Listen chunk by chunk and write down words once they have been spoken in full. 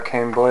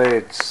Arcane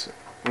Blades.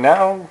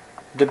 Now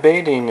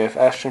debating if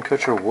Ashton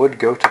Kutcher would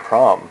go to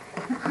prom.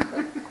 I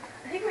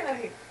think we know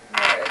he would.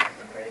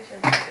 I'm pretty sure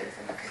he's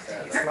in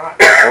episode. It's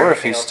not. Or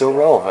if he's still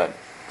relevant.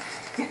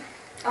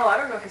 Oh, I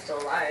don't know if he's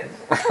still alive.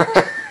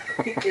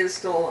 He is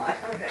still alive.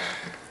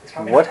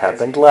 Okay. What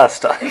happened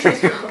last time? He's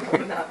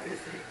probably not busy.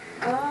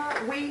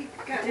 We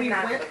Did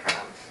not go went. to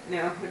prom.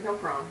 No, no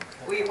prom.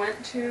 We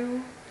went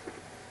to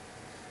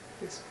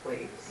this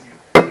place,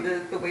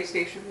 the way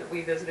station that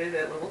we visited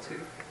at level 2.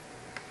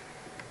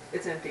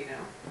 It's empty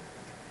now.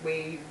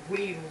 We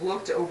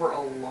looked over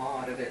a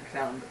lot of it,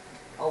 found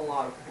a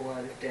lot of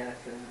blood,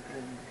 death,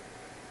 and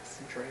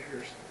some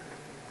treasures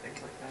and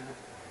things like that.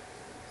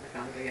 I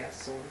found a big ass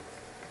sword.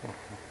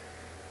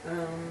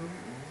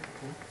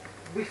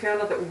 We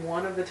found out that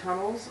one of the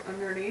tunnels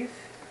underneath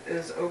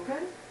is open.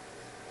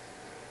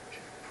 Which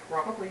is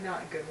probably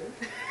not good.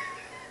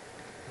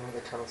 One of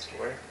the tunnels to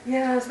where?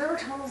 Yes, there were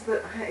tunnels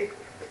that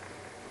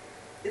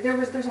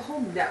there's a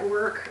whole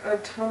network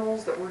of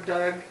tunnels that were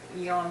dug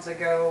eons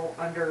ago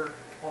under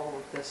all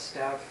of this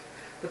stuff,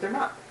 but they're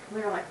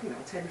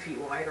like 10 feet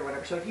wide or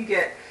whatever. So if you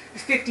get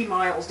 50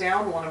 miles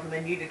down one of them,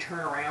 then you need to turn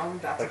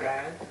around. That's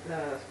bad.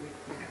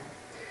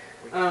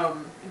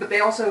 But they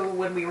also,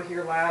 when we were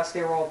here last,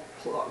 they were all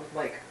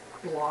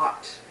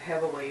blocked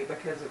heavily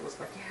because it was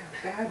like,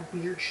 bad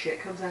weird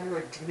shit comes out of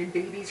like demon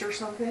babies or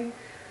something.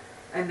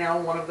 And now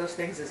one of those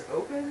things is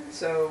open,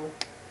 so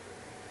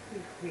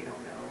we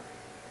don't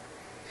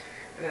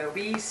know.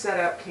 We set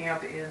up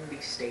camp in the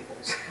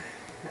stables.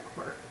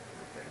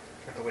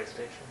 At the way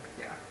station?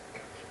 Yeah.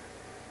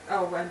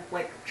 Oh, and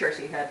like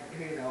Tracy had,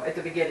 at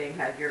the beginning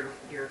had your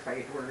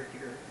fight where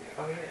your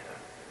Oh yeah.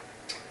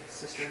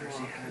 sister-in-law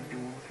Tracy had a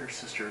duel with her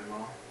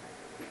sister-in-law.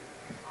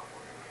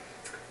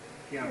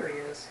 Yeah. Here he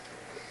is.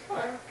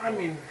 Well, I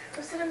mean,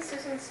 go sit in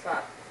Susan's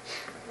spot.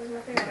 There's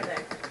nothing over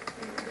there.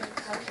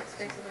 How much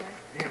space over there?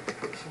 yeah, put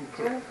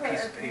Do you want to put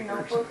piece a of paper or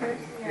notebook or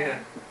something. yeah.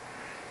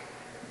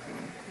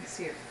 Let's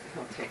see if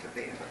he'll take a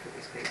beta look at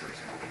these papers.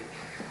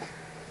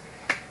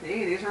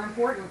 Hey, these are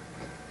important.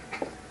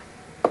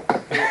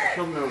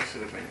 He'll notice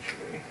it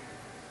eventually.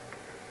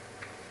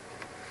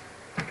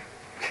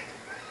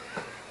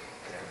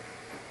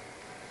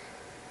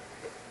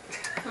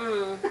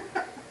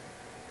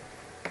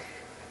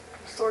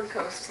 Sword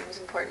Coast seems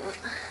important.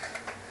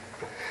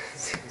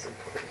 Seems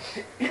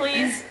important.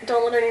 Please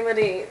don't let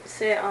anybody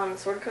sit on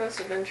Sword Coast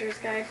Adventures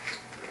Guide.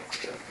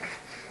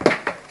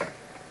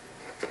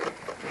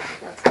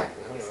 That's not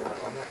Oh, really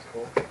that's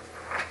cool. Isn't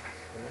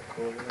that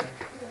cool over there?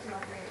 There's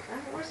nothing.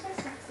 Where's my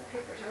stacks of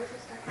papers? Where's the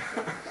stacks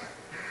of papers?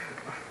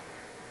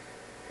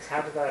 So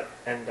how did that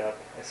end up,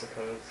 I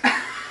suppose?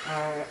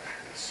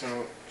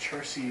 So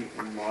Tracy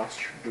lost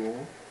her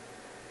duel.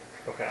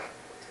 Okay.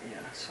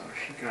 Yeah, so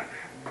she got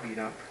beat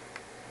up.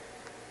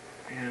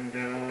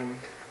 And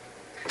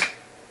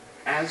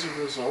as a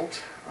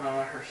result,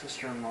 her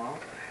sister-in-law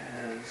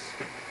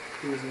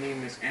whose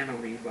name is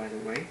Annalie, by the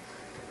way,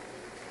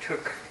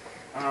 took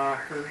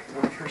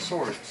one of her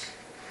swords.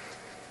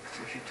 So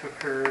she took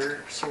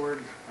her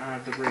sword,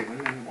 the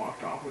Raven, and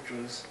walked off, which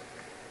was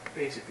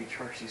basically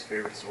Tracy's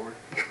favorite sword.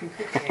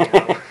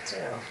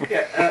 Damn.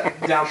 Yeah,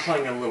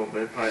 downplaying a little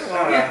bit, but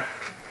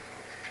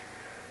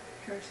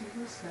Tracy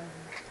was sad.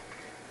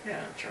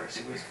 yeah,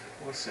 Tracy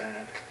was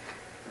sad.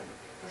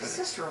 The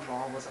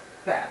sister-in-law was a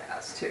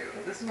badass too.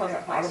 This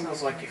wasn't like Autumn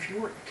was like, if you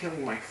weren't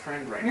killing my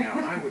friend right now,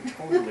 I would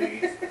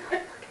totally.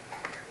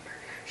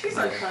 She's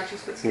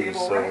unconscious but He was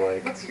stable, so, right?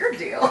 like- What's your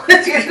deal? Put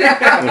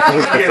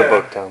the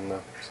book down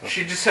though. So.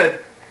 She just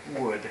said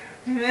would.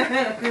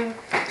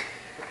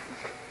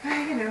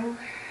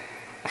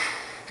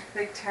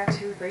 Big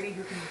tattooed lady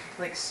who can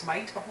like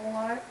smite a whole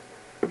lot.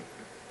 Do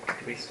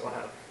we still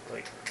have, do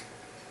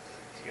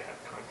you have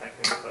contact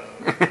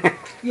info?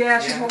 Yeah,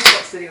 she Yeah. told me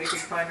what city we could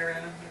find her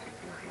in.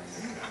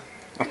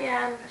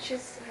 Yeah,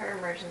 she's her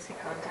emergency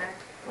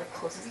contact,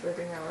 closest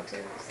living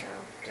relative, so.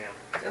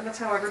 Damn. And that's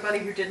how everybody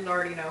who didn't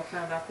already know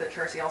found out that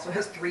Tracy also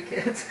has 3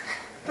 kids.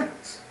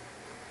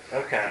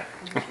 Okay.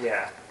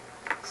 Yeah.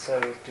 So,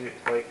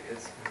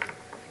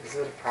 is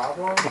it a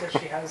problem that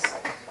she has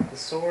the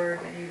sword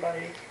that you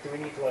like? Do we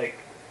need to,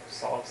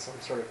 solve some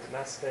sort of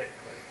domestic?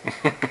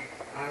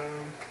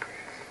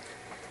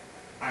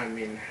 I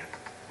mean,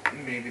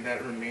 maybe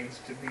that remains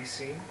to be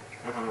seen.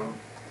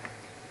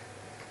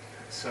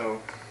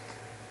 So,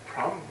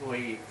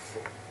 probably,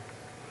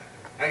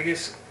 I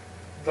guess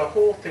the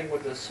whole thing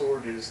with the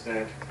sword is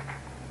that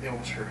it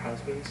was her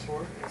husband's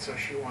sword, and so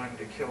she wanted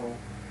to kill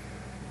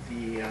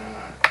the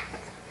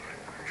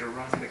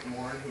Jerome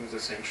McMorrin, who is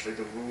essentially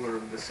the ruler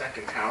of the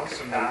second house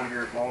and the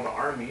leader of all the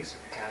armies,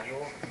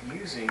 Casual?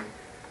 using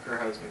her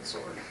husband's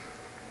sword.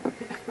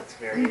 It's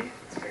very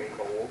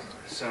bold.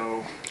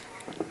 So,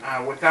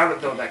 without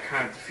it though, that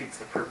kind of defeats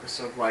the purpose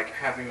of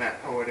having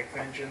that poetic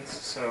vengeance.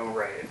 So,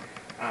 Right.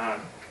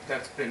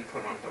 That's been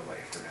put on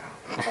delay for now.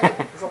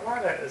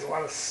 There's a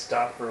lot of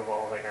stuff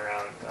revolving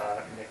around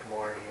Nick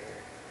Moore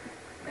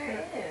here.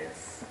 There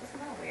is. Isn't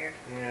that weird?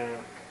 Yeah.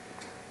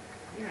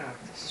 Yeah,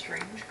 It's a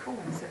strange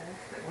coincidence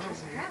that what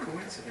just a weird happened.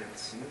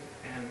 coincidence.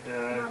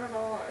 And Not at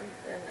all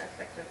an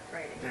effective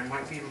writing. there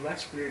might be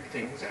less weird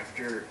things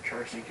after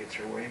Charcy gets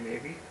her way,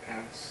 maybe,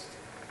 as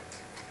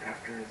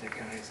after the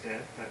guy's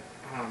dead. But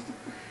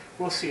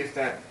we'll see if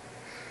that,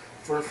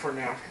 for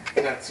now,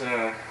 that's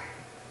had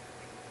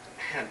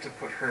to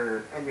put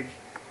her. I mean,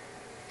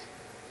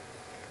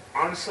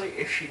 honestly,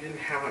 if she didn't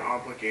have an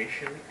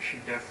obligation, she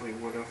definitely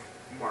would have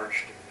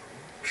marched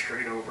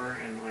straight over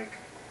and like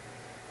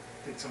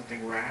did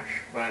something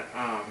rash. But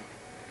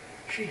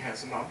she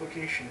has an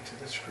obligation to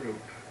this group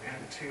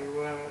and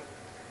to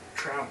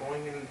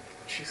traveling, and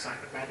she signed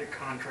a magic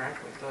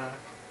contract with the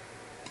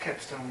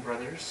Capstone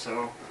Brothers,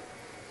 so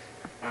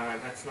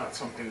that's not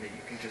something that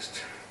you can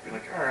just be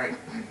like, all right,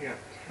 yeah,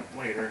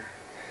 later.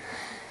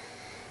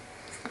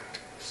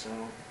 So,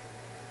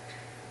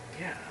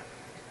 yeah.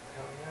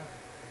 Hell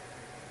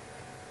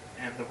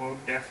yeah. And the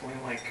Wode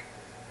definitely like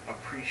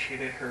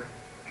appreciated her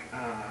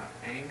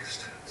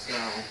angst. So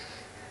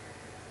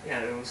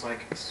yeah, it was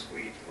like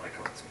sweet. Like,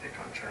 let's pick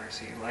on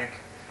Charcy. Like,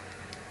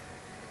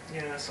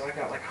 yeah. So I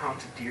got like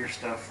haunted deer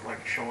stuff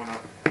like showing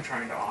up,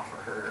 trying to offer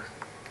her.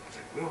 I was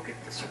like, we'll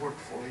get the sword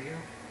for you.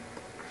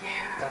 Yeah,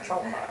 That's a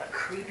that lot.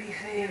 creepy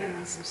thing, and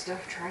then some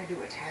stuff tried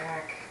to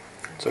attack.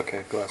 It's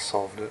okay, Glass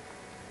solved it.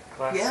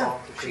 Glass Yeah,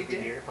 solved the she creepy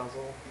did. deer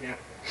puzzle. Yep.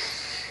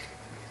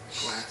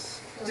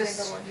 Glass. So Just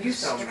maybe the one you who's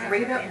so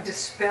straight mad. up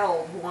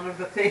dispelled one of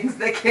the things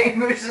that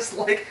came. It was just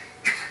like,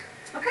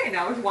 okay,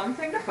 now there's one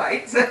thing to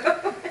fight. So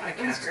I it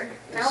was cast. great.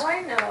 Now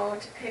I know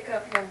to pick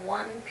up the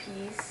one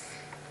piece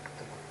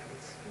The one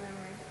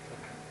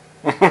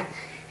piece. memory.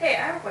 Hey, I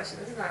have a question.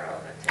 This is not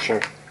relevant to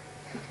Sure.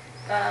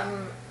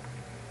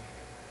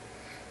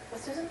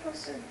 what Susan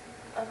posted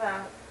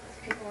about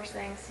people were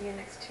saying see you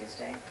next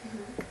Tuesday.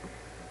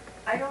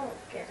 I don't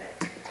get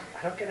it.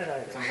 I don't get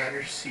it The either.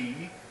 letter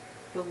C.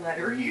 The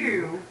letter U.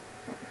 U,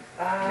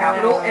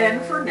 capital N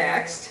for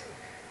next.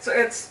 So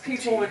it's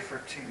people T with, for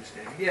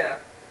Tuesday. yeah.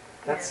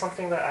 That's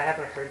something that I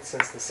haven't heard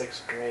since the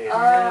 6th grade. Oh,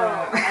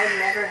 I've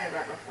never heard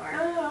that before.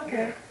 Oh,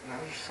 okay. And I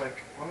was just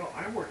like, well,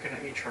 I work in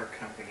an HR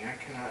company. I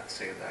cannot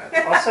say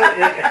that. Also,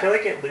 I feel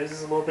like it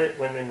loses a little bit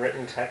when in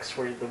written text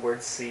where the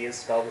word C is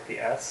spelled with the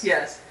S.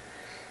 Yes.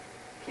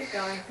 Keep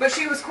going. But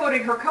she was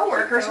quoting her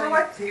coworkers who were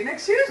like, see you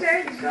next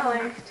Tuesday. Keep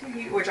going.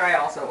 Which I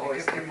also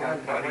always Keep think going,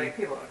 of, but buddy. like,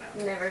 people don't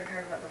know. Never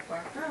heard of that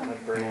before. Oh, My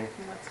brain.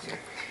 that's good.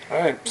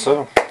 Alright,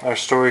 so our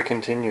story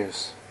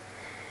continues.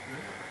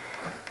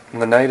 On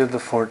the night of the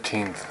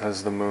 14th,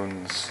 as the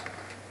moons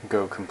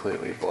go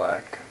completely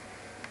black,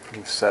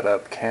 you've set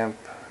up camp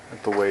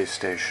at the way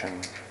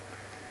station.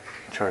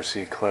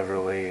 Charcy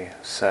cleverly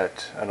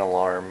set an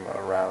alarm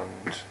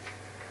around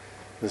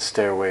the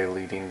stairway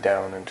leading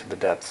down into the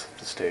depths of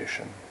the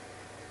station.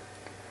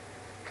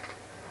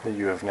 That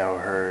you have now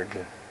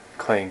heard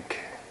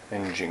clank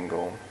and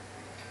jingle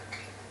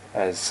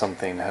as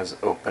something has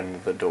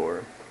opened the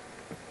door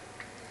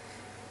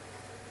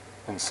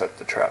and set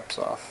the traps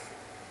off.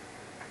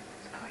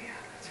 Oh yeah,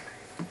 that's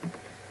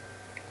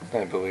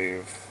right. I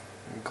believe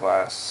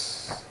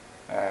Glass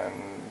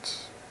and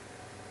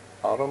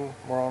Autumn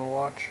were on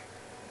watch,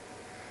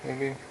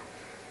 maybe?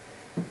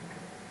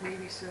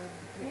 Maybe so. It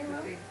Yeah.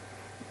 could be.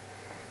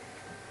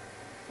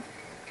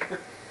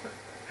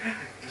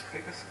 Just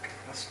pick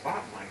a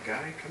spot, my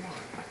guy. Come on.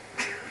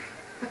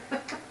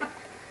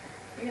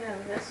 You can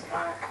have this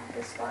spot,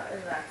 or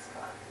that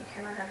spot. You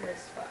cannot have this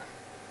spot.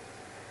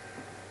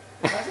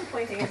 He wasn't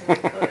pointing as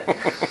if he could.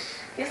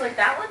 He's like,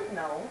 that one?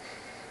 No.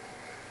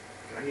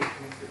 Do I need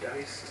to move the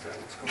dice? Is that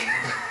what's going on?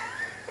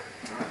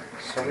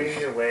 So we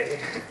your way.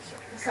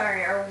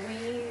 Sorry, are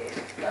we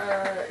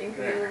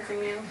inconveniencing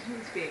you?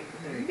 He's being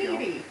There you go.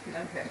 needy.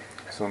 Okay.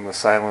 So in the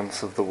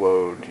silence of the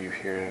Wode, you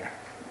hear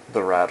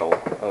the rattle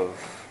of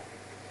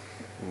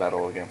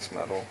metal against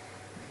metal.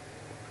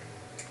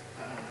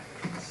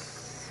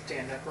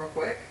 Stand up real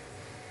quick.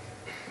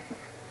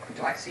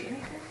 Do I see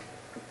anything?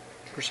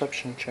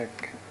 Perception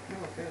check.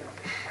 Oh, good.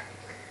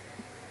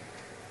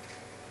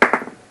 Oh,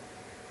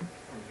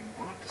 you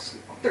want to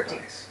sleep on 13.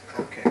 the dice.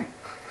 Okay.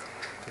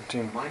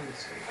 13. My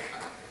mistake.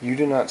 You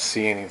do not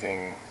see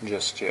anything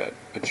just yet,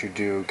 but you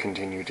do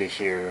continue to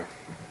hear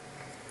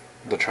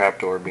the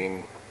trapdoor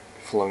being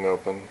flung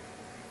open,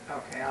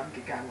 Okay, I'm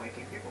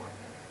waking people up.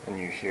 and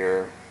you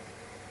hear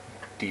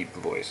deep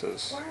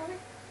voices. Where are we?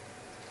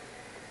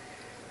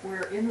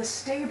 We're in the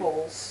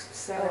stables,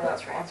 set Oh, up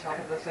that's right, on that's top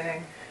right. of the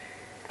thing.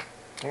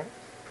 Yeah.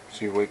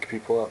 So you wake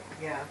people up.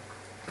 Yeah.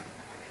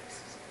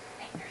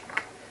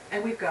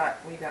 And we've got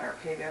our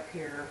pig up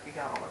here. We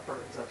got all our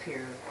birds up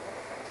here.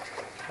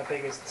 How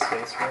big is the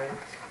space we're in?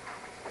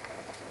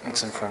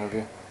 It's in front of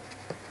you.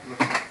 Looks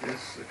like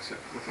this,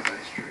 except with a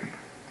dice tray.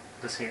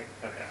 This here?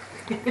 Okay.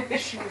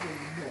 She is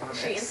enormous.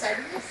 Is she inside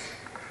of this?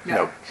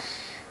 No.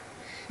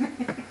 Nope.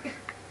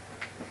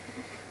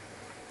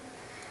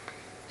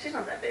 She's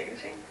not that big, is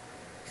she?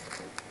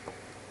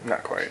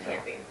 Not quite, She no.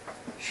 can't be.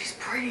 She's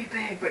pretty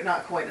big, but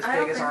not quite as I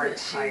don't big as think our that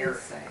she entire is-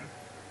 thing.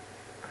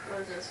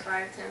 What is this,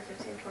 5, 10,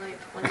 15, 20,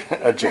 20 feet?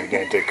 A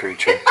gigantic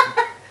creature.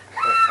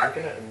 I'm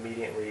gonna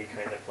immediately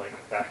kind of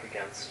like back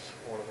against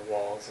one of the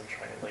walls and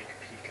try and like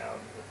peek out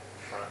the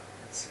front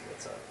and see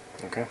what's up.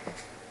 Okay.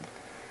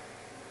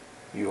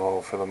 You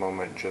all, for the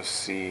moment, just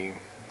see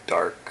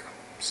dark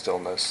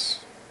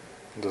stillness.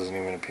 It doesn't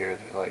even appear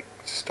that, like,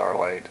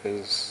 starlight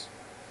is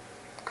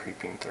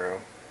creeping through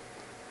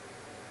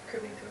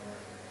Creeping through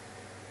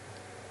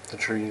what? the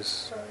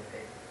trees. Oh,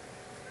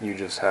 okay. You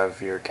just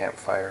have your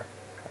campfire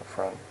up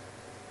front.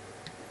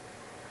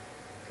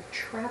 The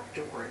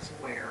trapdoor is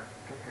where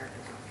compared to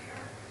down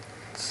here?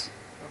 It's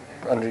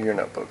Over there. under your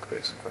notebook,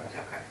 basically.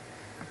 Okay.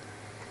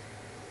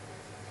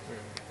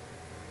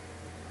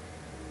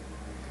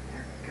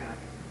 There,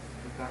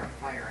 we've got our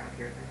fire out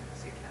here. They're gonna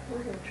see We're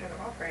that. gonna turn it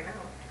off right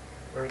now.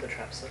 Where are the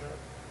traps set up?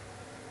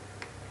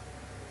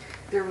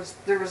 There was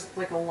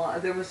like a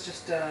lot. There was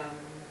just a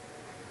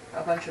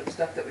bunch of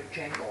stuff that would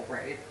jangle,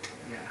 right?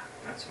 Yeah,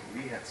 that's what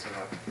we had set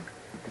up.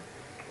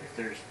 If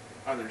there's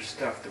other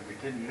stuff that we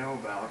didn't know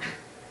about,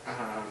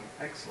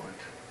 excellent,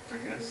 I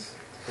guess.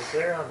 Is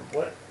there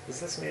what is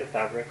this made of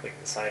fabric, like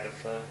the side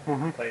of the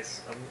Mhm.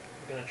 place? I'm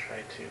gonna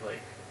try to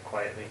like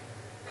quietly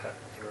cut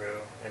through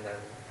and then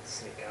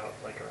sneak out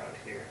like around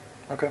here.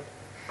 Okay.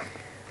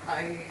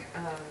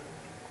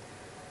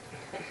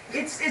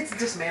 It's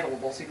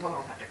dismantleable, so you probably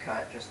don't have to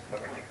cut. Just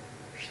Okay. like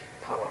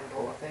pop on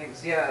full of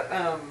things. Yeah.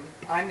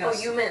 I'm gonna. Oh,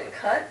 you meant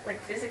cut?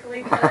 Like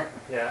physically cut?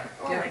 Yeah.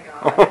 Oh Yeah. my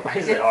god.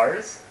 Is it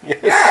ours?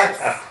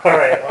 Yes. All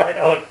right. Well, I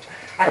don't.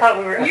 I thought I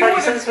You thought you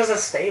would've- said this was a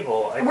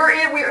stable. We're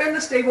in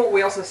the stable.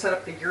 We also set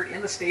up the yurt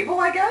in the stable,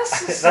 I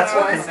guess. That's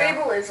Well, what- the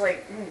stable is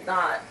like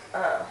not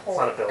a whole.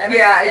 not a building. every-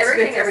 Yeah,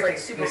 everything is like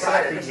everything's- super We set up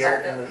private. the This is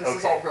yurt all- in the, this is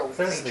okay. all real This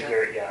is the ancient.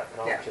 yurt, yeah.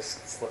 And I'll Yeah.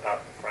 just slip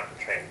out in front and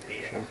try and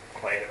be Sure.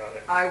 quiet about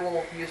it. I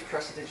will use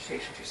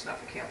prestidigitation to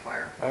snuff a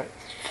campfire. Alright.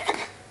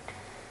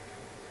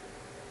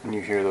 And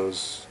you hear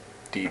those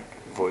deep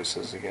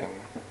voices again.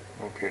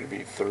 There appear to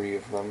be 3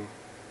 of them.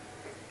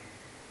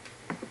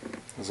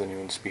 Does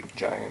anyone speak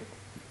giant?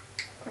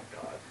 Oh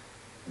God.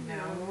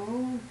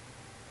 No.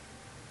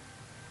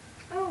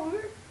 Oh,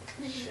 we're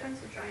making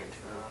friends with giants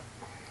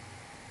though.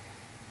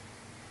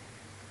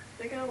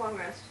 They get a long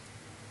rest.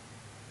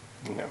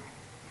 No.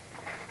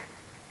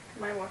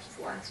 My watch is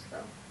last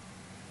though.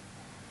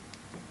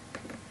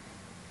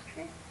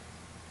 Okay.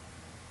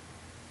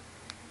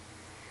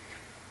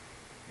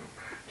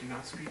 Do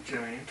not speak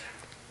giant.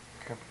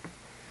 Okay.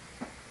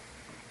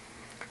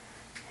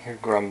 You hear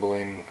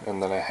grumbling,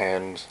 and then a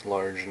hand,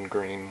 large and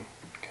green,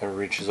 kind of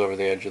reaches over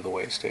the edge of the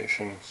way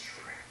station,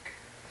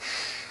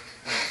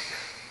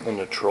 and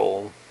a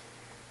troll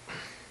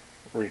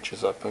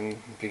reaches up and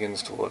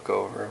begins to look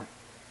over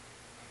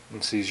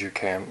and sees your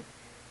camp,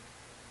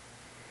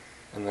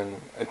 and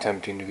then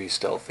attempting to be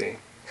stealthy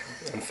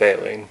and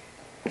failing,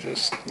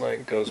 just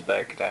like goes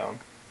back down.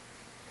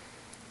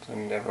 So I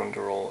need everyone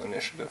to roll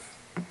initiative.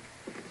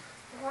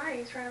 Why are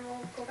you trying to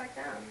go back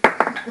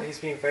down? He's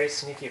being very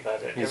sneaky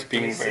about it. He's Do we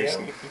being see very him?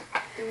 sneaky.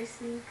 Do we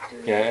sneak?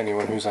 Yeah,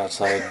 anyone who's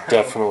outside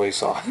definitely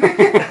saw him.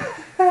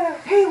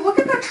 Hey, look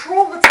at the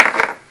troll that's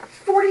like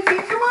 40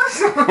 feet from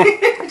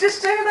us. Just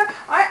standing there.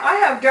 I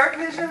have dark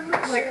vision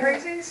like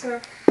crazy,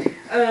 so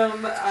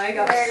I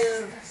got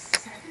Well,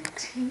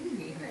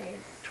 17.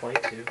 Nice.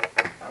 22.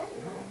 Oh.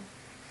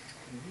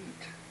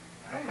 Neat.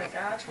 Oh my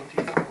god.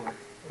 24.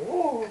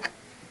 Ooh.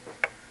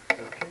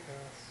 Okay.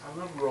 I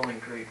love rolling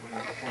great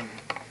when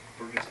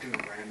we're just doing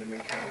random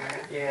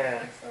encounters. Yeah.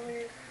 That's so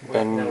weird.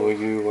 Ben, No. will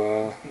you,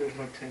 There's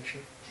no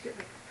tension.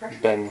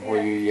 Ben,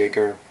 will you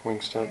Jaeger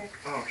Wingstep?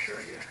 Oh, sure,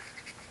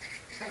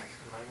 yeah.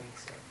 My wing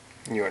stuff.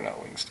 You are not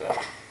Wingstep.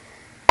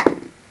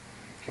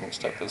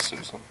 Wingstep is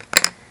Susan.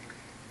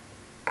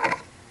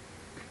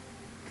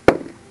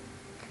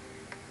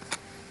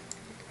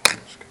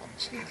 Just go and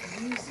see.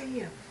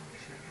 Museum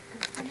function.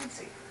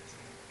 Fancy.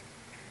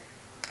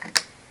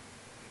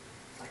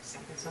 Like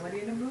something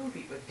somebody in a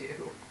movie would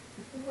do.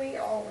 We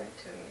all went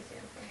to a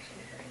museum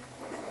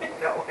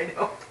function. No, I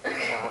know.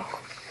 Wow.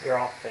 You're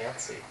all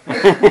fancy.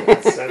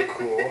 That's so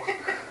cool.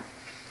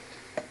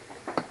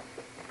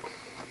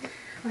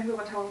 My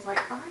little tell was like,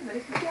 I'm at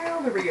a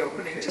gallery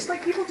opening, just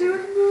like people do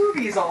in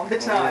movies all the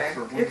time.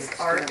 for It's women's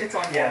art, stuff. it's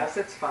on Yeah. walls,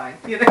 it's fine,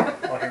 you know?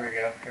 Oh, here we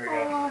go. Here we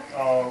go. Aw.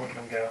 Oh, look at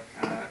him go.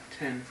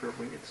 10 for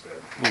winged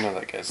stuff. You know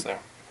that guy's there.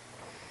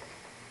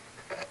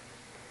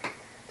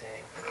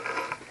 Dang.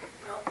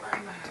 Well,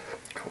 I'm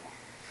Cool.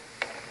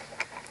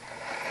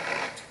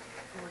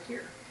 We're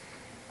here.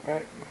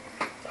 Alright.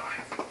 Oh,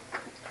 I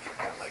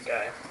forgot that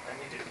guy. I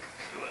need to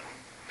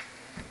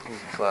do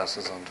it.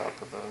 Glasses on top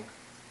of the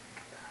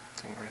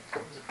thing right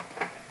there.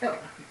 Oh.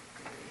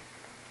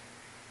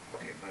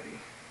 Okay, buddy.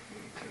 You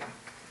need to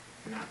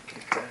not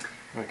kick that.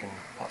 We can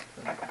pop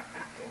the thing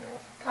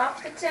off.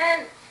 pop the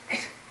tent.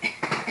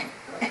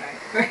 Okay.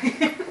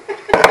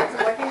 So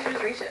why can't you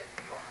just reach it?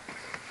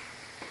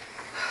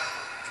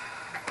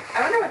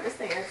 I wonder what this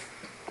thing is.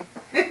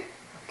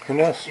 Who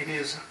knows? It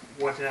is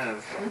whatever.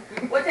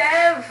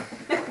 Whatever.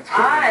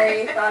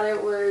 I thought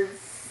it was.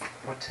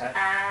 What tech?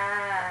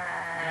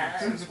 Ah.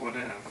 Says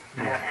whatever.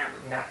 Natum?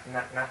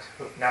 Natum.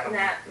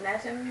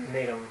 Natum.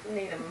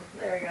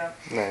 There we go.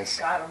 Nice.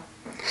 Got him.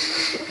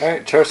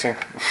 Alright, Charcy.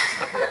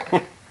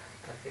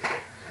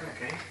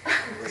 Okay.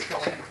 It's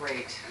going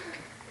great.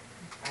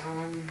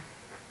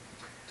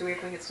 Do we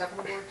have to get stuff on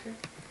the board too?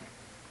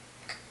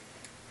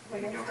 We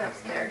You can don't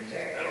Steph's have character.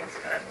 any. It's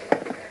gotta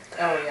be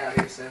Oh yeah,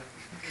 I do so.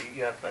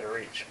 You have better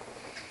reach.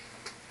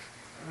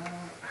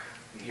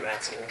 You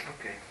answer.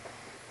 Okay.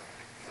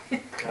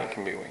 It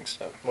can be wing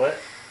stuff. What?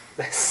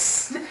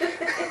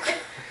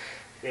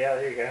 Yeah,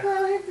 there you go.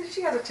 Well,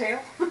 she has a tail.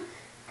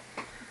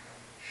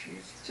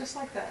 She's Just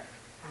like that.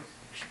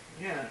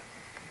 yeah.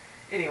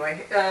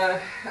 Anyway,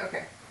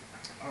 okay.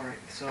 All right.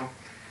 So,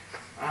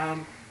 I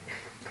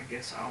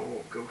guess I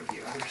will go to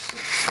the other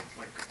side,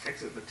 like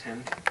exit the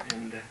tent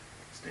and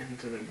stand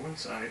to the one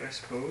side, I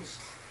suppose.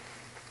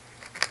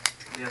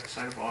 The other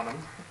side of Autumn.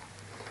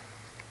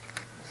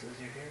 This is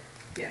you here?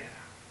 Yeah.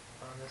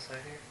 On this side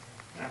here?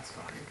 That's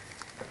fine.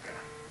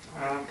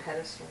 On a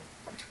pedestal.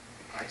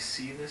 I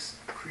see this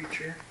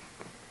creature.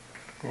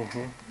 Mm-hmm.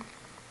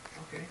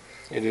 Okay.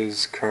 It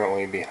is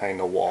currently behind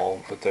a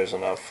wall, but there's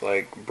enough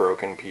like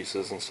broken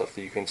pieces and stuff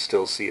that you can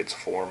still see its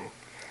form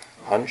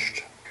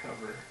hunched.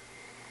 Cover.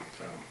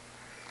 So,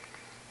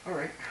 all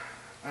right.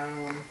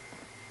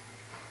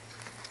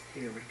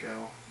 Here we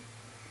go.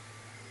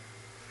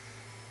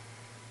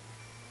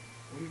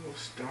 We will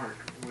start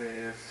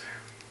with.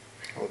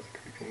 Oh, the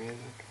creepy music.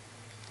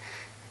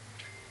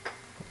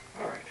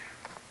 All right.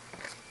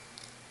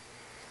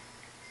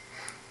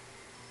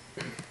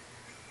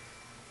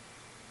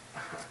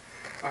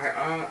 All right.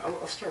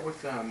 I'll start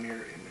with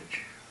mirror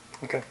image.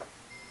 Okay.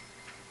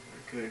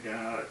 A good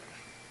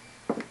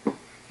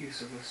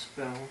use of the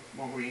spell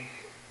while we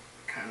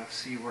kind of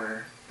see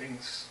where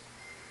things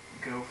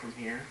go from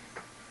here.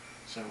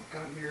 So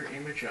got mirror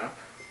image up,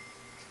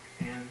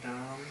 and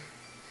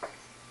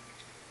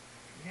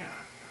yeah,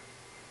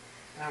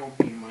 that will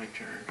be my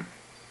turn.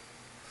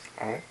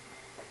 Alright.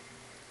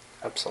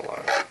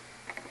 Epsilon.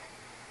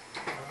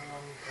 I'm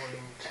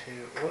going to...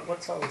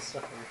 What's all this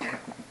stuff over here?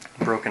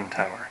 Broken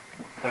tower.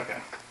 Okay.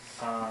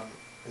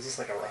 Is this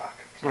like a rock?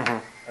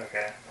 Mm-hmm.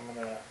 Okay, I'm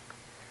gonna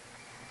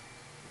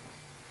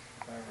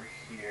go over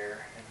here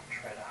and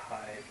try to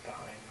hide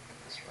behind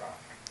this rock.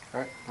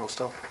 Alright, roll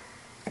stealth.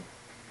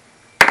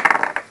 Okay.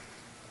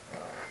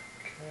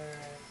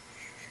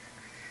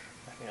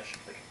 I think I should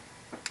like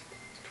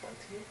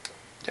 20.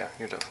 Yeah,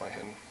 you're definitely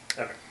hidden.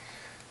 Okay.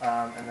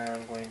 And then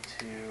I'm going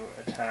to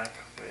attack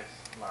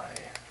with my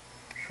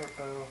short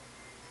bow.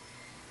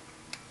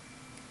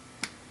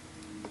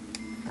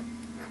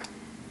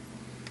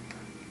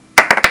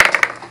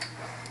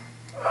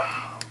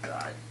 Oh,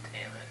 god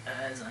damn it.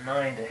 That is a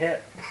 9 to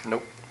hit.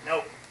 Nope.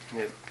 Nope.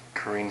 It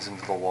careens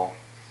into the wall.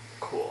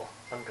 Cool.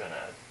 I'm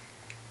gonna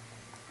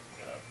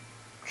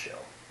chill.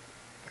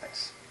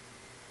 Nice.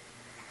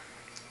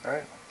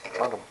 Alright,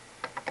 Autumn.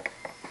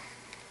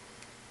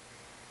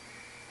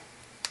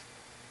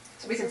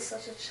 So we This can is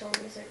such a chill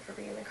music for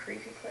being a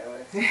creepy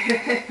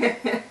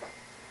playlist.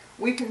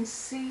 we can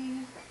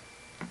see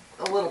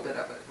a little bit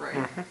of it, right?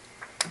 Mm-hmm.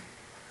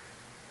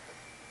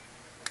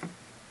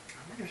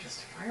 I'm gonna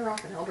just fire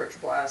off an Eldritch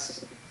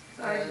Blast.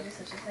 Why did you do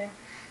such a thing?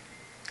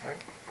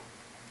 Alright.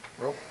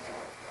 Roll.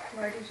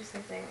 Why did you say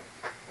thing?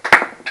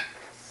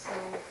 So,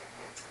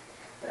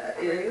 That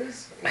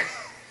is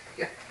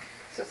yeah.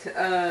 So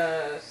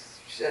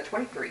it's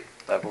 23.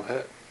 That will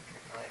hit.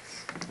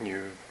 Nice.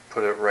 You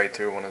put it right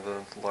through one of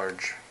the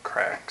large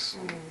cracks.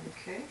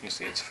 Okay. You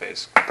see its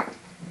face.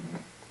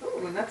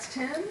 Ooh, and that's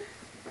 10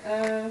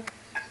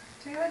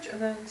 damage,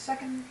 and then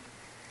second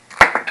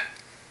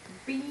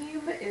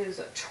beam is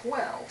a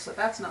 12, so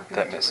that's not going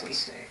That to do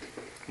misses. anything.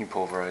 You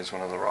pulverize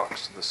one of the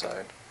rocks to the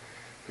side.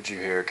 But you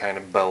hear it kind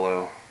of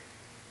bellow.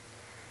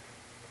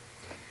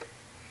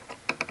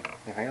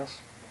 Anything else?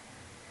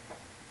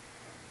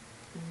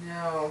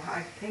 No,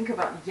 I think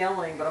about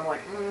yelling, but I'm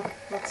like,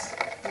 let's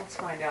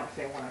find out if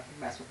they want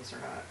to mess with us or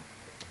not.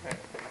 Right.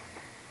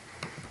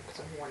 It's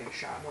a warning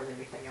shot more than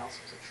anything else.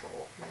 It's a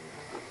troll.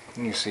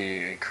 You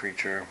see a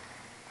creature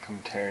come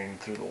tearing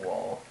through the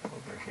wall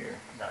over here.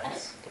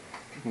 Nice.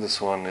 This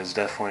one is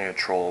definitely a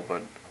troll,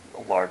 but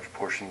large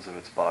portions of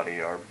its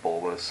body are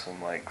bulbous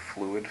and like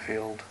fluid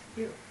filled.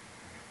 Ew.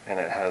 And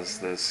it has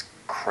this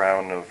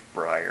crown of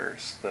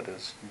briars that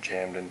is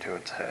jammed into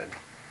its head.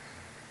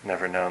 And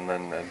every now and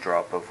then a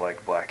drop of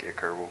like black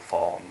ichor will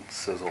fall and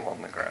sizzle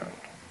on the ground.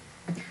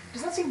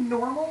 Does that seem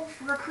normal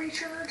for a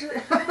creature?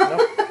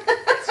 Nope.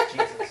 It's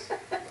Jesus.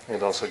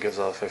 It also gives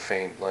off a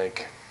faint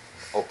like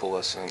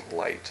opalescent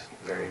light.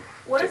 Very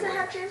what does it dimly.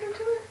 have jammed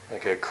into it?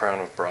 Like a crown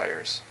of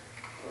briars.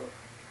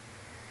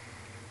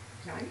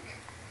 Yike.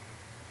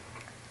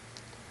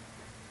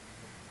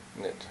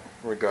 And it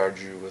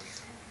regards you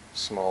with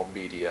small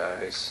beady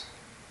eyes.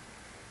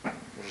 It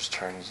just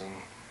turns and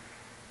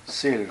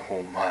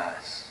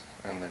Silhomas,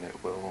 and then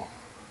it will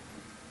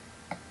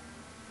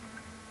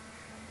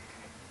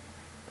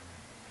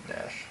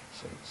dash.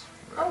 So it's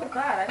Oh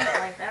god, I don't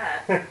like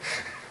that. They're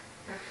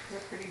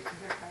pretty.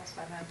 They're fast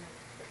by magic.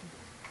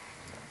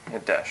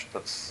 It dashed.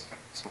 That's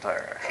its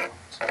entire action.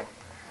 So,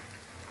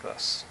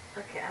 thus.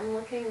 Okay, I'm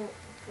looking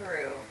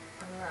through.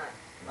 I'm not,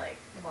 like,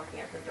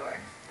 walking out the door.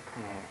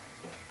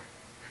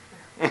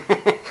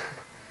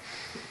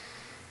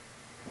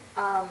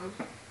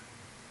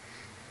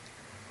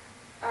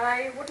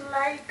 I would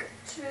like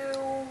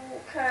to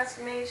cast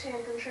Mage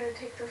Hand and try to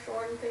take the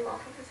thorn thing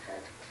off of his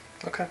head.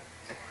 Okay.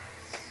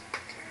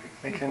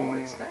 Make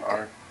an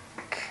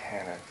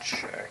Arcana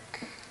check.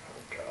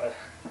 Oh god.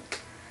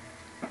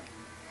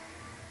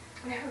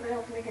 I haven't been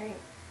able to make any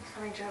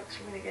funny jokes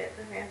for me to get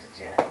advantage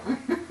yet.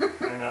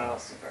 I know.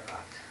 Super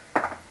fucked.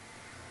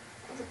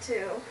 That's a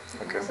 2.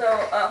 Okay. So,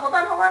 hold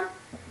on.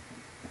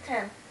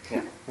 10.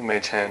 Yeah. The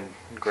mage hand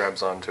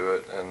grabs onto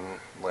it and,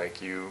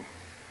 like, you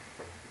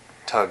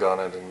tug on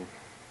it and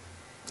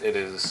it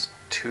is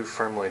too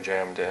firmly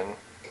jammed in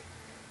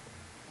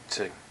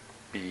to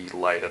be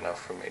light enough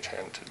for mage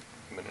hand to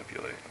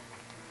manipulate.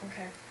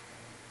 Okay.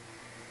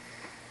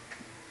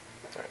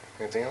 Alright,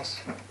 anything else?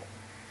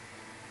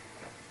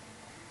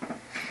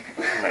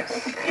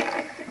 Nice.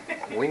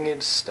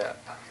 Winged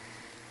step.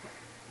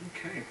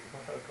 Okay. I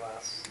thought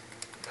glass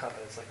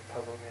combat is like a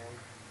puzzle game.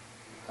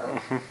 Oh.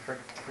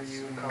 For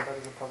you, combat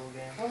is a puzzle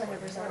game. 100%.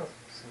 See what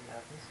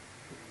happens.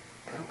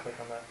 Click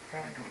on that. I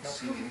don't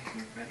see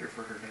anything better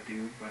for her to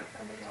do, but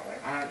That does not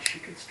work. she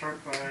could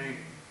start by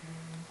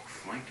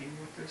flanking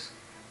with this.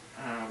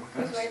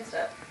 Who's With Wayne us.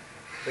 step?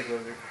 Big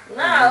lizard.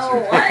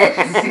 No, what?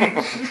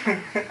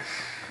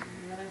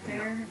 Run out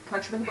there,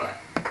 punch him in the butt.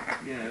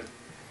 Yeah.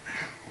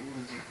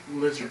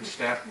 Lizard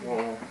step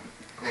will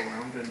go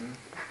around and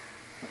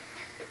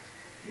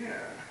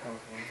yeah.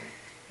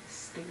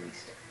 Stingly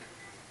step.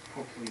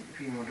 Hopefully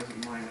Pimo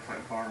doesn't mind if I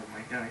borrow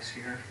my dice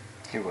here.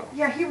 He will.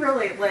 Yeah, he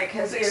really like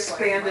has He is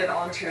like expanded mine,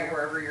 for onto sure.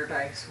 wherever your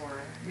dice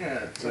were.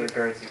 Yeah, it's So he like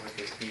guards you with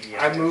his beady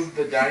I eyes. moved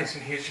the dice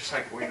and he's just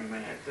like, wait a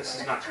minute, this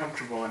is not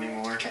comfortable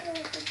anymore.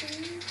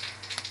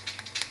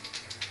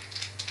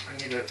 I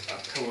need a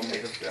pillow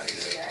made of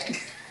dice. Guys.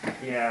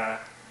 Yeah.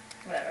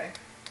 Whatever.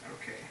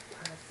 Okay.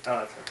 Oh,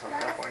 that's from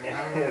California.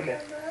 Okay.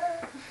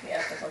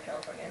 Yeah, that's all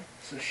California.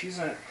 So she's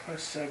at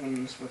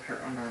 +7s with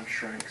her unarmed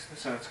strength.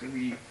 So it's going to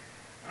be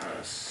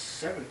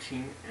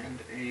 17 and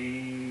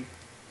a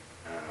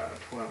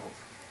 12.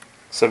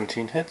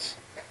 17 hits.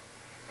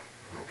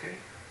 Okay.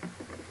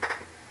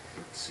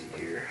 Let's see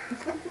here.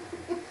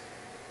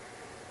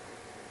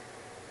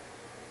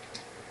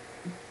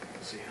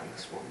 Let's see how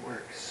this one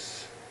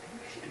works.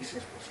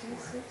 D6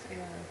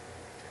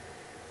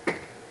 +4.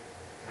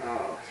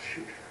 Oh,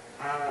 shoot.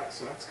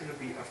 So that's going to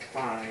be a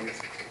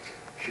 5.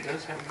 She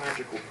does have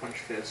magical punch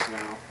fist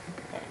now.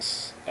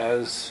 Nice.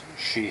 As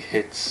she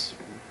hits,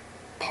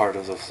 part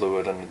of the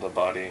fluid under the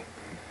body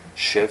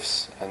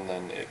shifts and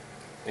then it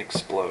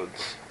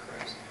explodes.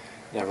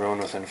 And everyone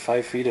within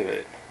 5 feet of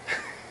it.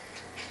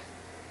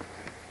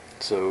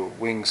 So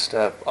Wing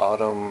Step,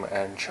 Autumn,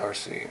 and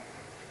Charcy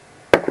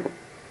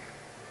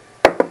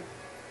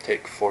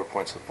take 4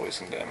 points of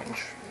poison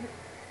damage.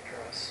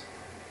 Gross.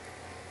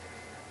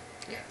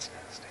 Yeah, it's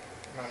nasty.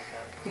 Not a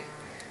fan.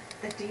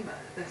 Edema,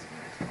 that's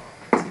what it's called.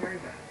 It's very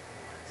bad.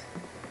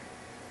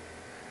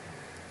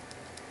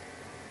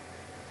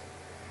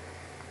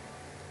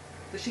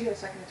 Does she get a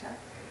second attack?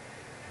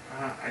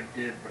 I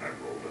did, but I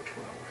rolled a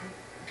 12.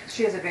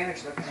 She has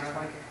advantage though, because she's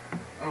flanking.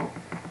 Oh.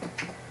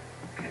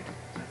 Okay,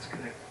 that's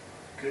good.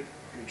 Good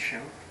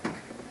shout.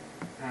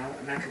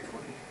 A natural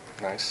 20.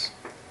 Nice.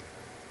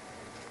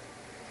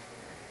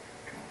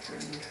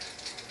 Girlfriend.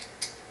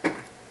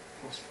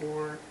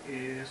 +4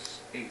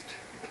 is 8.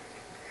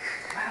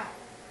 Wow.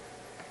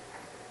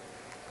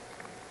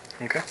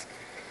 Okay.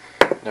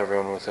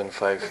 Everyone within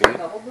 5 Is that feet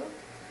double move?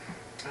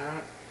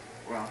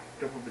 Well,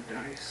 double the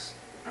dice.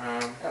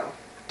 Oh.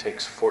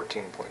 takes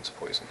 14 points of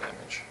poison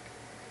damage.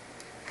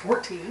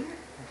 14?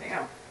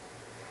 Damn.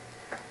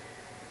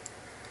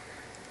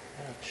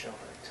 Oh, chill out.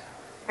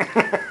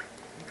 Okay.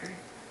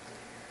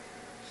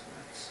 So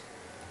that's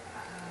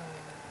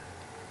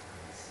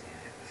Let's see.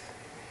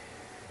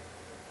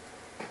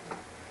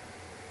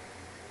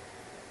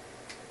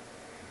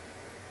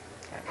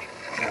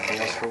 Anything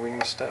else for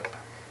Wing Step?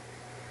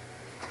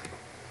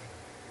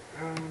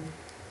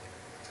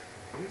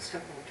 Wing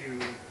step will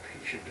do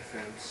patient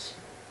defense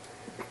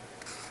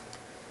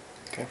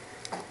Okay.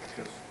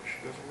 because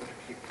she doesn't want to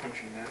keep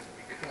punching that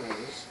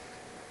because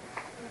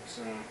that's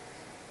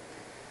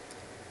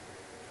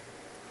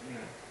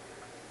yeah.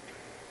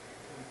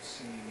 Let's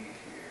see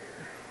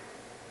here.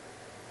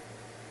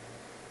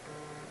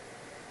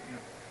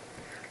 Yep.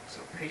 So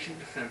patient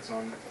defense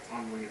on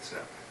winged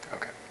step.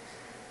 Okay.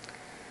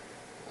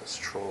 This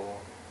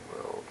troll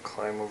will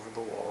climb over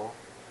the wall.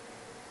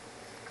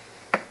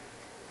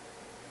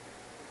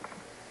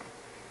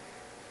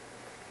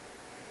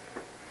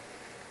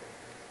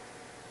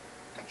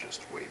 And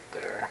just wait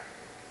there.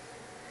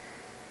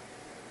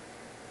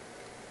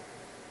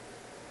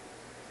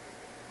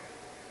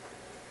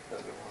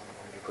 Another one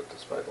when you put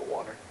this by the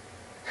water.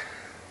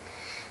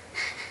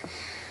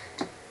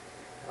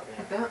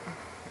 Like that?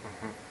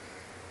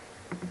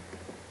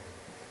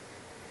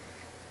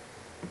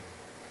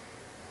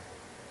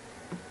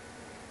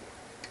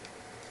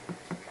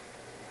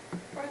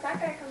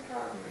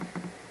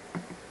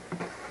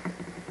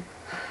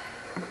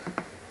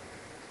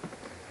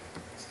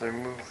 their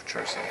move,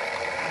 Charcy.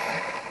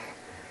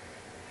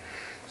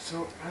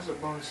 So, as a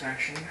bonus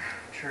action,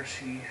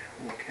 Charcy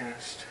will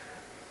cast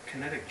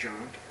Kinetic Jaunt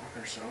on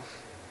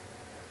herself.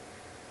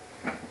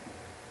 Oh,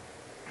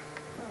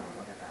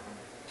 look at that one.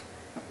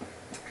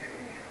 Okay.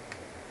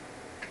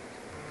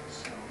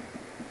 So,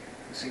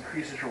 this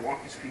increases her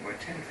walking speed by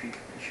 10 feet,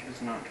 and she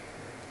does not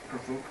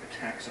provoke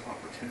attacks of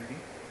opportunity.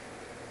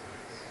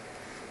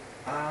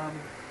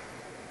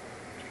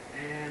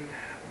 And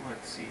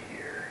let's see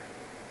here.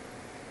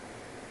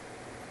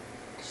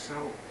 So, I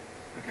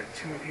got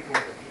two more people.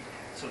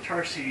 So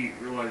Charcy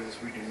realizes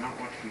we do not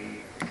want to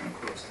be too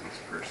close to this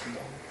person.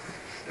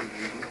 And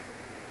we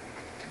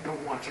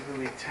don't want to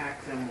really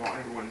attack them while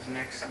everyone's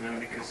next to them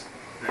because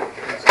that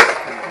is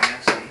kind of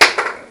messy.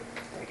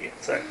 Thank you.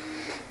 Sorry.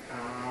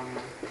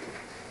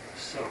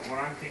 So what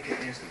I'm thinking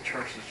is that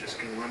Charcy's just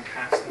going to run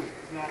past them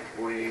that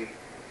way.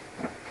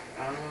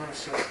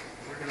 So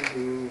we're going to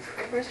move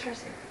Where's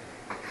Tracy?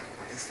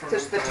 in front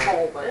Just of the her.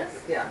 troll, but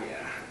This? yeah.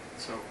 Yeah.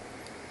 So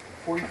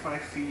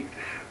 45 feet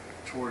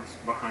towards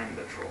behind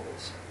the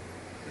trolls.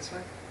 This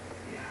way.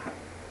 Yeah.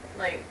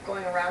 Like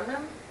going around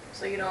them,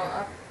 so you don't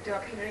do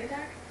opportunity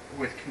attack?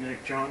 With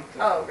Kinetic Jaunt.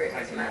 Oh, great, I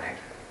doesn't do. matter.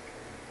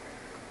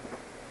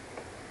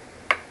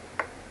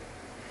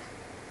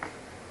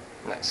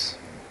 Nice.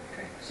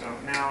 Okay. So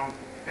now,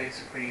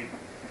 basically,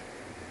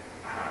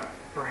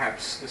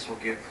 perhaps this will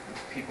give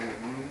people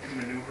room to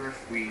maneuver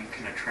if we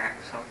can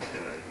attract help to,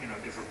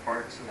 different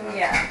parts of the...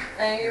 Yeah,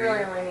 and you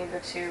really only need the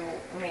two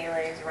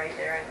melees right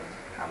there in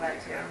combat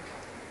too.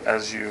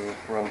 As you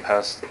run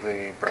past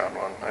the brown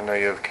one, I know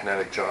you have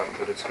Kinetic Jaunt,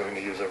 but it's going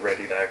to use a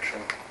readied action.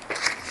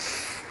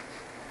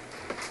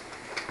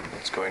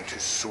 It's going to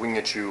swing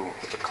at you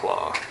with a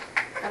claw,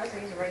 How does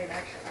it use a ready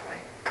action that way?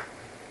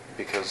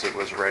 because it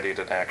was readied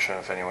in action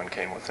if anyone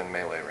came within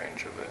melee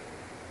range of it.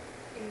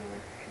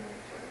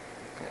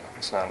 Yeah,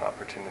 it's not an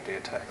opportunity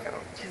attack, I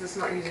don't... Because it's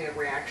not using a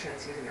reaction,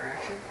 it's using your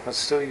action. But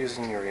still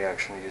using your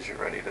reaction to use your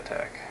readied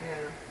attack.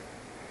 Yeah.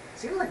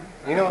 Seems like...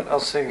 You know what, I'll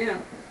say... Yeah.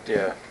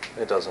 Yeah,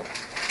 it doesn't.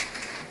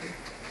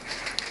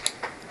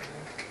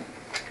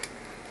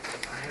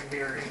 I have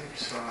mirroring,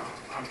 so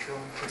I'm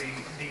feeling pretty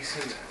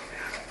decent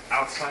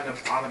outside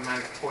of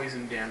automatic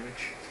poison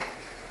damage.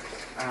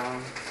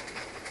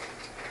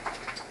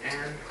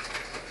 And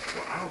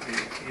what I'll do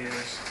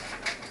is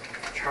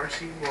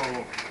Charcy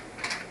will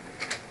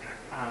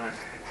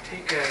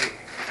take a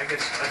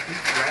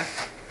deep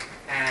breath,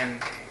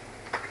 and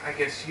I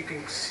guess you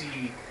can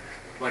see,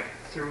 like,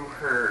 through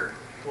her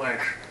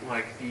flesh,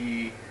 like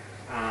the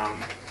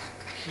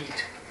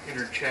heat in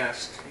her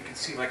chest. You can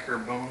see, like, her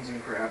bones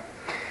and crap,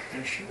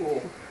 and she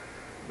will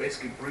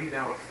basically breathe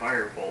out a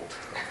firebolt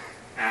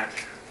at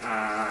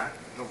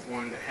the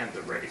one that had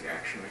the ready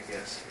action, I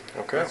guess.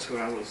 Okay. That's who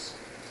I was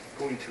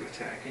going to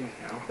attack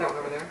anyhow. That one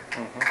over there?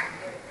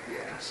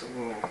 Yeah, so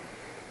we'll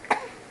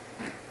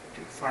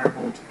do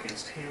firebolt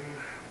against him.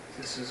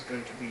 This is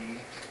going to be,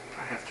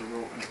 I have to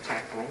roll an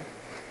attack roll.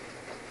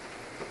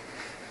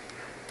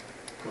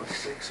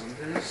 +6 on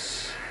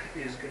this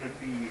is going to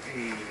be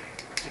a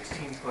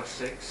 16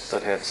 +6.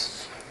 That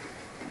hits.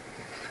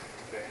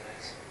 Very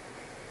nice.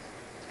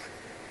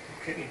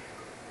 Okay.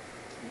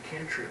 And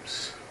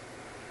cantrips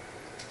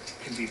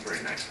can be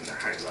very nice when they're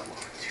high level.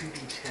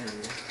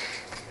 2d10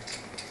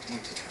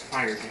 points of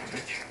fire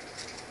damage.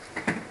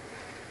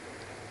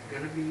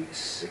 Gonna be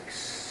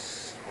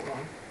 6. Hold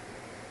on.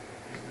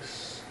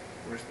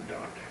 Where's the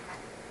dot?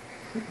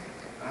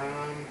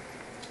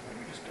 Let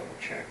me just double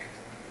check.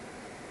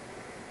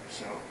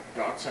 So,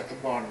 dot's at the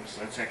bottom,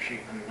 so that's actually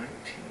a 19.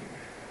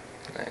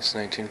 Nice,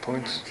 19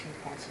 points. 19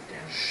 points of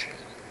damage. Shit.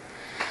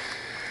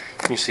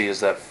 You see as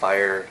that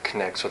fire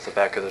connects with the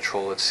back of the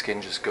troll, its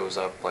skin just goes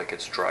up like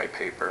it's dry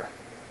paper.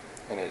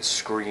 And it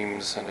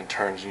screams and it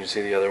turns, and you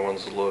see the other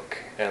ones look,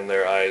 and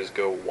their eyes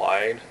go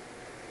wide.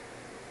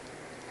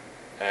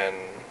 And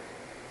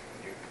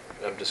you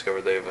have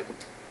discovered they have a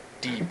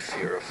deep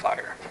fear of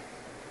fire.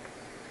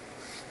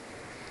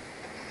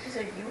 You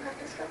said you have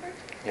discovered?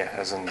 Yeah,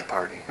 as in the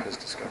party has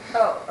discovered.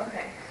 Oh,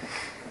 okay.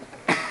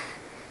 I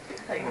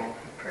thought you Little meant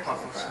personal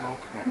puff of thought.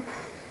 smoke.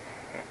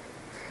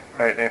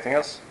 Alright, anything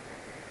else?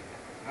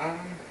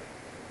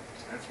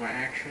 That's my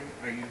action.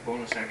 I use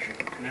bonus action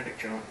for kinetic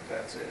jump.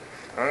 That's it.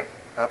 Alright,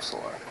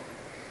 Absalom.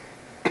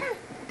 I'm gonna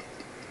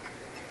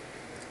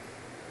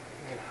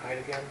hide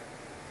again.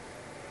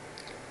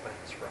 Behind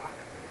this rock.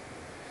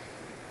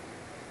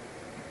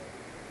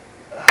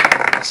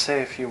 I'll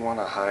say if you want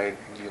to hide,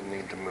 you'll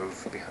need to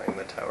move behind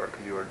the tower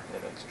because you are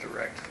in its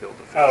direct field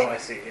of vision. Oh, I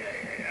see.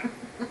 Yeah.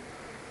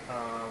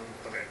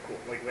 Okay, cool.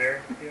 Like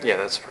there? Yeah,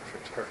 that's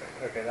perfect. Perfect.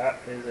 Okay, that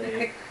is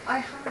Okay, a I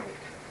hide.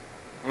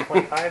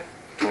 25.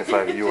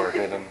 25, you are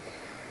hidden.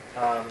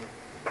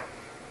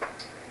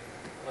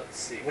 Let's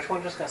see. Which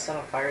one just got set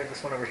on fire?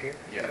 This one over here?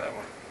 Yeah, that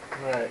one.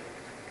 I'm gonna...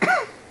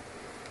 I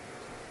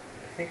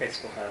think I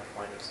still have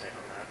line of sight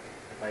on that.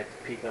 If I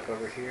peek up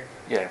over here.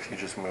 Yeah, if you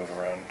just move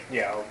around.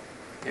 Yeah,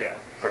 Yeah,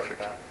 perfect.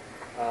 perfect.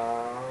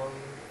 That.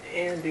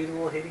 And do the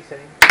little hitty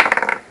thing.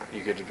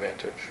 You get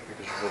advantage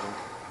because you're hidden.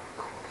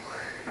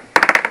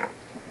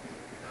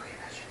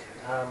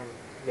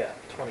 Yeah,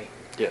 20.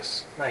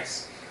 Yes.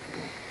 Nice.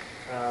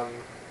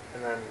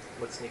 And then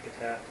with sneak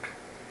attack. 1,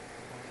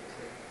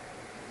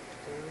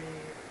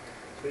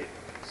 2, 3. Sweet.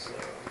 So.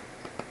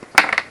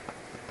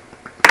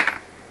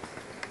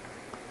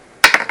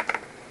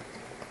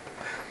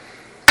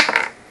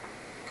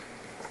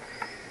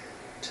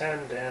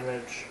 10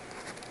 damage.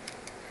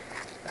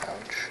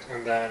 Ouch.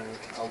 And then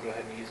I'll go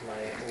ahead and use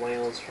my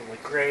whales from the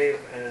grave,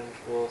 and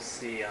we'll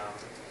see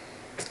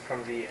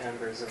from the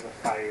embers of the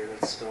fire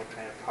that's still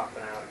kind of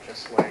popping out,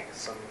 just like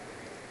some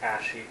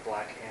ashy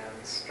black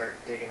hands start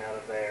digging out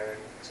of there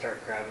and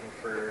start grabbing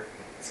for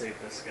save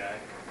this guy.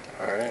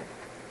 Alright.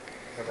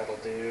 Or that'll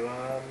do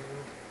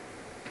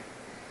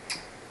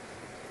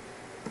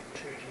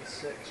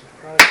 2d6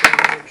 necrotic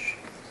damage.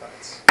 So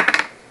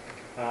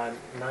that's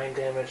 9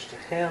 damage to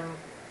him.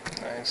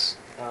 Nice.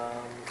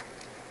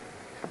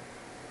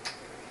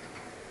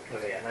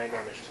 Okay, yeah, 9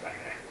 damage to that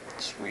guy.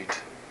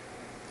 Sweet.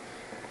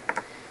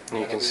 And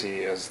you can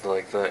see as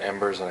the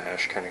embers and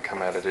ash kind of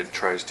come at it, it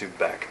tries to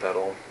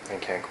backpedal and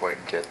can't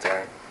quite get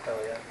there. Hell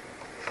yeah.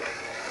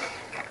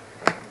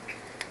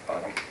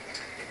 Bottom.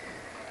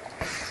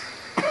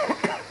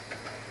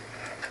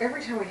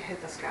 Every time we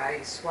hit this guy,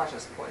 he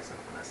splashes poison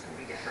on us and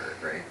we get hurt,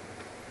 right?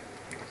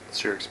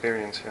 It's your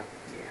experience, yeah.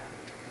 Yeah.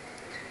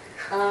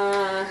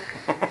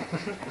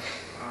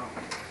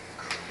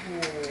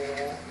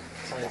 Cool.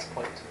 Science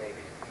point, maybe.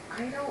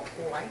 I don't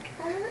like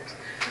that.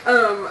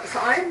 So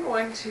I'm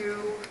going to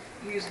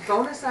use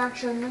bonus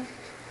action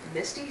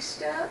Misty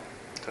Step.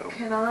 Dope.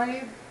 Can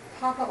I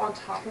pop up on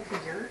top of the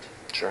yurt?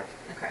 Sure.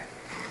 Okay.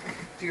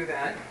 Do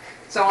that.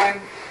 So I'm...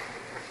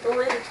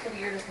 Related to the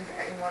yurt isn't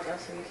there anymore though,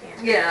 so you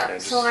can't. Yeah, Yeah,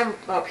 so I'm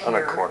up on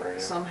here a corner, yeah.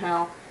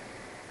 somehow.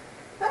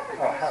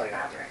 Oh, hell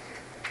yeah.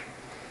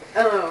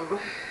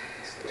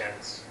 It's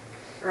dense.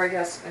 Or I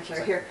guess,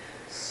 actually, here.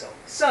 So.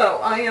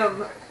 So, I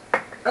am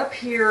up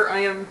here, I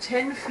am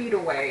 10 feet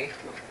away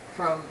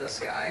from this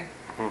guy.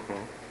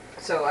 Mm-hmm.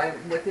 So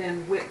I'm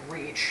within wit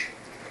reach,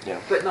 Yeah.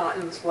 but not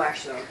in the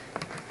splash zone.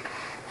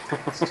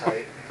 It's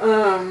tight.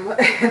 And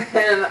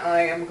then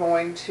I am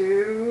going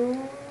to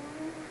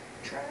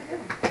try to hit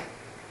him.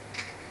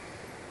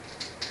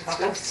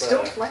 It's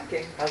still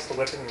flanking. How's the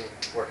weapon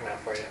working out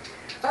for you?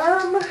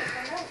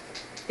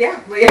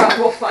 Yeah,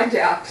 we'll find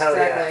out. Hell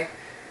yeah. Exactly.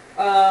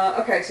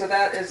 Okay, so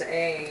that is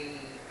a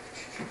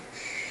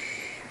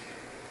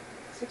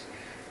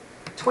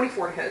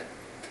 24 to hit.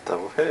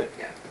 Double hit.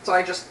 Yeah. So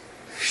I just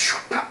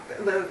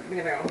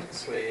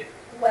Sweet.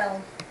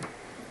 Well,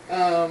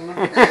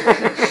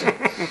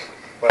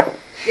 Well,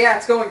 yeah,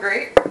 it's going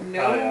great.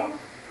 No Oh, yeah.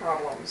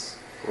 problems.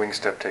 Wing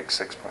step takes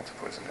 6 points of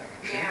poison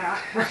damage. Yeah.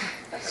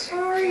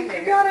 Sorry,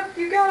 you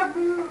gotta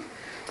move.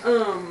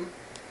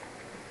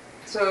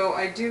 So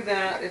I do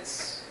that.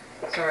 It's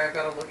sorry, I've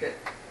got to look at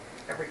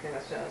everything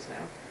that does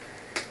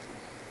now.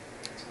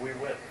 it's a weird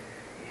whip.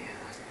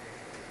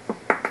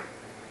 Yeah.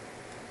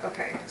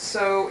 Okay,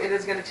 so it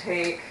is going to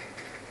take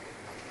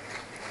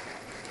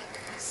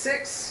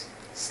 6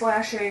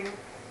 slashing,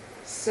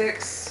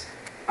 6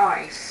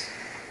 ice,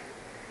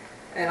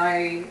 and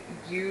I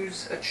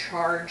use a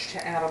charge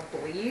to add a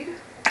bleed,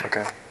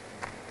 Okay.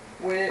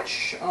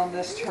 which on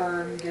this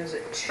turn gives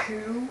it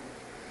 2,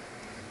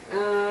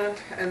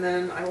 and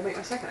then I will make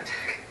my second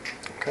attack.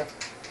 Okay.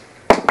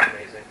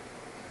 Amazing.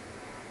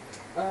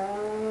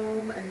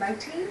 And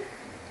 19?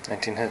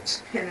 19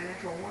 hits. And a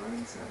natural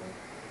 1, so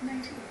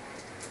 19.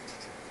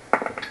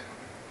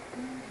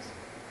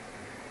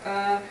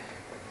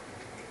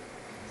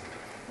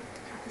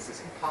 This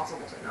is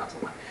impossible to not to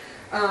 1.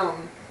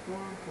 1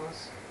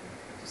 plus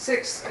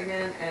 6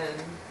 again, and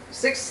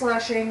 6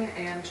 slashing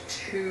and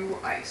 2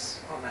 ice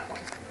on that one.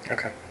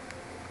 Okay.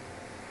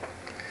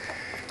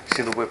 You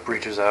see the whip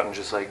reaches out and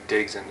just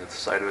digs into the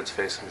side of its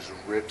face and just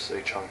rips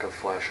a chunk of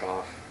flesh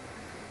off.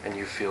 And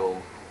you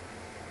feel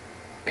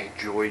a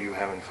joy you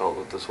haven't felt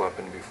with this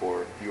weapon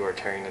before. You are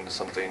tearing into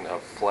something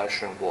of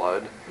flesh and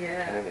blood, and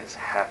Yeah. it is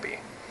happy.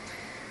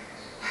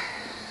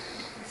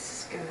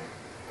 This is good.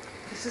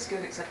 This is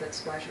good, except that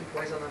splashing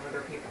poison on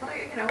other people.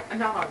 But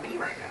not on me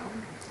right now.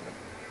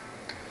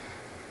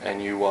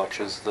 And you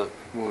watch as the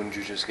wound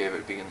you just gave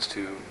it begins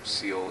to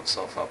seal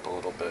itself up a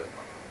little bit.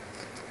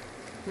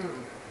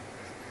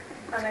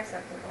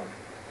 unacceptable.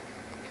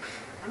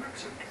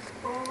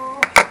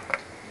 Unacceptable.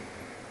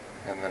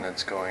 And then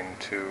it's going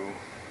to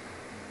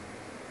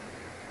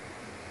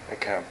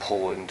kind of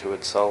pull into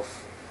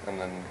itself, and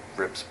then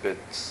rips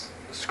bits,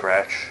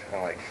 scratch,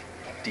 and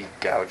deep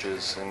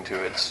gouges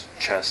into its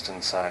chest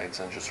and sides,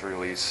 and just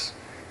release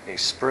a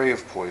spray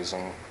of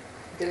poison.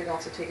 Did it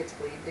also take its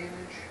bleed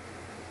damage?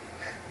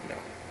 No,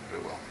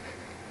 it will.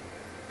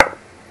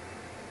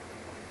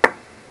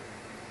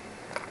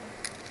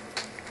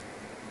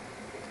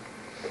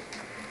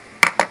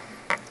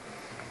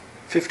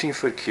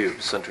 15-foot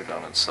cube centered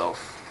on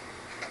itself.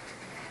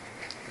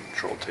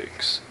 Troll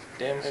takes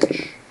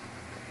damage.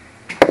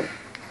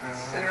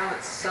 Center on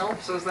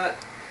itself, so is that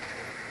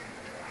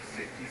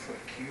 50-foot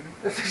cube.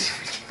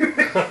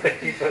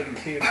 50-foot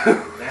cube.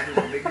 That is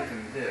bigger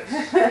than this.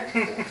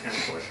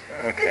 10-foot.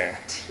 Okay.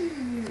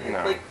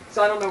 No. Like,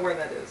 so I don't know where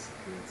that is.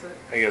 That's it.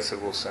 I guess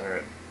it will center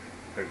it,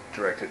 or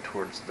direct it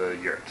towards the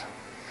yurt.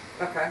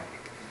 Okay.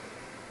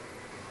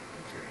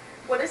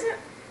 What is it?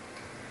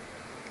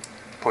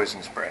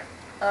 Poison spray.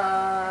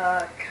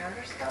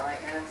 Counterspell, I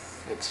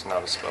guess? It's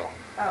not a spell.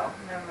 Oh,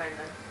 never mind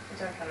then.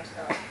 It's not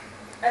counterspell.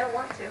 I don't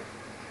want to. I'm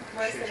Shit.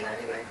 wasting that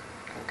anyway.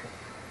 Okay.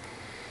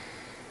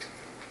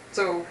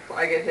 So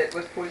I get hit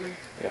with poison?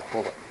 Yeah,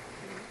 hold on.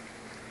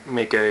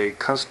 Make a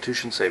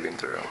Constitution saving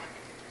throw.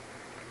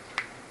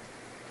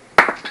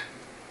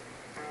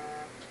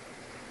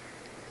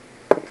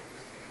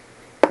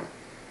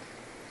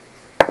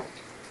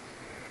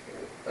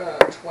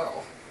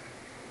 12.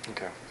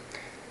 Okay.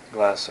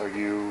 Glass, are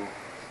you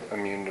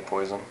immune to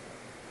poison?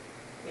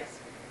 Yes.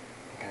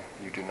 Okay.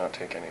 You do not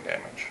take any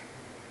damage.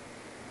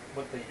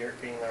 Would the yurt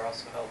being there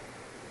also help?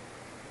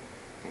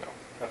 No.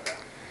 Okay.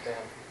 Damn.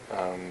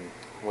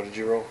 What did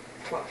you roll?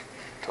 12.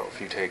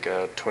 12. You take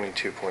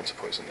 22 points of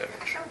poison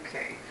damage.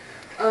 Okay.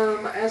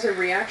 As a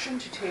reaction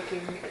to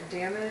taking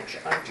damage,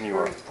 I turn... You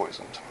are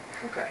poisoned.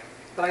 Okay.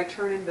 But I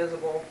turn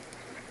invisible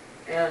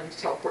and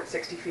teleport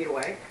 60 feet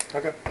away.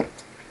 Okay.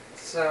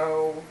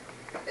 So,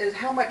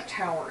 how much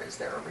tower is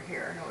there over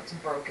here? I know it's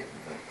broken,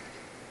 but...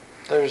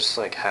 There's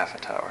like half a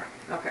tower.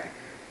 Okay.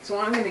 So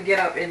I'm going to get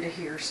up into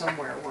here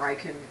somewhere where I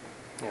can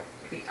Yeah.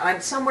 be... I'm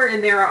somewhere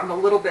in there, I'm a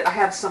little bit... I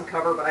have some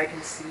cover, but I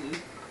can see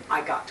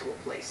I got to a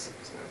place.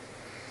 So.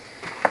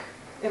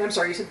 And I'm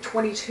sorry, you said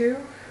 22?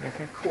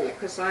 Mm-hmm. Cool,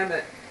 because I'm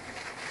at...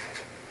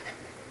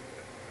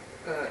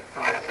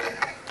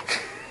 5.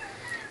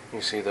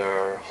 You see there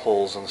are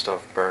holes and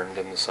stuff burned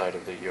in the side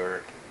of the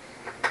yurt.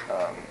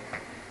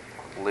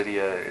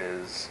 Lydia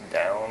is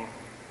down.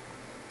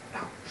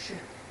 Oh, shit.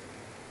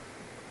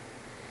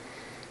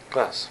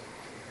 Glass.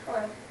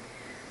 Hello.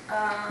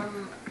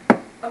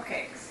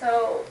 Okay,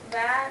 so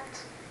that,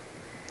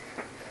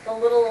 the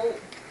little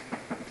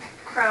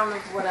crown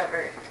of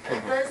whatever,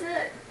 does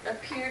it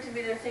appear to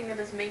be the thing that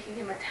is making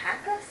him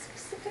attack us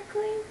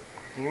specifically?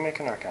 You make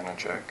an Arcana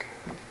check.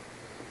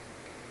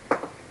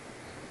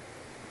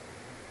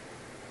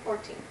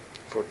 14.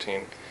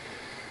 14.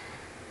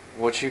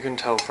 What you can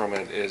tell from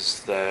it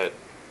is that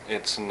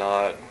it's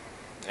not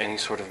any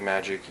sort of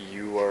magic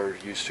you are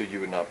used to. You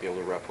would not be able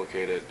to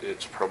replicate it.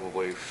 It's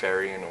probably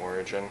fairy in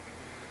origin.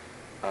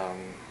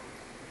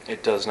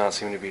 It does not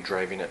seem to be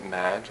driving it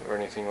mad or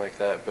anything like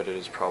that, but it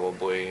is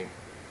probably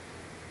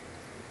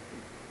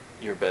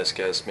your best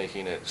guess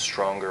making it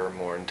stronger,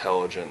 more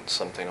intelligent,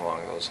 something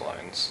along those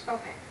lines.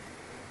 Okay.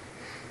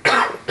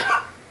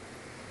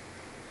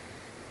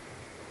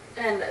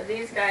 And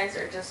these guys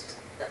are just,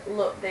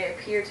 look, they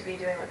appear to be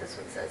doing what this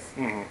one says.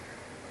 Mm-hmm.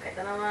 Okay,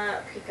 then I'm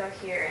gonna peek out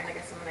here, and I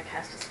guess I'm gonna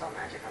cast a spell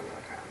magic on the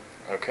crown.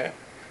 Okay.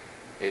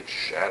 It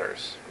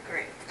shatters.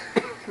 Great.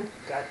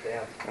 God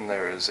damn. And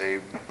there is a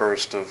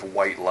burst of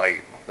white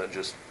light that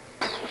just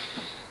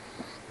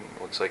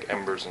looks like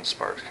embers and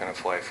sparks kind of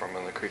fly from,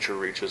 and the creature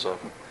reaches up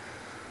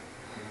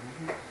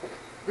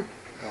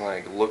and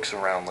like looks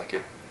around like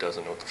it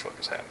doesn't know what the fuck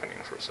is happening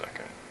for a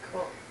second.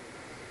 Cool.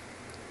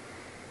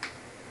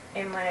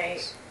 Am I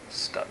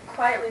Stunned.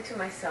 quietly to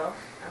myself?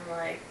 I'm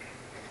like,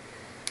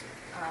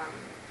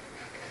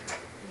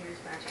 use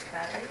magic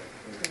battery,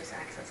 lose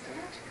access to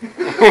magic.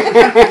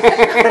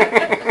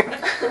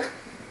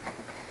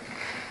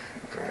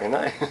 Very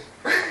nice.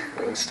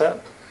 Good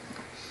step.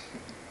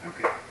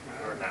 Okay.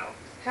 Or now.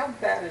 How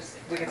bad is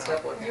Wicked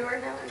Step looking? You are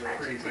now in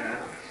magic. Pretty bad.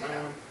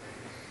 now.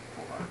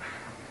 Hold on.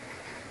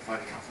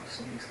 Fighting off a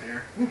sneeze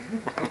there.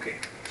 Okay,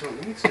 so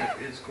Lead Step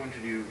is going to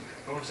do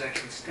bonus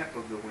action Step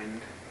of the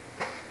Wind.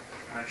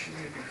 She's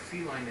going to do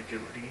feline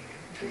agility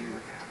to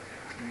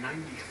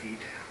 90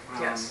 feet.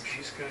 Yes.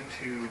 She's going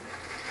to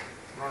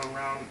run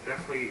around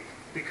definitely,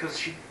 because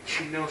she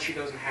knows she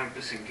doesn't have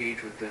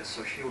disengage with this,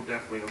 so she will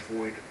definitely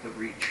avoid the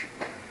reach.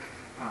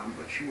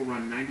 But she will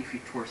run 90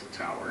 feet towards the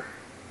tower.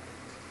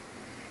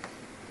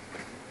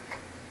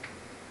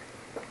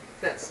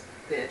 That's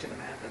the edge of the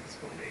map at this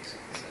point,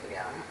 basically. So,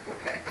 yeah,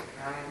 okay.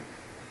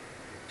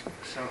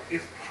 So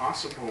if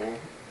possible,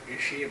 is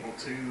she able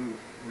to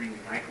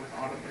reunite with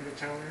Autumn in the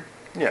tower?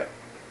 Yeah.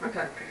 Okay.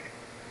 Okay.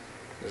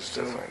 There's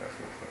So definitely enough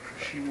movement for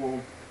that. she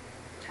will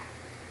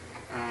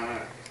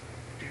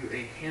do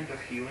a Hand of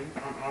Healing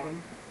on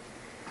Autumn,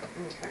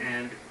 Okay.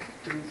 and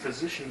through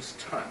Physician's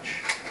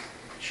Touch,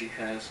 she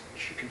can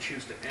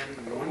choose to end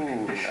one Ooh,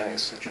 condition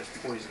nice. such as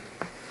poison.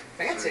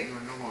 Fancy. So you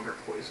are no longer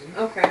poisoned.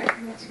 Okay,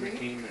 that's You neat.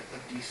 regain a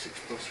d6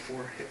 plus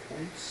 4 hit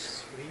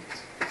points. Sweet.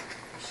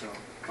 So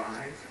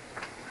 5.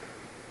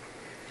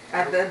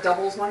 That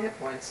doubles my hit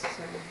points. So.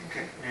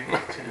 Okay.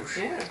 And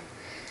 10. Yeah.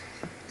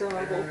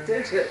 Double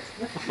digit.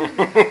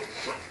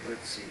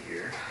 Let's see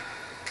here.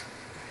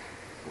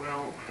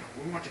 Well,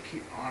 we want to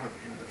keep Autumn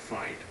in the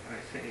fight, I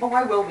think. Oh,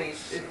 I will be.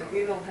 If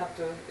you don't have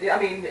to. Yeah, I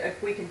mean,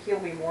 if we can heal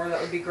me more, that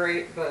would be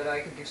great. But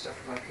I can do stuff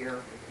from up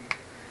here.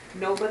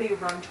 Nobody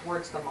run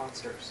towards the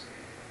monsters.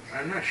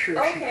 I'm not sure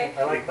Okay.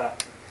 I like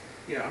that.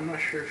 Yeah, I'm not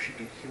sure if she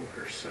can heal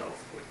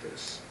herself with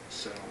this,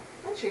 so...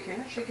 Well, she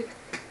can. She could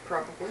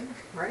probably,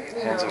 right?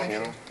 Hands of No.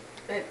 healing?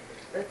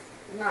 That's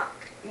not.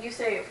 You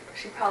say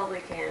she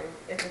probably can.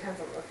 It depends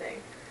on the thing.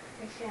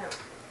 I can't.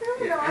 I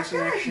don't Yeah, know. I as an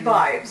feel like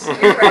action-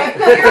 vibes. You're right.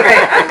 You're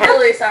right. I'm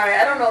really sorry.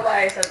 I don't know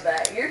why I said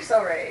that. You're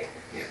so right.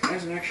 Yeah,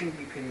 as an action,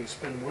 you can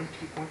spend 1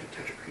 key point to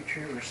touch a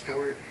creature and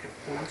restore it hit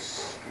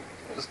points.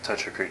 Just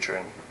touch a creature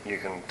and you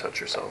can touch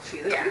yourself.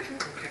 She the Yeah. creature.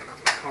 Okay,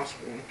 cost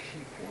 1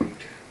 key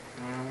point.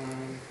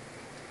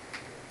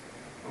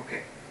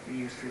 Okay, you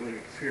use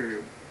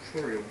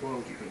Flurry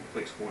Blows, you can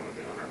place 1 of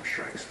the unarmed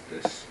strikes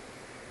with this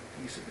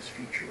use of this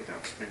feature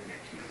without spending a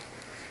key.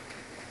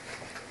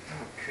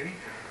 Okay.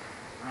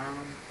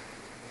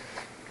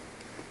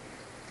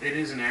 It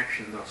is an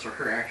action though, so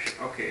her action,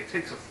 okay, it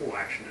takes a full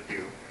action to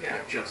do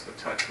just the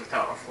touch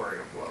without a Flurry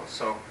of Blows.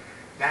 So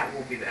that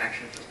will be the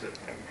action, just to,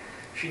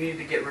 she needed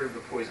to get rid of the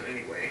poison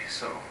anyway,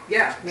 so.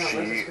 Yeah. No, She-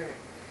 this is great.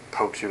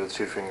 Pokes you with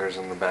 2 fingers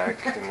in the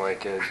back and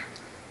like a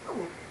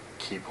Oh.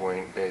 key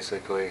point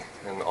basically,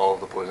 and all of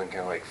the poison kind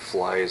of like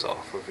flies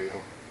off of you.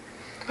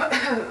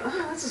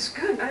 This is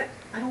good.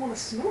 I don't want to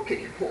smoke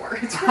anymore.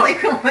 It's really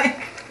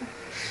like,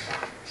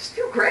 just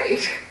feel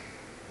great.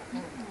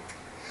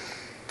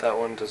 That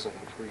one doesn't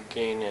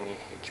regain any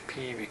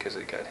HP because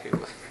it got hit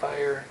with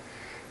fire.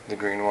 The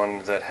green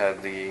one that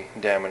had the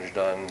damage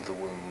done, the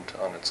wound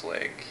on its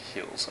leg,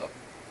 heals up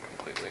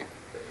completely.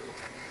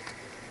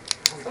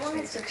 Someone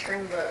needs to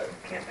turn the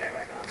campfire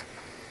back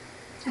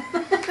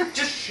on.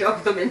 Just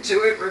shove them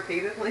into it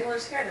repeatedly. Well, they're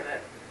scared of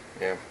it.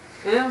 Yeah.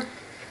 Yeah.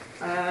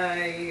 I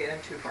am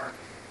too far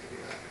to do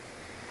that.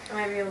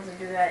 I might be able to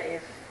do that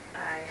if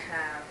I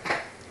have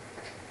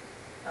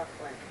a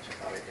flint, which I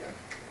probably do.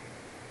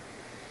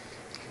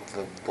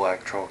 The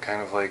black troll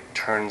kind of like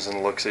turns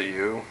and looks at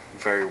you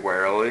very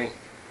warily.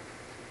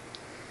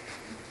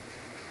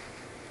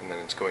 And then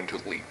it's going to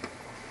leap.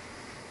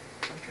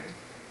 Okay.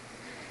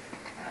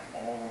 At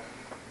all.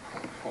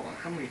 Hold on,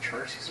 how many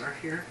Charsies are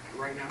here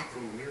right now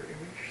from mirror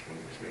image? Let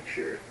me just make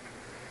sure.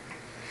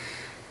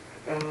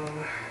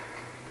 Mirror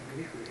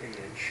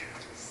image.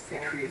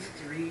 It creates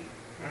 3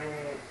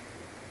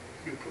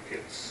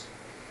 duplicates.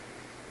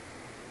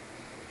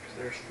 Because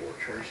there's 4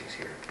 Charsies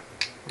here.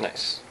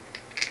 Nice.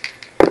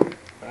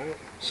 Alright,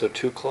 so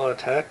 2 claw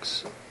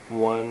attacks.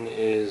 One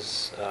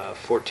is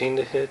 14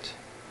 to hit,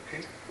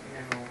 Okay,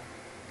 now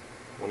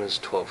one is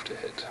 12 to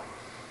hit.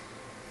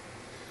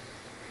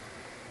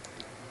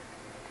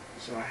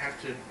 so I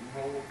have to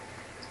roll.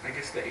 I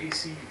guess the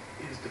AC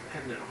is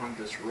dependent on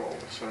this roll,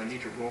 so I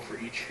need to roll for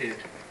each hit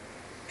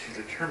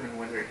to determine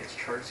whether it hits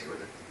Charsie or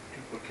the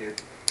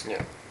duplicate,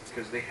 Yeah.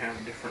 because they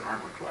have different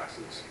armor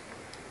classes.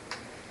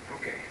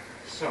 Okay,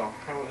 so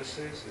how this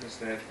is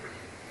that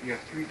you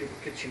have 3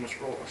 duplicates, you must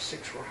roll a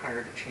 6 or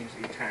higher to change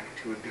the attack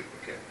to a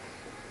duplicate.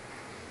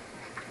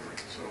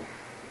 Alright, so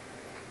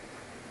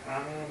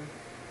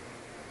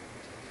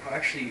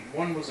actually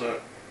one was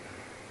a,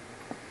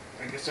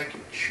 I guess I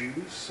can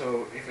choose,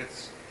 so if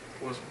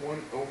was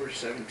 1 over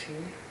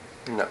 17,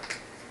 No.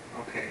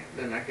 okay,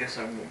 then I guess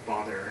I won't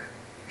bother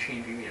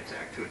changing the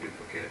attack to a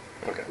duplicate.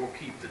 Okay. We'll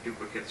keep the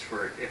duplicates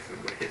for it if it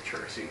would hit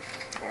Charsie.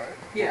 Alright.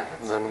 Yeah.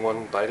 Then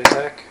one bite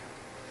attack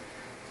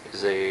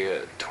is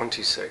a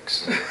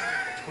 26.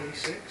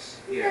 26?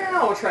 Yeah,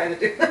 I'll try to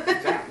do that.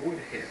 That would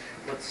hit.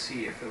 Let's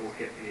see if it will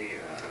hit a,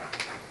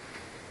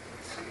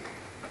 let's see.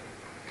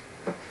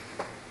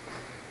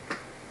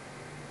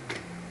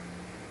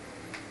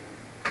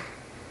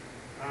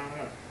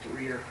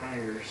 3 or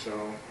higher,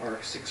 so, or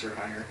 6 or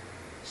higher,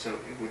 so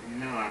it would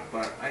not,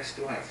 but I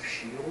still have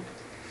shield.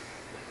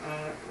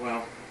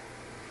 Well,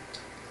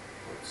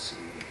 let's see.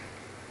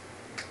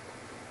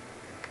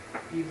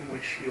 Even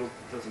with shield,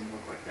 it doesn't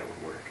look like that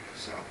would work,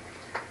 so.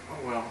 Oh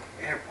well,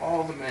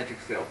 all the magic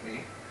failed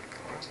me.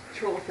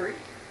 Roll a 3.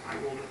 I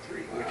rolled a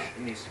 3, which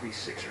needs to be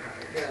 6 or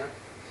higher.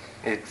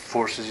 Yeah. It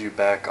forces you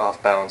back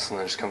off balance and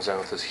then just comes down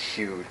with this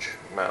huge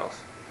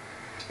mouth.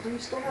 Well, you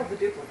still have the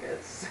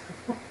duplicates.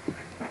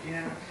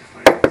 Yeah, if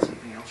I had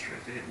something else try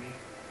to hit me.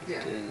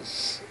 Yeah. It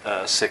is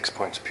 6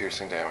 points of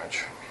piercing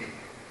damage. Okay.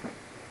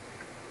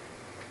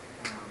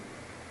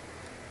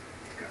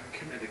 Got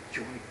kinetic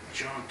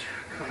jaunt,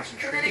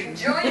 concentration. Kinetic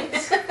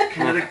joint!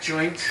 Kinetic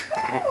joint.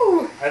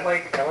 Ooh. I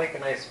like a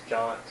nice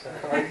jaunt.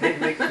 I like it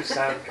makes you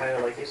sound kind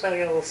of like you sound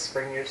like a little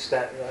spring in your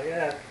step. You're like,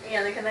 yeah.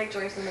 Yeah, the kinetic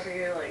joints whenever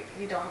you're like,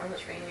 you don't have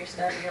much pain in your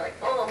step, and you're like,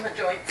 oh, my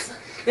joints.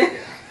 Yeah.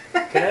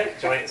 Kinetic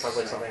joint sounds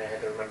like something I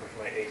had to remember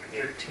from my AP.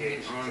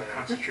 13 on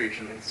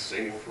concentration and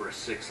save for a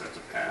 6, that's a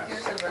pass. Yours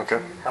is a- Okay.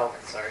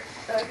 Health, sorry.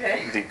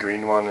 Okay. The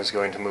green one is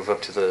going to move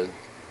up to the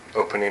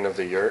opening of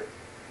the yurt.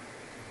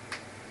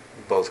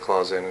 Both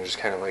claws in and just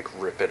kind of like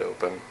rip it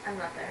open. I'm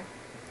not there.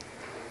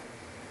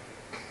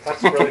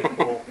 That's really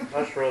cool.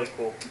 That's really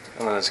cool.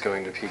 And then it's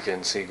going to peek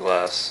in, see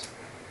glass.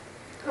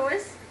 Who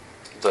is?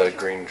 The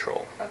green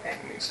troll Okay.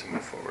 needs to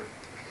move forward.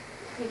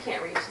 He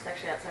can't reach, it's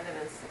actually outside of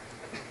his...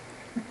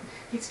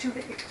 He's too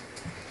big.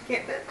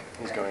 Can't fit.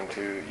 He's going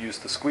to use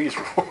the squeeze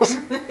rules.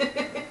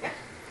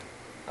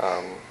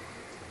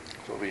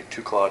 There'll be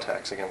 2 claw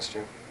attacks against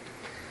you.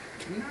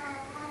 No.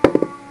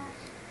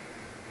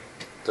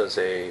 Does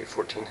a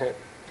 14 hit?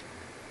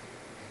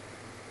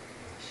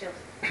 Shield.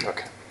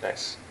 Okay,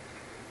 nice.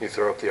 You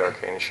throw up the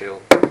arcane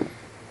shield,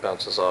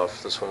 bounces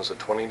off. This one's a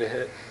 20 to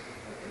hit?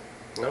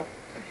 No? It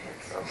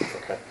hits. Oh,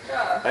 okay.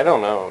 Duh. I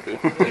don't know, dude.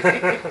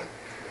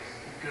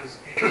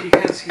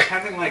 Because he's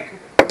having like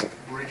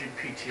rigid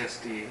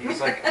PTSD.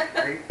 He's like,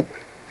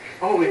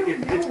 oh,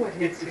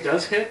 it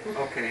does hit?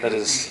 Okay. That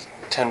is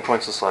 10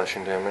 points of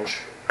slashing damage.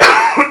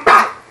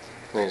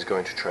 And he's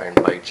going to try and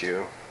bite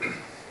you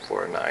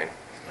for a 9.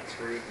 That's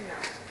rude. No.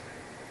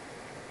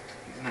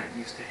 He's not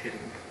used to hitting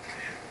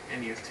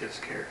any of Tiff's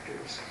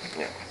characters.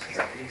 Yeah. His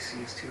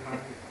AC is too high.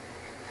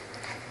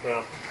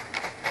 Well,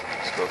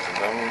 Let's go to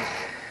them.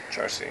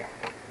 Charcy.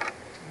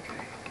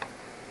 Okay.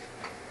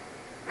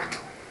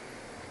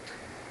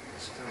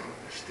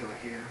 Still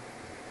here.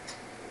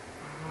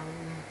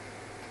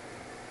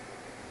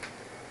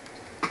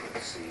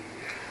 Let's see.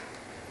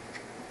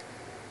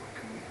 What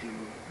can we do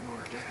in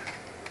order to have?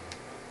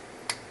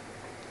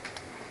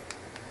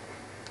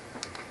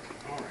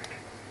 Alright.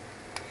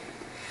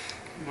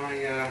 My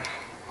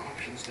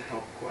options to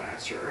help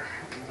Glass are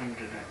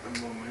limited at the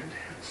moment,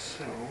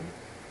 so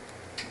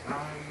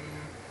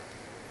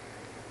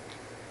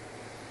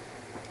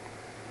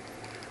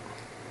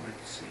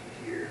let's see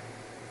here.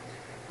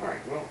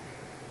 Alright, well,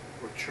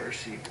 what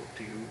Charcy will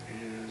do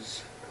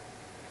is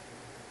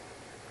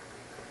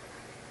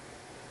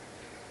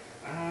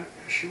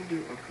she'll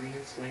do a green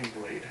flame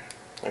blade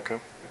Okay.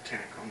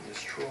 attack on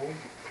this troll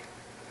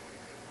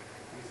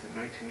with the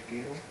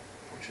Nightingale,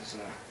 which is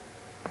a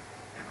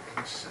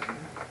 +7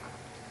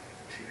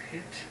 to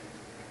hit.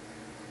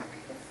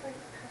 It's like,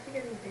 how's he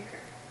getting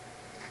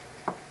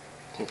bigger?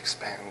 He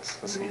expands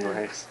as he Yeah.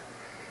 rays.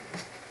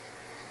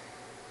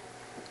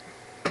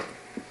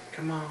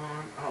 Come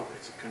on. Oh,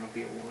 it's gonna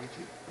be a 1,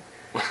 2.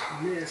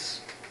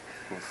 Miss.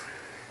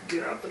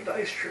 Get out the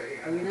dice tray.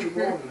 I need to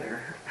roll in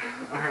there.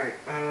 Alright,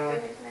 Do I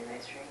use my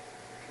dice tray?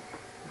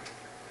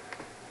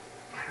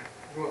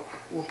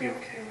 we'll be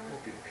okay.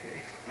 We'll be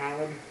okay.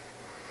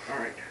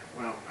 Alright,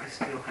 well, I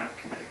still have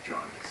kinetic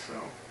jaundice, so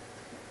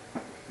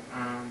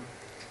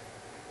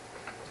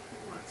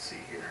let's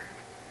see here.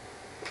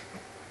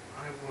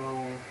 I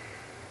will,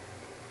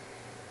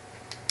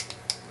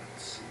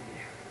 let's see.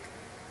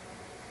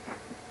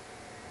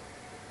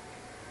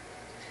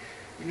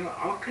 You know,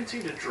 I'll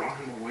continue to draw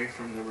him away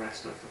from the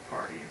rest of the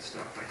party and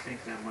stuff. I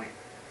think that might.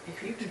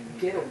 If you could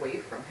get away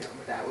from him,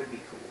 that would be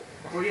cool.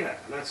 Well, yeah,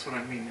 that's what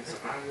I mean. Is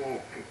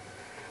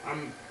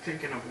I'm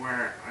thinking of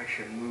where I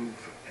should move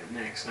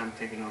next. I'm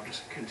thinking I'll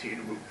just continue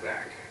to move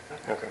back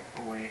Okay.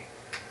 away.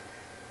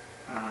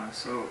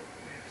 So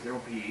there'll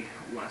be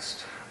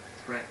less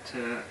threat to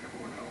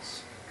everyone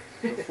else.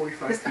 So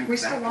 45 feet Are we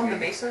still back on the again.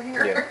 mesa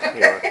here? Yeah,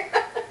 you are.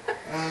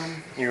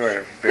 You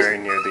are very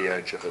near the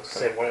edge of it.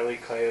 say though. Wile E.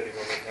 Coyote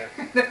moment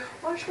there.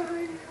 Watch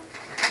behind you.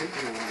 I could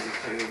do a Wile E.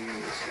 Coyote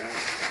on this guy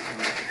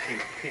when I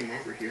came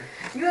over here.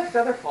 You have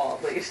Featherfall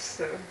at least,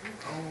 so.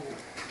 Oh.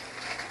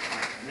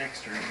 Alright,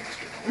 next turn.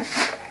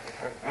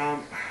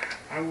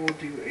 I will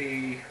do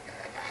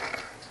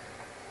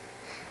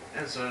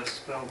as a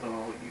spell though,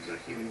 I'll use a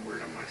healing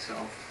word on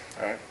myself.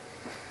 Alright.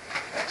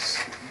 Nice.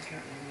 You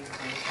got any of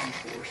those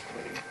D4s,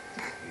 buddy?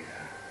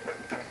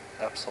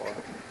 Yeah. Absolutely. I'm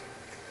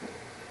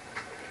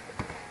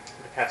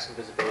gonna cast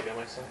invisibility on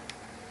myself,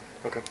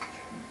 Okay.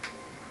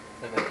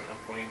 and then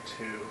I'm going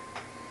to.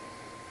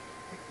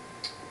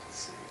 Let's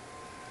see.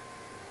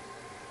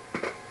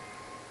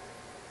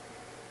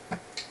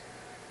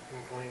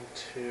 I'm going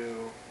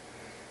to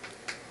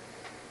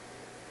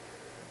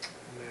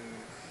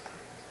move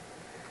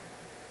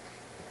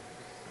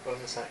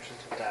bonus action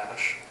to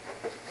dash.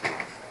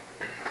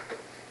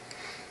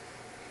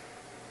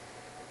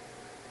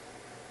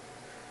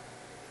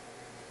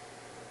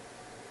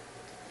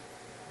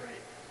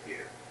 Right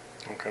here.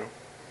 Okay. And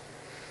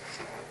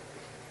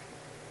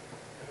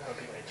that'll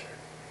be my turn.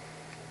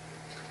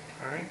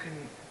 Alright. You can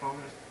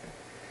bonus.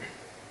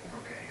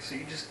 Okay, so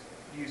you just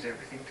use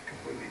everything to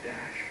completely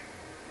dash.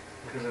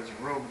 Because as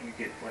a rogue, you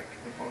get like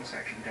the bonus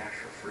action dash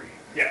for free.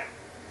 Yeah.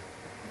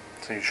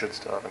 So you should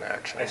still have an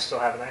action. I still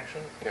have an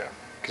action. Yeah.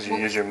 Because you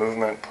use your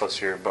movement plus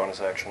your bonus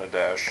action to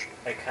dash.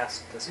 I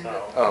cast the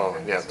spell. Oh,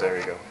 yeah, there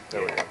you go.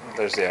 There we go.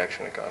 There's the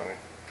action economy.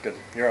 Good.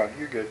 You're on.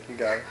 You're good. You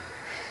got it.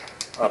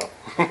 Oh.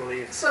 I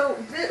believe. So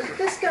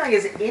this guy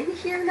is in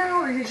here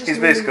now, or is he just He's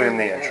moving basically in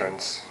the around?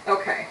 entrance.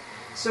 Okay.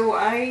 So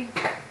I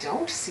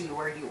don't see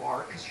where you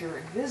are because you're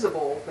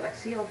invisible, but I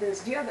see all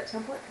this. Do you have that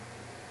template?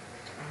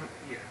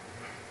 Yeah.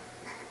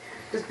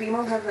 Does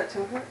BMO have that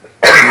template?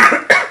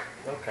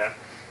 Okay.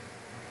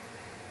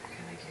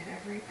 Can I get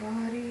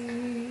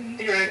everybody?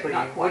 Theoretically,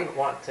 Not you quite. wouldn't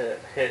want to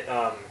hit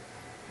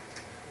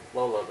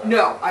Lola though.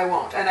 No, I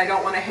won't, and I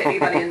don't want to hit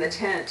anybody in the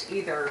tent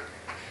either.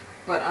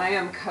 But I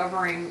am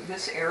covering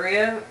this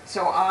area,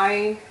 so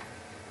I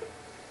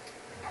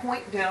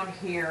point down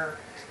here,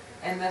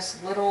 and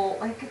this little,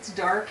 like it's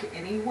dark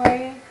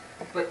anyway,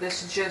 but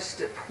this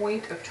just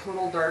point of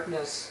total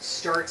darkness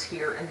starts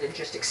here and then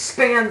just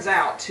expands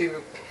out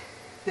to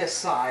this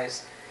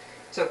size.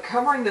 So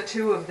covering the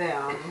two of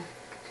them.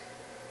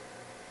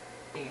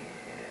 And,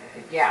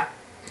 yeah.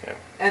 Yeah.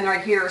 And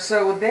right here,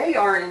 so they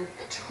are in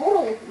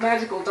total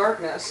magical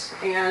darkness,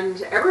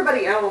 and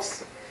everybody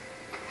else.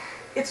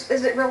 Is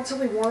it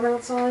relatively warm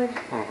outside?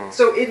 Mm-hmm.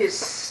 So it is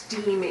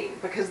steaming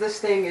because this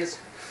thing is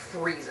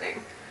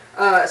freezing.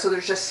 So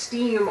there's just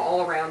steam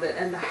all around it,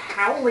 and the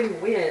howling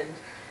wind,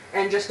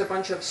 and just a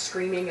bunch of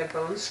screaming and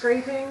bone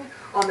scraping.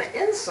 On the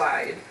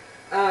inside,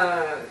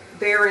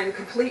 they're in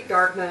complete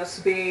darkness,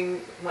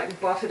 being like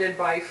buffeted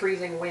by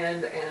freezing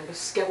wind and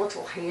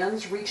skeletal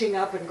hands reaching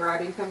up and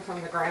grabbing them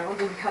from the ground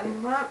and cutting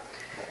them up.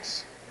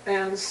 Nice.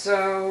 And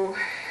so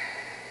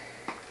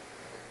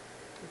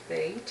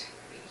they take.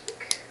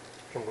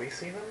 Can we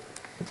see them?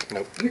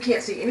 Nope. You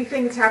can't see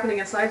anything that's happening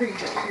inside there. You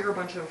just hear a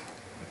bunch of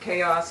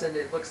chaos, and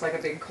it looks like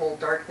a big, cold,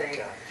 dark thing.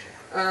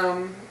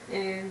 Gotcha.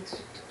 And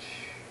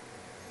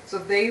so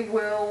they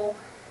will,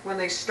 when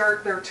they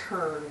start their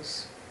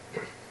turns,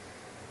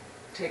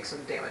 take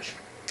some damage.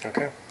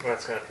 Okay. Well,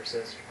 that's gonna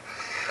persist.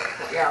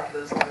 Well, yeah,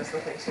 as long as the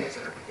thing stays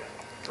there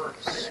for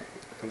a minute.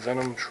 The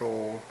Venom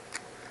Troll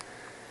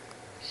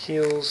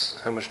heals.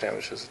 How much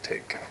damage does it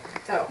take?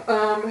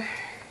 Oh,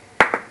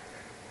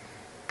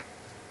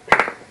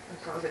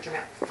 garbage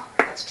amount. Fuck,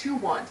 that's 2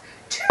 1s.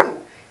 2!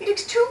 He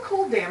takes 2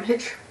 cold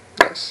damage.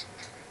 Nice.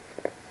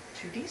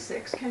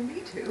 2d6 can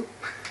be 2.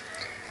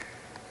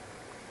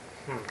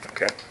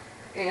 Okay.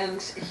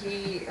 And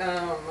he,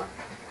 I'm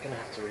gonna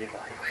have to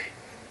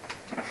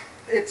reevaluate.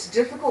 it's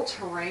difficult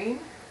terrain.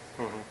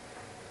 Mm-hmm.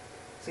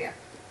 So yeah.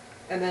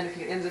 And then if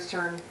he ends his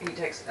turn, he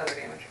takes other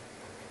damage.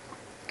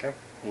 Okay.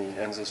 He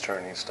ends his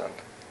turn. He's stunned.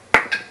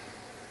 God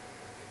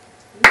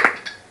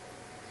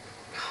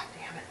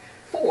damn it.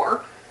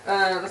 4.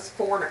 That's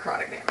 4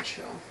 necrotic damage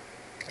to him.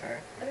 All right.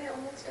 Are they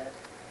almost dead?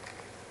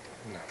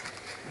 No.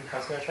 I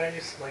was gonna try to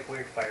do some like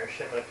weird fire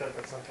shit, but I feel like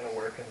that's not gonna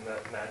work in the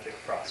magic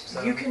frost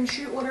zone. You can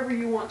shoot whatever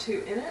you want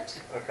to in it.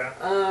 Okay.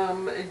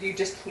 And you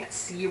just can't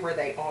see where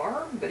they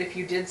are. But if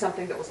you did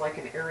something that was like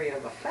an area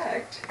of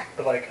effect,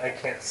 But like I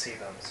can't see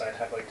them, so I'd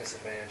have like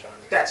disadvantage on.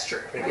 that's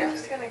true. Pretty I'm much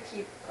just anything. gonna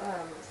keep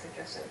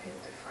suggesting people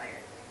do fire.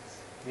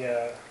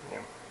 Yeah. Yeah.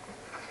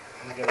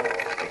 I'm gonna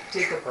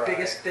Did the try.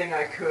 biggest thing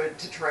I could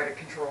to try to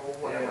control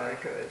whatever Yeah. I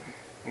could.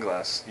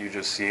 Glass. You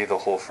just see the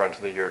whole front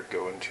of the yurt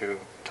go into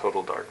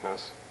total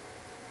darkness.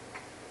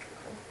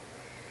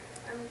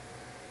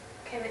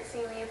 Can it see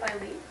me if I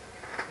leave?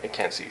 It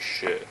can't see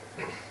shit.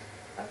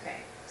 Okay,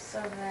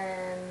 so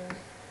then...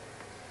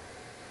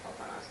 Hold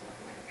on, I was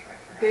looking at a try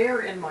for her.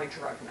 They're in my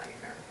drug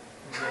nightmare.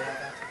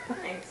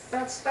 Yeah. Nice.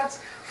 That's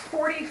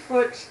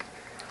 40-foot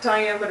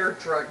diameter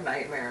drug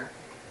nightmare.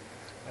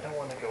 I don't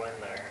want to go in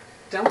there.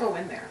 Don't go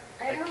in there.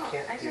 I I don't,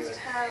 can't I do just it.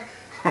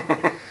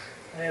 have...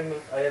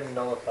 I am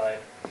nullified.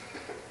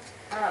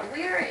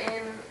 We are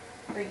in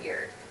the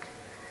yurt.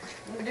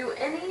 Do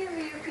any of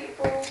you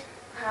people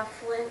have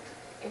flint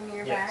in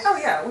your Yes. bags? Oh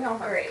yeah, we all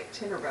have Great.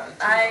 tinderbug.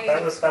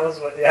 That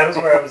was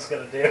where I was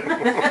gonna do.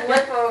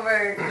 Flip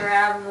over,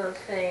 grab the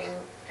thing,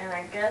 and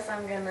I guess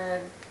I'm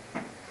gonna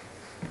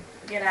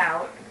get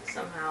out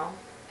somehow.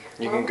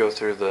 You can go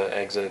through the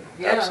exit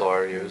Yeah. Absol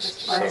are used.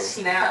 Just So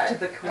Snap to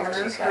the corners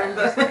Just from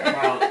cut. the...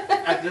 Well,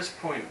 at this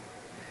point,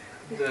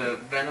 the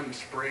venom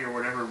spray or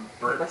whatever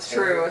burnt. That's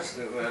true. holes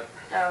that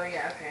Oh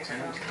yeah, okay, so...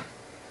 tend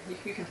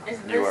You can Is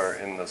you this- are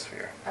in the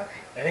sphere. Okay.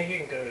 I think you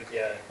can go,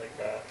 yeah, like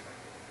that.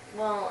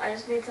 Well, I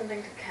just need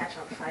something to catch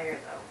on fire,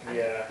 though.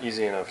 Yeah.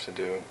 Easy enough to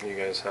do. You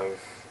guys have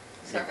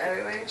Stuff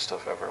everywhere?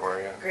 stuff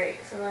everywhere, yeah. Great,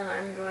 so then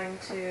I'm going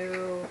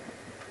to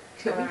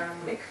Can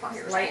we make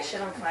fires? light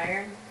shit on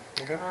fire.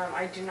 Okay.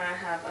 I do not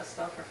have a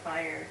spell for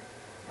fire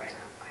right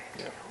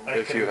now. Yeah. I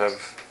If you can- have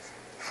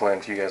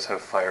Flint, you guys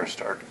have fire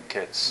start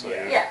kits. So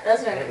Yeah. you- Yeah,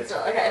 that's what I I mean. have So,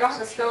 a like, I don't have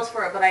the spell. spells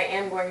for it, but I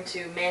am going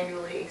to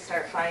manually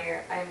start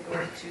fire. I'm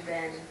going to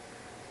then...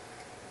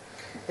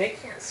 They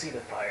can't see the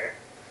fire.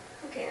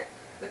 Who can't?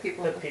 The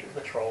people.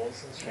 The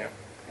trolls and shit. Yeah.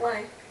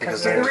 Why?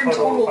 Because they're in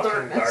total fucking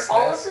darkness.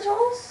 All of the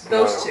trolls?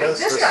 Those No, two. those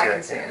This two, guy yeah.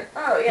 can see it.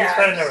 Oh, He's yeah.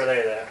 fighting over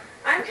there, though.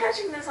 I'm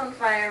catching this on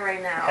fire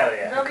right now. Hell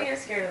yeah. They'll be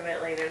scared of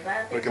it later.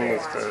 That We thing's can gonna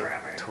move last the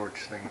forever. torch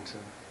thing to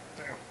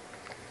there.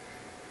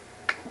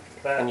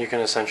 That And you can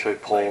essentially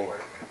might pull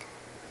work.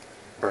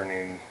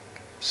 burning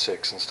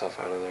 6 and stuff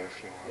out of there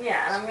if you want.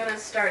 Yeah, and I'm gonna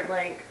start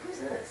like, who's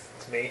this?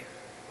 It's me.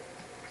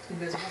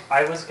 Invisible.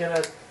 I was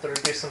gonna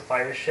do some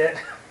fire shit.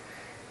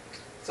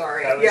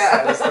 Sorry.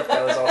 That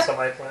was also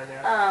my plan,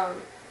 yeah.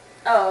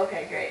 Oh,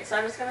 okay, great. So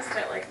I'm just gonna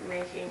start like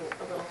making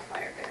a little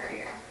fire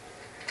barrier.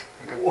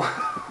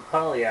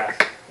 Hell yeah.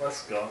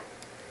 Let's go.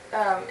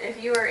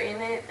 If you are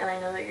in it, and I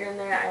know that you're in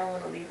there, I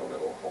want to leave a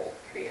little hole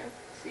for you,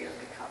 so you don't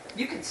get caught.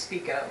 You can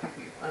speak up if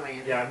you. I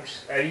mean. Yeah, I'm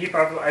just,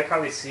 I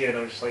probably see it and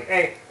I'm just like,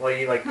 hey, well,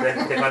 you like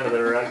dip under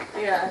the rug.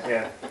 Yeah.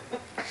 Yeah.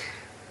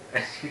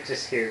 And you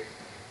just hear,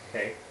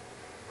 hey.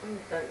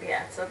 But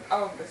yeah, so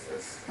all of this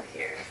is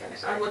here,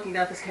 essentially. I'm looking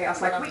at this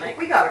chaos Little like mic.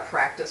 we gotta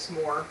practice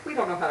more. We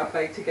don't know how to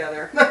fight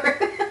together.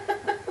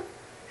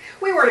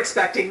 We weren't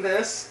expecting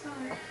this.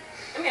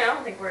 I I mean, I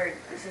don't think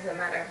this is a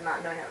matter of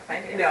not knowing how to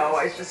fight it. No,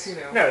 it's just, you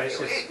know. No, it's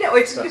just No,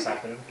 it's stuff's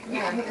happening.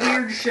 yeah,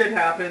 weird shit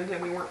happened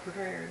and we weren't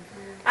prepared.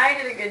 I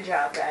did a good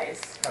job,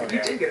 guys. Oh, You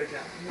yeah. did get a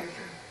job.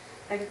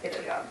 I did get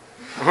a job.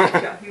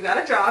 Yeah, you got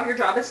a job. Your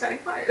job is setting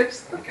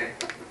fires. Okay.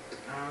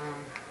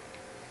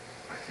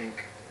 I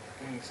think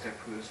any step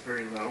who is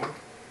very low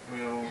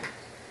will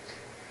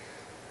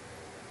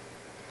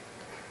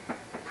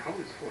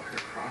probably pull out her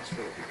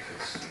crossbow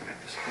because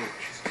at this point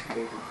she's too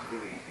low to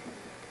really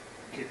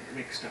get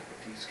mixed up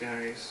with these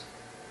guys.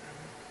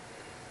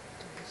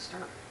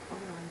 Start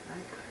following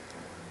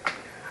Yeah,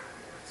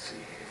 let's see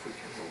if we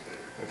can roll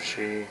better. If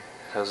she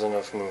has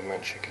enough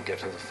movement, she can get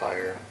to the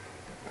fire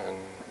and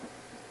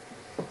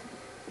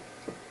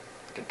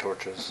get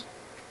torches.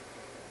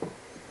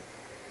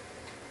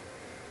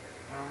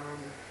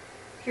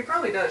 She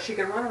probably does. She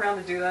can run around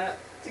and do that.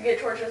 To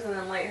get torches and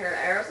then light her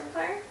arrows on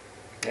fire?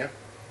 Yeah.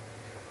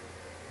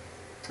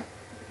 Let's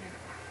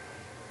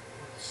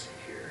see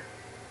here.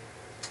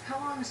 How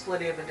long has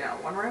Lydia been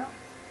down? One round?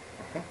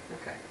 Mhm.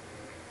 Okay.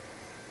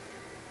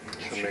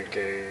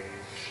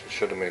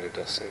 Should have made a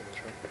death saving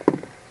throw. I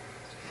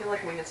feel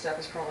like winged step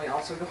is probably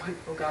also going,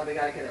 oh god, we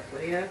gotta get up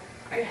Lydia.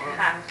 I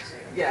have to.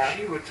 Yeah.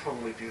 She would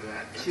totally do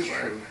that. That's She would.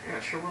 true. Yeah,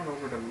 she'll run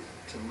over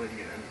to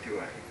Lydia and do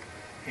a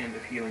hand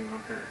of healing on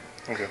her.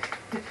 Okay.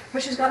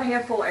 But she's got a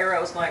handful of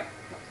arrows, like,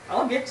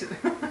 I'll get to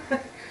them.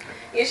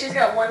 Yeah, she's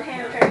got one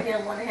hand trying to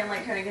heal, one hand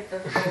like trying to get the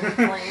golden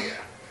flame.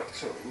 Yeah.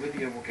 So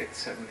Lydia will get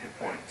 7 hit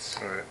points.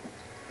 Alright.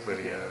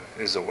 Lydia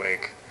is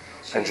awake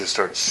and just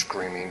starts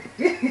screaming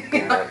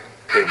in that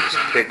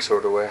pig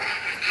sort of way.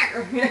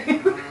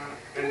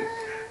 And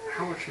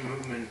how much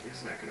movement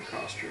is that going to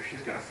cost her?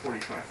 She's got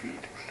 45 feet.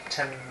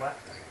 10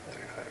 left?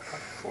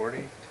 40?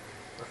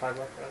 Or 5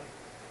 left,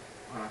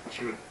 rather?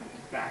 She would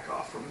back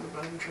off from the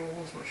bench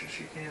roll as much as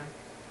she can.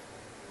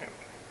 Yep.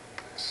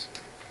 Nice.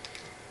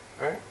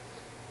 Alright.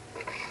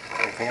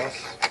 Anything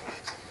else?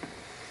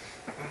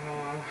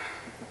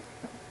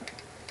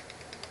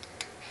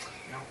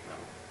 No,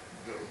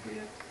 that would be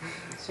it.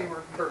 See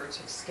where birds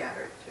have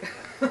scattered.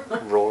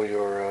 Roll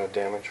your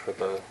damage for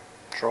the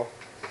troll.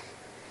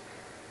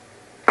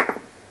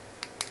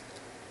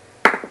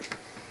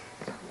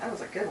 That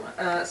was a good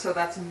one. So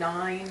that's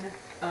 9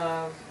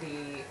 of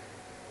the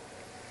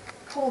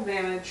cold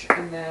damage,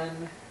 and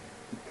then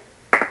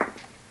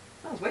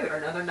oh wait,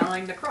 another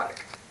 9 necrotic.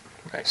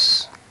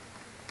 Nice.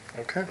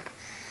 Okay.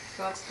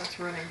 So that's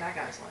ruining that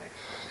guy's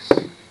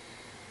life.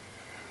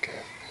 Okay.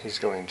 He's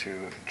going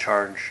to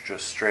charge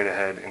just straight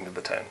ahead into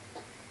the 10.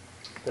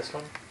 This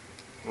one?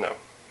 No.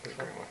 This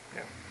one?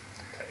 Yeah.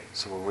 Okay.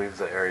 So we'll leave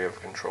the area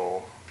of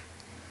control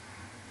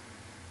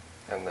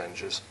and then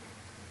just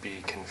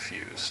be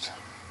confused.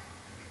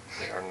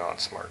 They are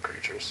not smart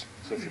creatures.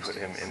 So if you put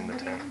him in the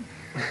 10.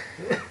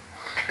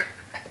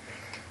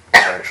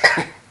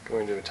 Actually,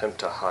 going to attempt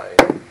to hide.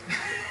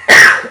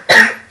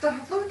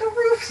 The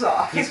roof's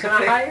off. He's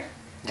gonna hide?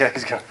 Yeah,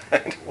 he's gonna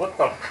hide. What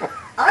the?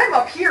 I'm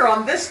up here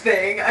on this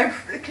thing.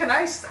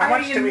 How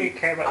much do we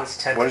care about this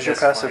tent? What at is your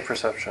this passive point?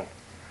 perception?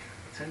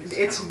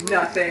 It's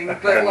nothing,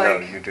 but Then no,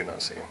 like. you do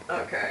not see him.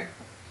 Okay.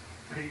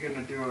 Are you going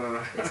to do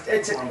a...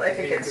 It's one I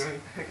think you're it's.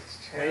 doing?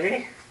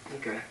 Maybe?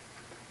 Okay.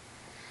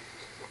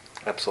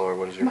 Epsilor,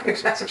 what is your My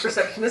passive passive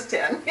perception? perception is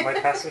 10. My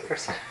passive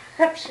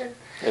perception.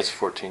 It's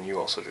 14. You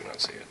also do not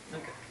see it.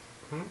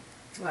 Okay.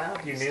 Wow.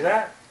 You knew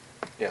that?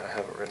 Yeah, I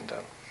have it written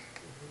down.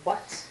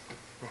 What?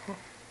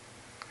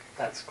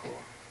 That's cool.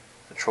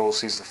 The troll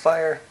sees the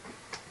fire,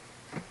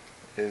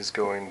 is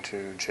going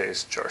to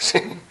chase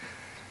Jarcy,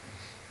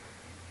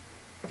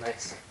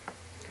 Nice.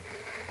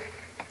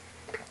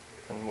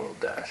 and will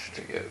dash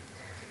to get.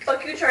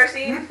 Fuck you,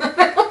 Charcy.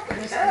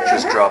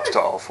 Just drops to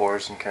all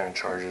fours and kind of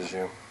charges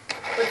you.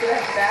 But did it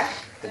have to dash?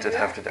 It did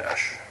have to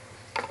dash.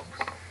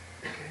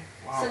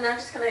 Wow. So now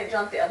just gonna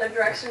jump the other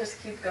direction,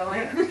 just keep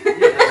going. Until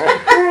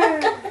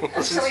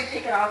we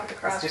pick it off with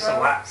the Let's crossbow. do some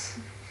laps.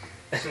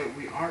 So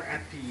we are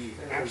at the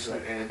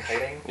absolute edge.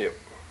 Kiting? Yep.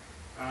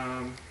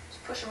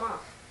 Just push him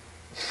off.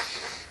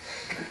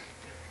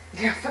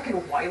 You're a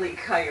fucking wily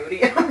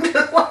coyote. I'm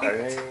just like. I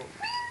mean,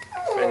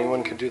 if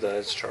anyone could do that,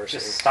 it's Jarcy.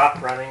 Just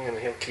stop running and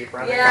he'll keep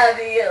running. Yeah,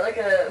 the like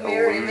a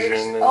mirror Illusion image.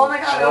 and- Oh my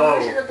god, Oh.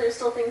 illusion that there's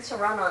still things to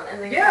run on,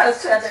 and then Yeah,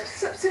 cast feathers.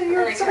 some And it of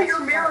your casts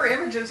mirror fire.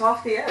 images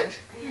off the edge.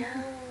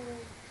 Yeah.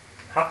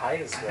 How high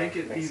is I that? think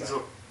it Makes needs sense.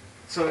 a...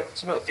 So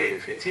It's about 30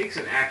 it feet. takes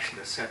an action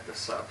to set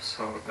this up,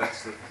 so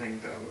that's the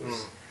thing though.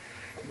 Is,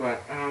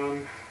 But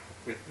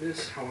with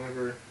this,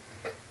 however,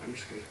 I'm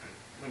just gonna...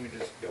 Let me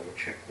just double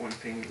check one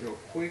thing real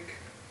quick.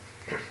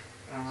 We're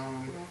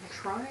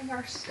trying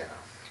our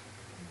stuff.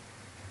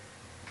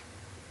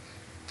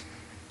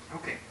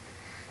 Okay.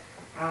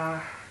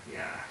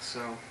 Yeah,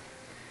 so...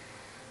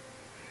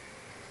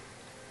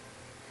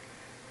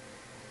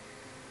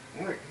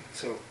 Alright,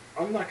 so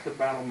unlike the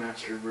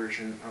Battlemaster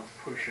version of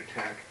push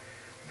attack,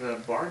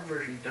 the Bard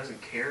version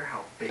doesn't care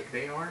how big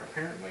they are,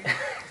 apparently.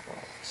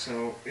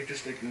 So it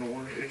just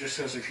ignores, it just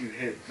says if you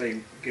hit, they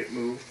get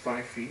moved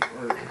 5 feet,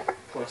 or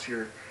plus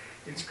your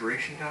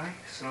inspiration die.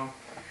 So,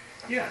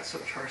 yeah, so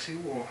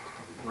Charcy will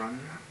run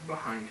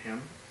behind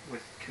him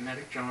with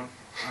kinetic jump.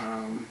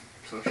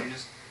 So she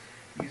just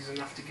uses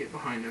enough to get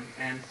behind him,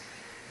 and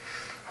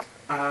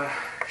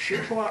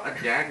she'll pull out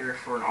a dagger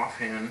for an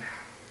offhand,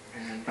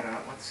 and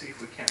let's see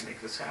if we can't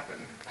make this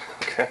happen.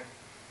 Okay.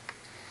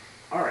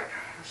 Alright,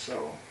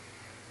 so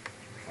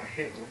if I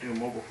hit, we'll do a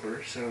mobile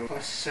flourish. So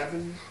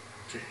 +7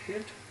 to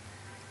hit.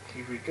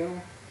 Here we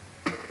go.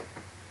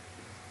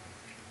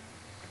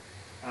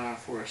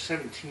 For a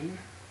 17.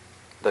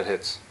 That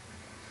hits.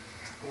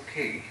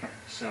 Okay,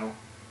 so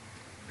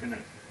gonna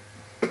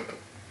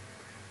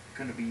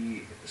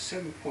be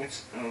 7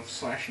 points of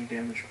slashing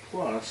damage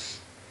plus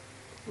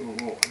we'll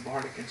roll a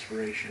bardic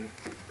inspiration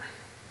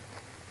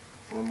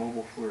for a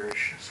mobile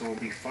flourish. So it'll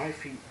be 5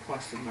 feet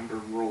plus the number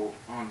rolled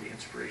on the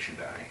inspiration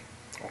die.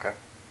 Okay.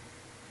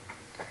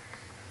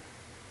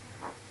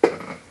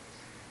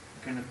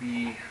 Gonna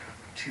be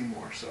 2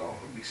 more, so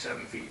it'll be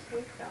 7 feet.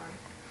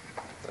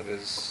 That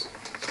is.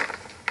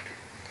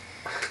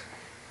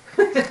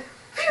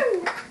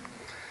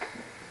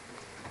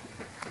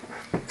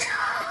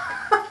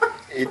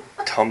 It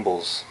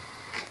tumbles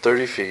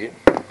 30 feet.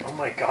 Oh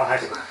my god.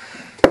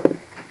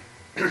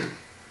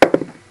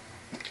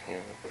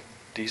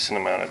 Decent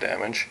amount of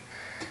damage.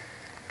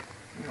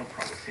 It'll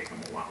probably take them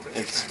a while to get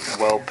It's back up.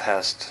 well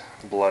past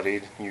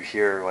bloodied. You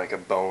hear like a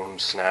bone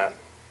snap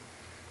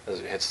as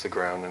it hits the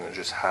ground, and it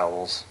just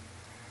howls.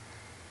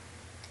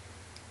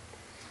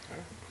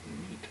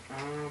 Neat.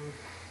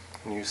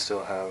 And you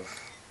still have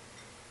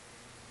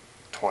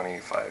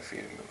 25 feet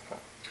of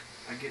movement.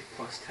 I get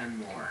 +10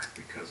 more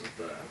because of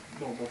the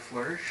mobile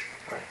flourish.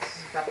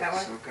 Got that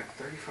one? So I've got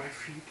 35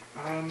 feet.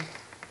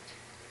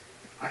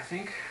 I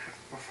think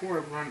before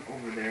I run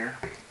over there,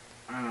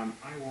 I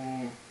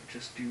will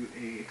just do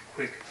a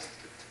quick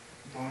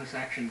bonus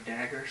action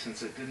dagger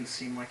since it didn't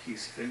seem like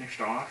he's finished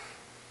off.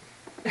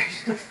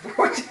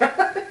 Throw it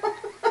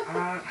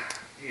down.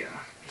 Yeah,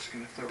 just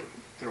gonna throw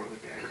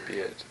the dagger.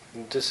 Be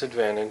at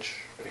disadvantage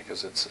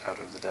because it's out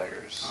of the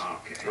dagger's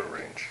Okay.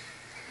 range.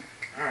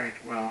 Alright,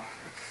 well,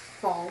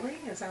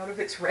 Falling is out of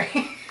its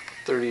range.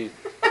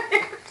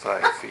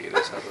 35 feet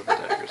is out of the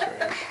dagger's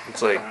range.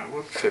 It's like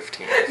whoops.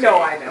 15. No,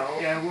 I know.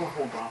 Yeah, we'll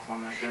hold off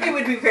on that then. It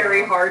would be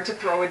very hard to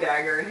throw a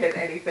dagger and hit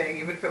anything,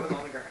 even if it was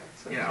on the ground.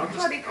 So. Yeah, I'll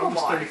Buddy, just come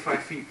on.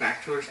 35 feet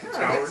back towards the Yeah,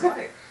 tower. that's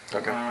fine.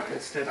 Okay.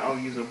 Instead, I'll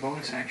use a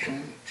bonus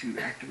action to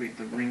activate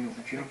the ring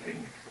of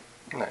jumping.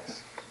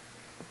 Nice.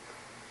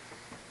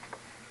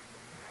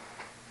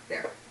 There.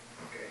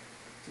 Okay.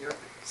 You're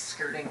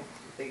skirting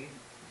the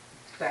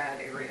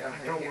bad area I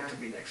right don't here. want to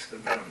be next to the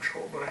venom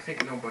troll, but I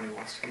think nobody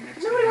wants to be next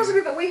to Nobody him. wants to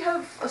be, but we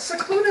have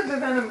secluded the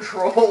venom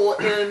troll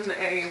in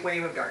a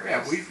wave of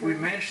darkness. Yeah, we've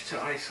managed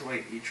to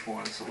isolate each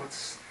one, so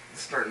let's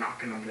start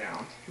knocking them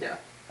down. Yeah.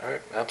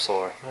 Alright,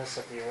 Absolar. I'm gonna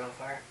set the arrow on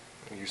fire.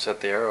 You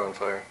set the arrow on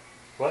fire.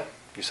 What?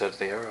 You set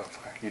the arrow on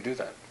fire. You do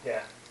that.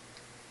 Yeah.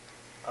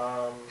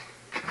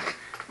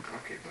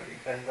 Okay, buddy.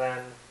 And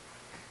then,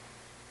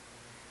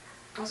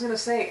 I was gonna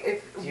say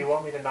if. do you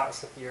want me to not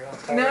set the arrow on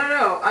fire?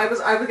 No. I was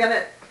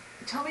gonna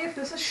tell me if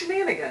this is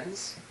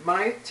shenanigans.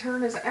 My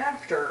turn is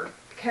after.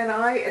 Can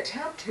I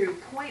attempt to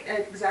point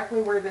at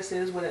exactly where this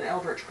is with an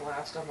Eldritch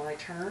Blast on my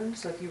turn?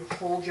 So if you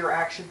hold your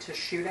action to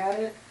shoot at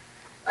it,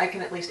 I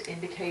can at least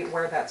indicate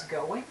where that's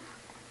going.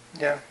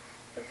 Yeah.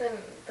 But then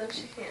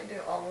she can't do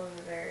all of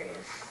the various.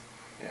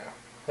 Yeah.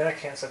 Then I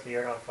can't set the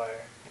arrow on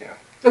fire. Yeah.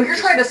 Oh, you're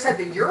trying to set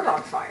the yurt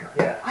on fire.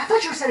 Yeah. I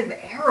thought you were setting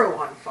the arrow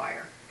on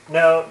fire.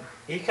 No,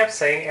 he kept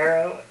saying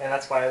arrow, and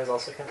that's why I was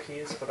also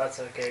confused, but that's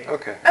okay.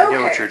 Okay. I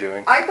get what Okay. you're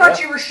doing. I thought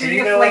Yeah. you were Do shooting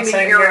you a know what flaming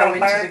setting yurt arrow on into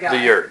fire? the guy.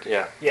 The yurt,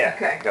 yeah. Yeah.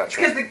 Okay. Gotcha.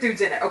 Because the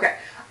dude's in it. Okay.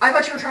 I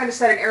thought you were trying to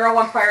set an arrow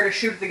on fire to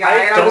shoot the guy, I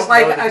and don't I was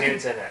like, know the I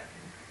dude's in it.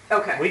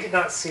 Okay. We did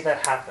not see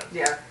that happen.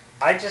 Yeah.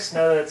 I just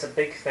know that it's a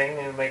big thing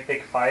and make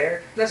big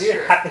fire. That's Dude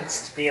true.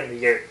 happens to be in the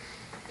yurt.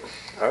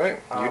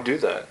 Alright, you do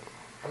that.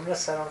 I'm gonna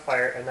set on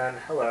fire, and then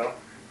hello,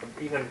 an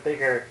even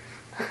bigger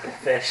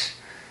fish.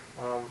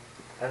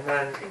 And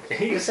then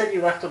you said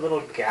you left a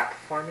little gap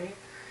for me.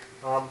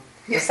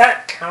 Does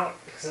that count?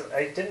 Because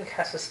I didn't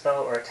cast a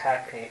spell or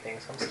attack anything,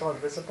 so I'm still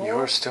invisible.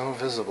 You're still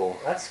invisible.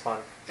 That's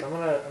fun. So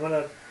I'm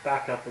gonna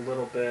back up a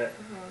little bit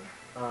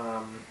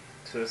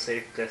to a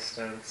safe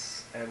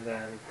distance, and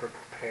then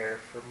prepare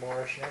for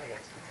more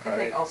shenanigans. I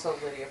think also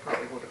Lydia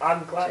probably would have.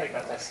 I'm glad I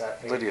got that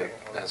set. Lydia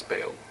has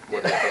bailed.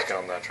 Lydia has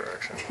gone that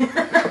direction.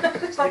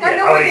 It's like, Yeah, I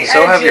know oh, where the yeah.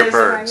 So edge have your is,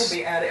 and I birds. will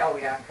be at it. Oh,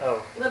 yeah.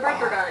 Oh, The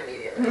birds are gone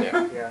immediately.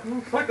 Yeah. yeah.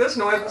 Fuck this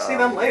noise. We'll see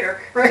them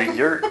later. Right? The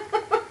yurt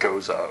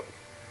goes up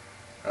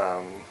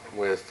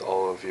with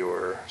all of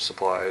your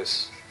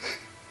supplies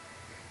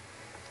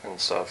and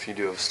stuff. You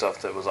do have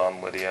stuff that was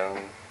on Lydia.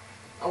 And,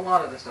 A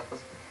lot of this stuff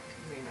was,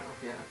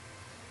 yeah.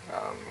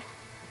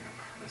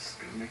 This is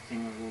going to make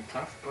things a little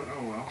tough, but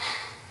oh well.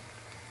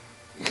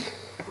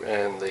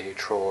 and the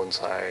troll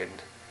inside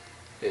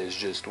is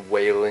just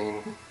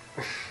wailing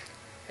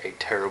a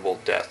terrible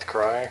death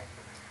cry.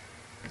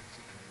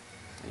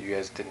 You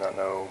guys did not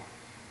know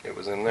it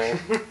was in there.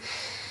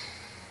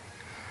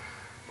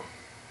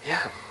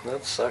 Yeah,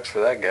 that sucks for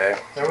that guy.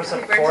 There was a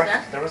He burned to fourth.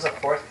 death? There was a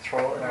fourth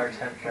troll in our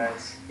tent,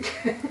 guys.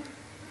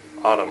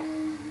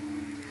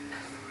 Autumn.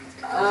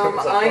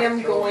 I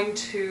am going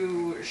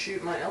to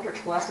shoot my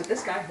Eldritch Blast at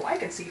this guy who I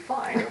can see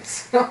fine.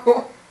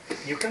 So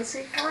You can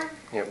see fine?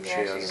 Yep, Yeah, she she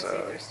has can see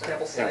their stuff.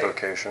 double sight.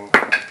 invocation. Oh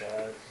my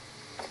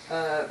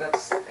god.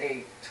 That's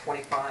a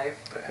 25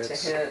 That to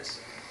hits. hit,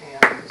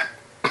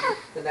 and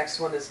the next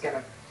one is going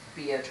to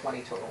be a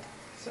 20 total.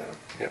 So.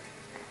 Yep.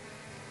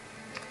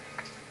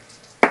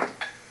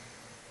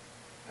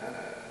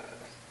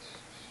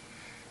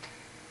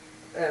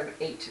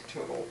 8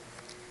 total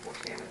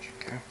force damage.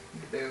 Okay.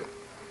 Boo.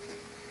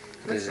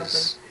 It That's is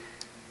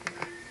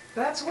something.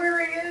 That's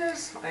where he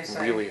is, I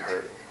say. really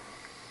hurt.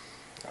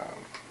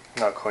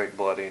 Not quite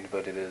bloodied,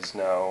 but it is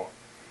now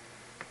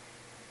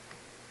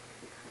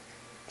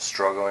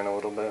struggling a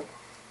little bit.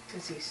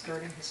 Is he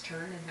starting his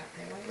turn in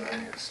that Right,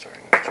 way? it's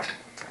starting to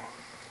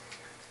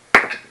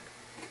turn.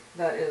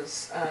 That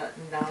is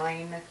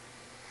 9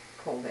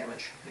 cold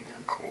damage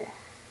again. Cool.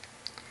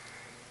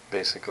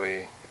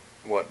 Basically,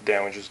 what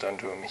damage is done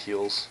to him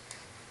heals,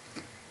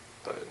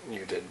 but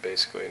you did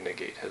basically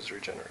negate his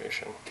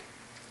regeneration.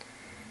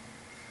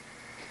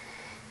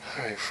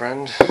 Alright,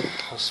 friend,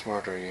 how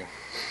smart are you?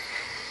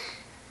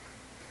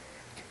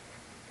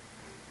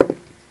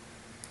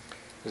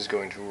 Is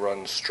going to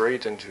run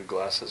straight into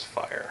Glass's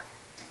fire.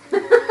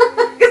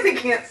 Because he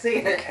can't see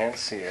You it. can't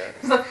see it,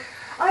 So,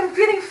 I'm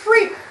getting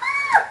free!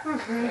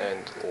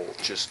 and will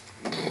just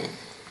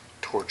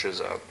torches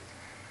up.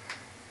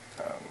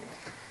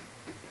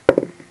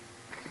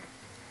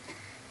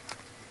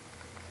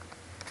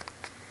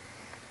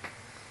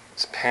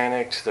 It's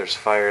panicked, there's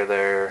fire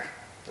there,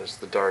 there's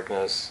the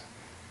darkness.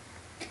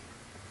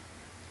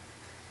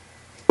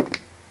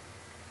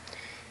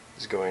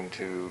 He's going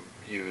to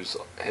use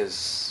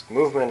his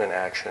movement and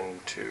action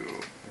to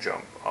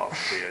jump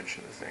off the edge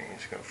of the thing.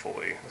 He's going to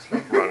fully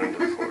run into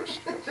the forest.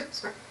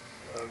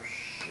 Oh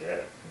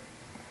shit.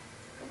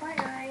 Goodbye,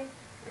 guy.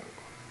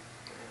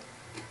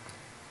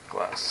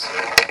 Glass.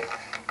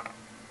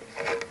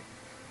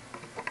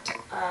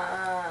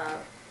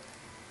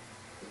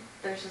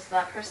 There's just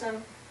that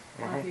person.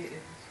 Oh, he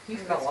And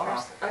fell this off.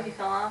 person- Oh, he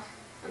fell off.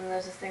 And then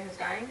there's this thing who's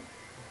dying.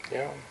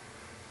 Yeah.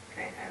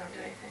 Okay, I don't do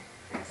anything.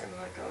 I guess I'm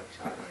gonna go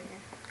chill out over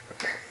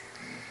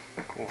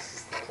here. Cool. This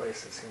is the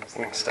place that seems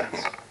Wing like step.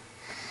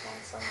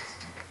 nonsense.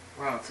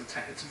 Well, it's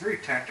a very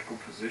tactical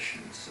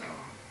position, so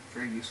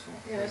very useful.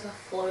 Yeah, there's a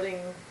floating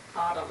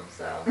autumn,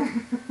 so.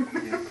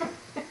 Yeah.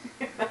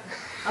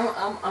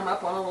 I'm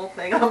up on a little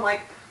thing, and I'm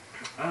like,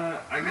 I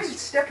I guess.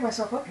 stepped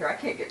myself up here, I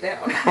can't get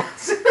down. Yeah.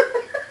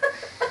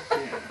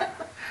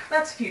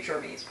 That's future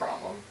me's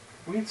problem.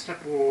 Wing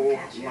step will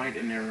Catch you. light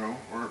an arrow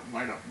or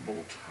light a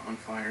bolt on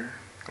fire.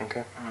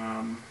 Okay.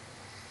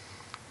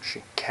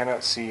 She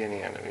cannot see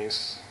any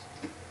enemies.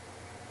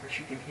 But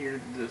you can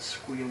hear the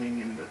squealing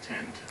in the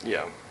tent.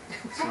 Yeah.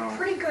 I have a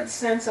pretty good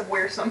sense of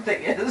where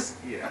something is.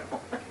 Yeah.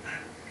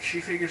 She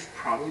figures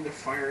probably the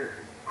fire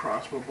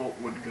crossbow bolt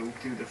would go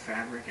through the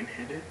fabric and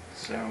hit it.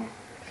 So,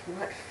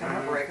 What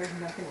fabric? There's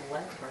nothing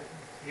left, right?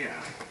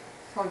 yeah.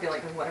 Probably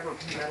like whatever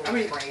metal I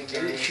mean, frame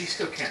there is. she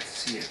still can't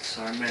see it,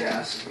 so I imagine Yeah.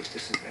 this is with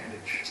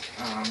disadvantage.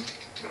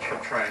 But she'll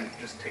try and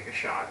just take a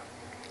shot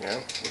Yeah.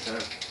 with a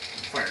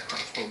fire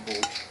crossbow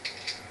bolt.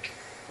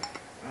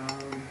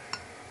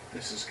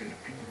 This is going to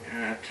be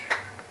at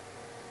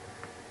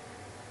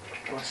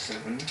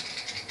 +7.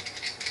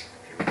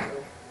 Here we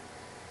go.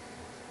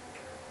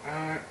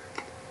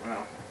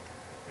 Well,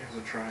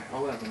 here's a try.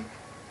 11.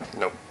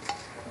 Nope.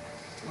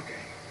 Okay.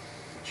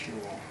 She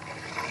will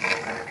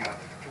back up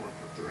to work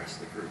with the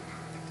rest of the group.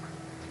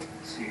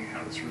 See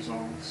how this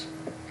resolves.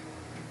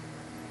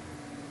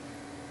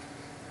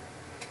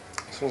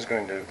 This one's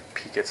going to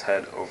peek its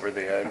head over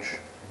the edge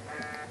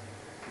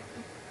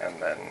and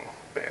then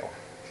bail.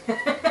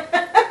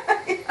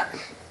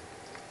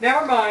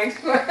 Never mind.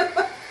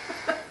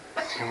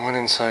 And one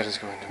inside is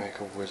going to make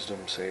a wisdom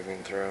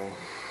saving throw.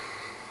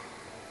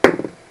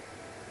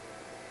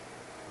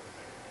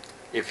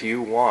 If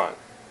you want,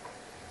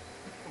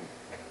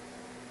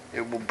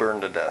 it will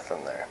burn to death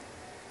in there.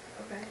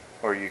 Okay.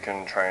 Or you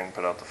can try and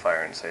put out the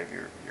fire and save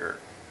your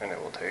and it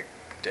will take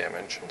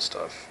damage and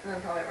stuff. And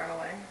then probably run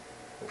away.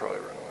 And probably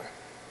run away.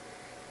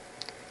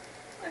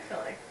 I feel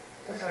like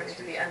we don't need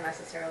to be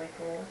unnecessarily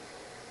cool.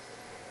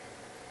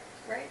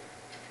 Right?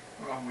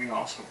 Well, we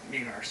also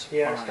need our supplies.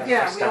 Yeah, stuff,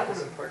 Yeah, we stuff don't-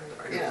 is important.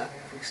 yeah.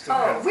 We still Oh,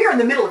 have. we're in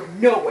the middle of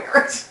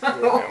nowhere, so.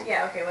 Yeah.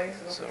 Yeah, okay, well, I guess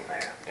we'll So, put the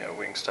fire out. yeah,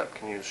 Wingstep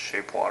can use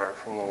shape water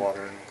from the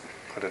water and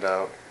put it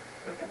out.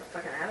 We've got the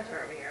fucking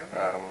avatar over here.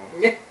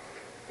 Okay.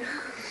 Yeah.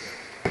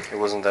 It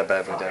wasn't that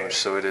badly Fire. damaged,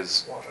 so it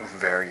is Water.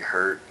 very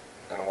hurt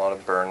and a lot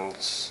of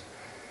burns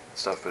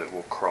stuff, but it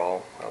will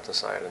crawl out the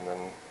side and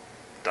then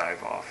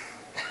dive off.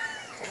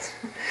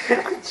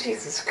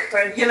 Jesus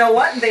Christ. You know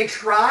what? They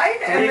tried,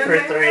 and 3 then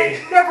for they were 3.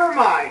 like, never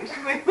mind.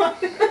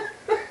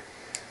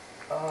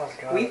 Oh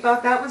god. We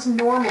thought that was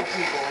normal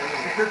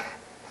people.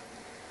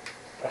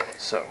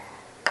 So,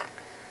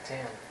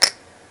 Damn.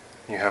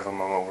 you have a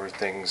moment where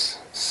things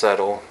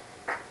settle.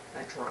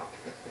 I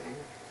dropped the thing.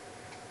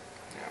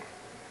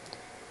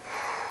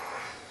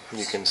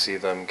 You can see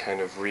them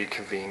kind of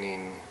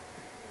reconvening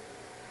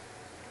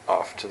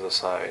off to the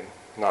side.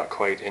 Not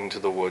quite into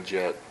the woods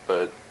yet,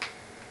 but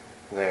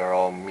they are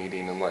all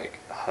meeting and like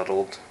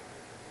huddled.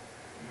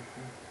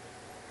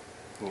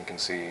 And you can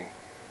see,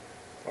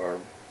 or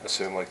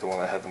assume like the one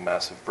that had the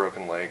massive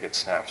broken leg, it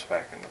snaps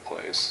back into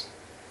place.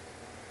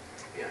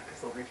 Yeah,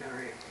 because they'll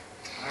regenerate.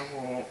 I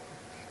will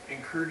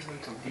encourage them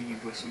to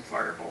leave with some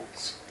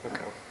firebolts.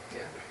 Okay.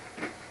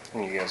 Yeah.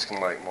 And you guys can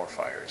light more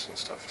fires and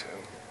stuff too.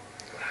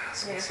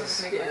 So Yeah, this so just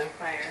is- make Yeah. a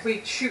fire. If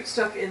we shoot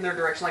stuff in their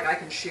direction, like I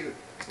can shoot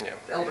Yeah.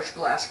 Eldritch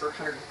Blast for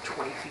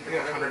 120 feet or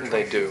Yeah, 120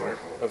 They feet do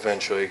fireball.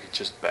 eventually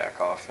just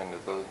back off into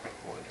the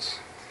woods.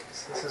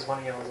 So this is one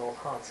of y'all's old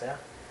haunts, yeah?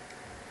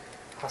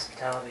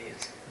 Hospitality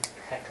is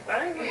impeccable. I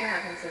think we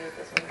have considered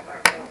this one of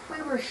our own.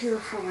 We were here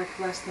for like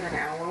less than an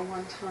hour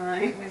one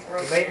time. We You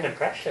broke made an in.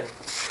 impression.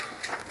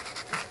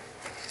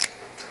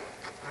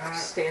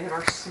 Stand in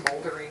our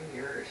smoldering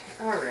yurt.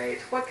 Alright,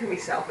 what can we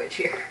salvage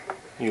here?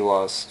 You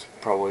lost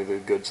probably the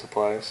good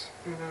supplies.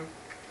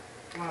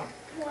 Mm-hmm. Well,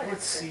 What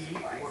let's is see this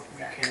device what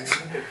we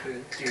exactly?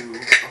 can do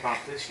about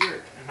this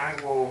yurt. And I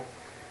will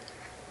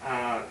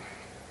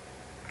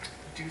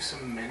do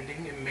some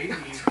mending and maybe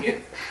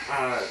get,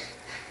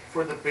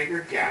 for the bigger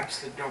gaps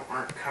that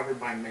aren't covered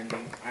by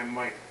mending, I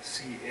might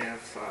see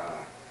if,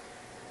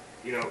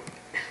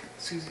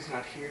 Susie's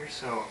not here,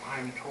 so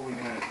I'm totally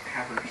going to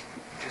have her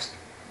just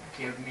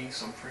give me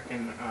some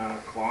freaking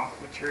cloth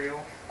material.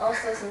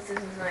 Also, since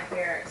Susan's not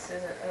here,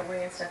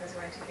 Wing and Steph is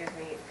going to give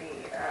me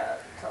the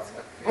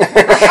telescope.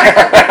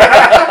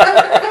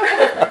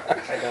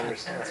 I don't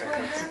understand.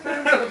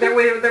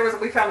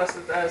 We found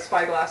a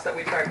spyglass that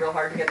we tried real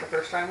hard to get the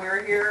first time we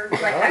were here.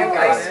 Like, Oh. I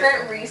got it.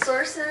 spent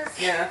resources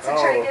Yeah. to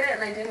try to Oh. get it,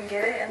 and I didn't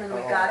get it, and then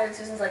we Oh. got it, and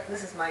Susan's like,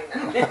 this is mine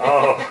now.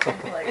 Oh.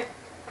 Like,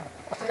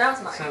 so now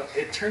it's mine. So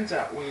it turns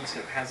out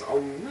Wingstep has a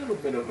little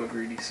bit of a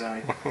greedy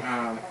side.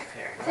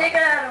 Fair. Take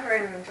it out of her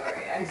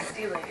inventory. I'm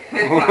stealing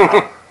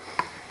it.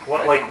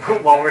 What, like,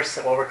 while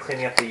we're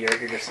cleaning up the yurt,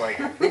 you're just like,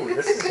 ooh,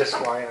 this is just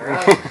flying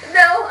around.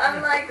 No,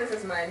 I'm like, this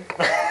is mine.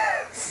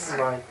 This is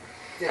mine.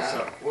 Yeah.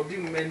 So we'll do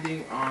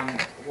mending on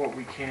what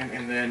we can,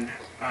 and then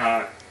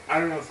I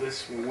don't know if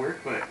this will work,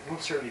 but we'll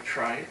certainly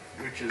try it.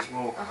 Which is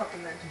we'll I'll help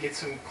you then. get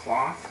some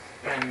cloth,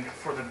 and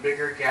for the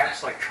bigger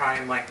gaps, like try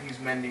and like use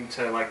mending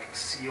to like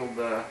seal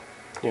the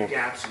Yeah.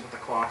 gaps with the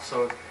cloth.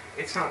 So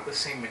it's not the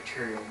same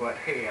material, but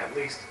hey, at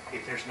least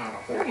there's not a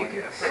hole, I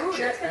guess. Ooh,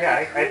 that's gonna Yeah,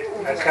 be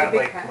cool. I've got Big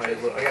like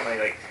I got my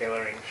like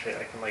tailoring shit.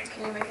 I can like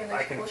Can you make a I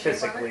nice can cool shape on it?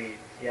 physically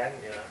I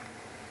can do that.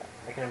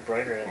 I can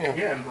embroider it. Yeah.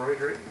 Yeah,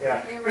 embroider it.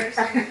 Yeah. Can you embroider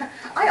some-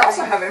 I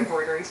also have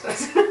embroidery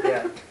stuff.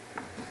 Yeah.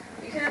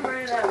 You can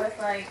embroider that with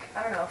like,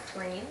 I don't know,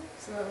 flame,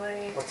 so that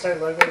way... What's our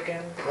logo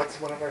again? What's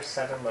one of our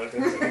 7 logos?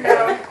 that we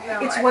No, have?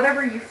 no, It's I,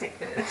 whatever you think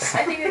it is.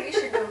 I think that you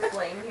should do a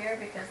flame here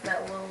because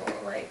that will,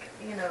 like,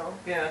 you know,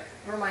 Yeah.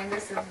 remind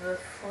us of the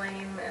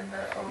flame and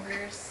the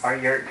ogres. Our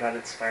yurt got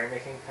its fire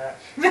making patch.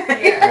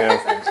 Yeah,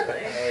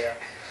 essentially. Oh yeah.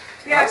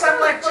 Yeah, so I'm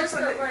like, just just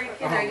like,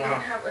 you know, you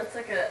can have, it's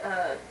like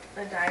a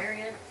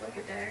diary, it's like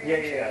a diary Yeah,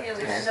 entry, yeah. and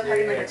we Yeah, end up yeah,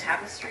 having like yeah. a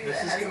tapestry This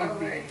that is has gonna all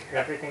be of it.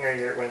 Everything our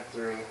yurt went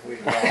through,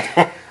 we've done.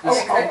 yeah,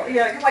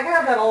 because like I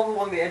have that all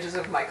along the edges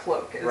of my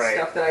cloak and Right.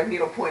 stuff that I've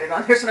needle pointed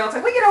on there. So now it's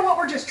like, well, you know what?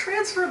 We're just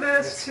transfer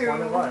this It's to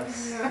one of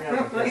us. Yeah.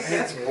 Yeah, And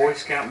it's Boy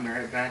Scout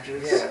merit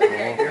badges.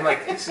 Yeah. You're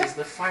like, this is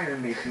the fire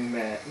making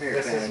merit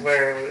This badge. is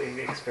where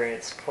we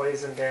experience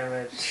poison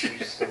damage.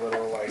 Just a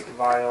little like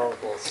vial, a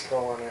little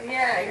skull on it.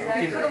 Yeah,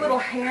 exactly. You put a little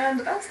hand.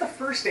 That's the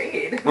first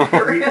aid. we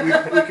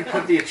could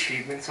put the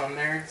achievements on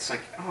there. It's like,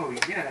 oh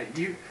yeah,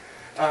 you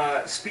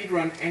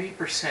speedrun any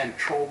 %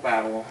 troll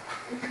battle.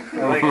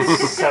 I like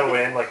sew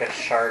in like a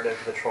shard of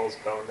the troll's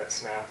bone that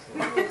snaps.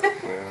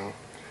 Yeah.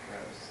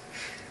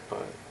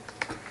 But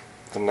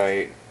the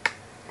night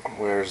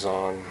wears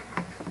on.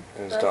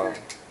 It's Does dawn.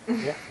 it? Yeah.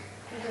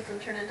 It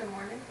doesn't turn into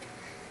morning.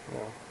 No.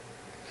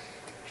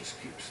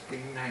 Just keeps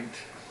being night.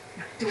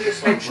 Do we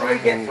Just like eventually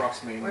Ryan get and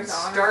Frostmaiden. Where's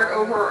Honor? start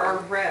over our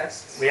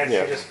rests? We actually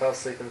Yeah. just fell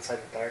asleep inside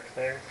the dark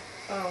there.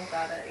 Oh,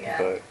 got it, yeah.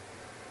 But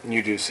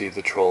you do see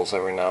the trolls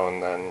every now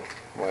and then,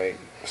 like,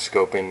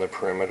 scoping the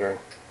perimeter,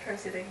 Trying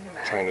to see if they can come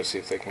back. trying to see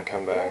if they can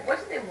come Well, back. what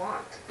do they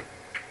want?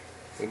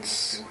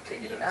 It's, To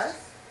eat us?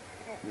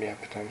 yeah,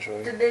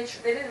 potentially. Did they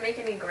didn't make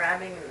any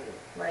grabbing and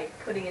like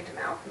putting into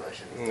mouth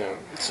motions. No.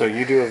 So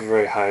you do have a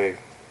very high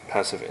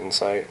passive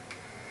insight.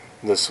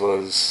 This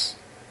was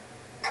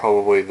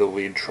probably the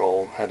lead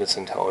troll, had its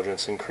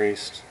intelligence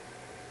increased,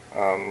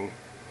 and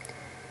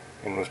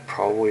was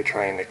probably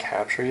trying to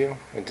capture you.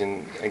 It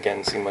didn't,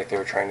 again, seem like they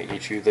were trying to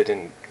eat you. They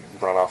didn't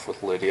run off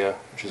with Lydia,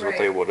 which is what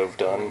they Right. would have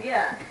done.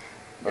 Yeah.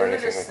 They Or would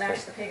have anything just like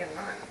snatched that. the pig and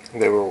run.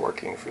 They were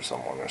working for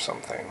someone or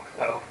something.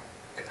 Oh,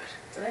 good.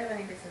 Do they have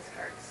any business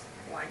cards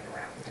lying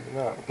around?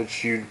 No,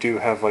 but you do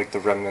have like the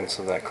remnants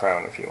of that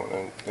crown if you want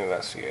to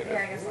investigate Yeah,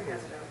 I it. guess I'll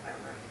cast it on that.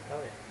 Oh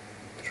yeah.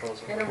 The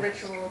trolls are In a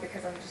ritual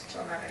because I'm just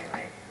chilling out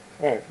anyway.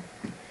 Alright.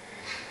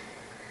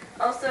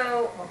 Also,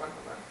 hold on.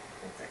 1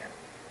 second.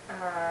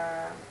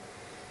 I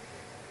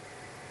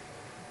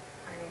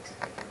need to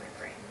think in my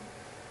brain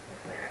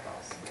with my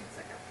eyeballs. 1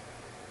 second.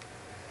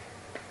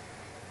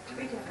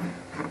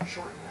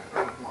 shorten that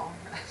or long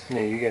that.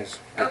 Yeah, you guys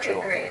get Okay,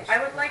 your great. own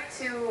I would like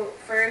to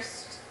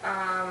first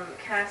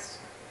cast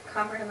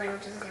Comprehend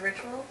Languages as a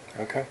ritual.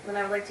 Okay. Then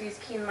I would like to use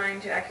Keen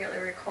Mind to accurately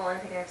recall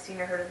anything I've seen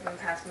or heard of in the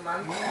past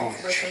month Oh,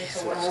 and listen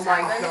Jesus. to what Oh just my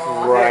happened.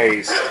 God.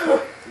 Christ.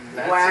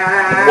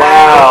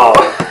 Wow.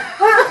 Wow.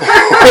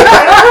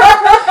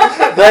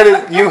 That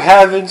is, you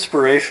have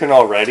inspiration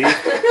already,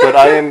 but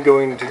I am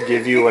going to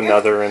give you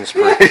another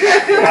inspiration.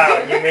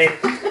 Wow, you made.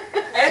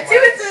 I have 2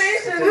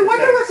 inspirations. I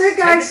wonder what that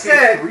guy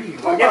said.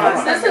 Hold Yeah,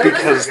 on.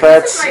 Because this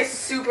that's- is my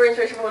super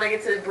inspiration for when I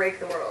get to break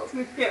the world.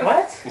 Yeah.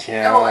 What?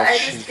 Yeah, Oh, I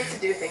she- just get to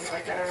do things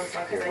like that every once in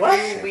a while because What?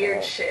 I do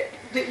weird shit.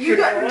 Do you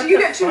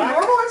get 2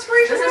 normal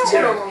inspirations? This is now?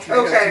 2 normal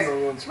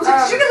inspirations. Okay. Was it,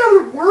 did you get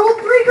another world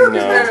breaker? 'Cause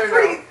No. that's No, no, no.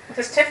 pretty.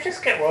 Does Tiff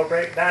just get world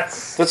break?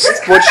 That's That's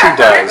That's what she kinda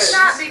does. It's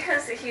not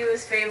because he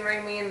was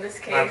favoring me in this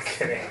case. I'm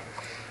kidding.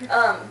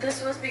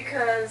 This was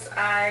because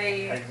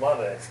I I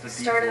love it.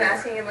 started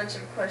asking a bunch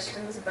of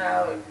questions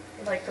about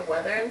like the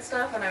weather and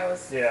stuff, and I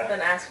was Yeah. then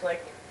asked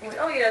like,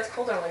 oh yeah, it's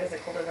colder. I'm like, is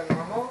it colder than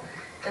normal?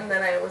 And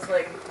then I was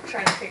like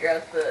trying to figure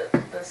out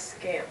the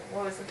scale.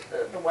 What was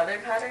it? The weather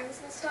patterns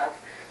and stuff,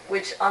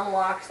 which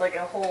unlocked like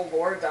a whole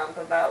lore dump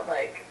about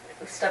like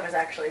stuff is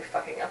actually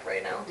fucking up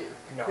right now.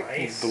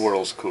 Nice. The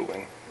world's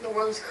cooling. The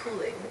world is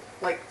cooling.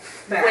 Like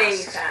fast. Way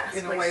fast,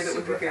 In a like way that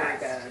would be super very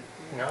fast. bad.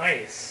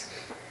 Nice.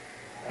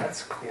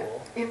 That's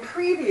cool. In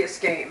previous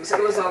games,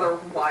 it was other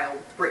wild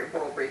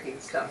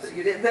world-breaking stuff that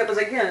you did. That was,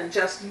 again,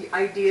 just the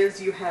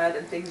ideas you had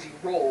and things you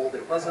rolled.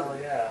 It wasn't Oh,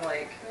 yeah.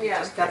 like,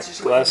 Yeah. that's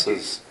just Glass what you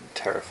is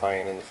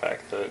terrifying in the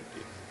fact that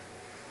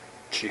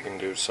she can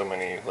do so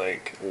many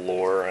like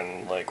lore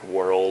and like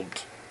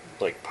world,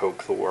 like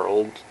poke the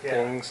world Yeah.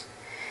 things.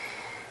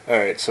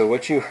 Alright, so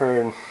what you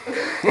heard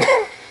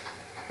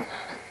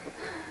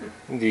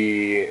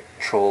the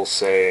trolls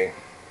say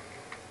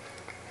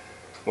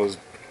was,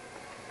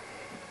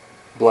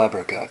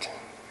 Blabbergut,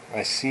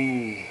 I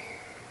see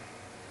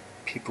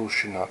people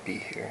should not be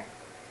here.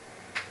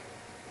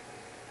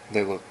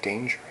 They look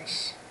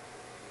dangerous.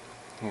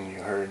 And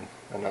you heard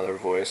another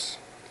voice.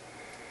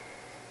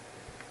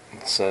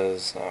 It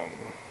says, I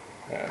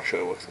should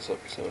have looked this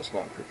up because I was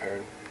not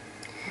prepared.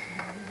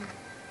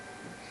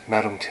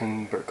 Madam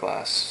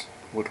Timberglass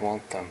would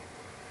want them.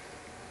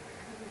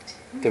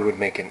 They would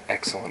make an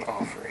excellent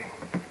offering.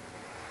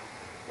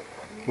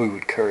 We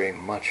would curry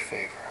much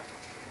favor.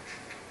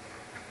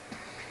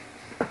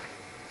 I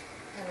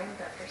don't know who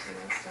that person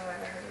is, so I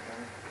never heard of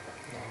them.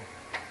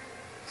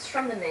 It's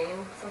from the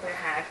name, so they're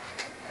hack.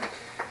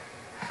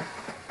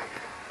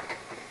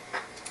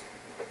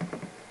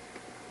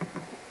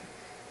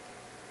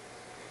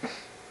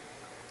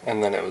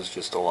 And then it was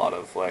just a lot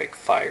of like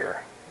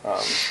fire.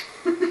 Lore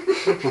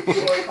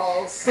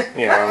calls.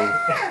 You know,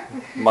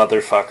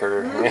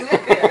 motherfucker.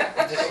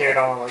 Just hear it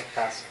all like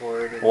fast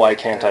forward. and- Why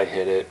can't I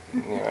hit it?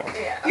 You know.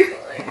 Yeah, You,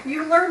 absolutely.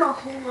 you learn a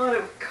whole lot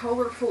of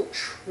colorful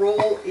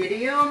troll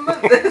idiom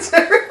that's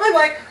really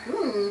like,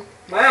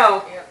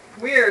 wow, Yep.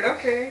 weird,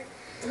 okay.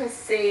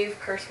 Save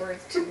curse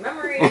words to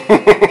memory. now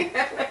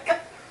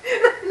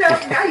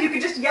you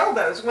can just yell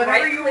those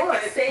whenever you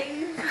Right-click want.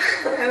 Save.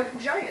 Have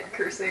giant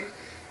cursing.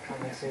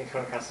 Next time you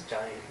come across a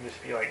giant, you can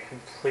just be like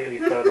completely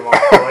throw them off.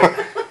 Like,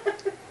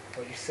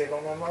 what'd you say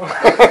about my mom?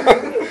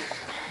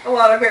 A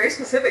lot of very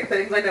specific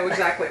things. I know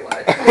exactly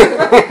what.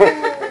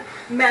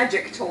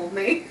 Magic told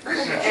me.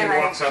 And she And I-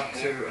 walks up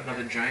to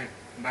another giant.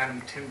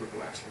 Madam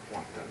Timberglass would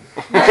want them.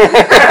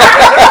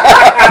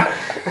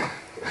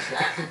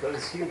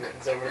 Those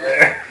humans over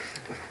there.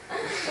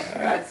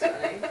 That's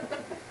funny.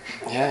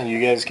 Yeah, you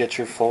guys get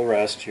your full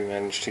rest. You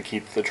manage to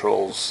keep the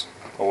trolls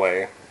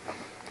away.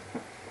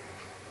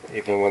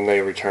 Even when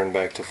they return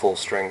back to full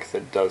strength,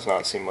 it does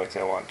not seem like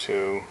they want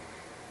to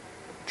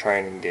try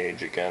and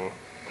engage again.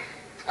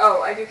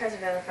 Oh, I do cast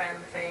Identify on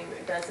the thing.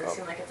 Does it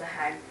seem like it's a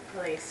hag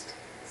placed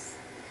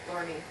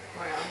thorny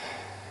around?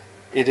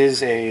 It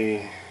is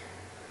a...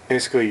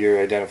 Basically, your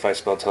Identify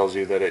spell tells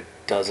you that it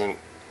doesn't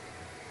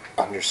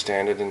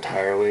understand it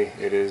entirely.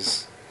 It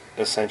is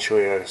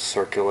essentially a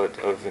circlet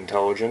of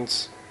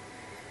intelligence.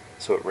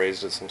 So it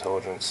raised its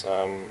intelligence.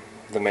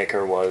 The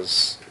maker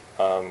was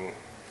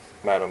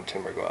Madam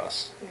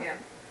Timberglass. Yeah.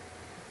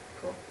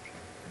 Cool.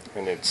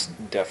 And it's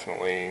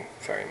definitely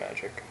fairy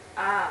magic.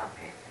 Ah,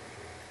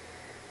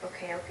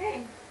 okay.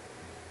 Okay.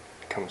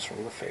 Comes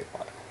from the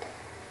Feywild.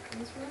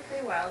 Comes from the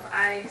Feywild.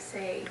 I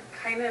say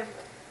kind of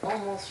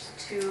almost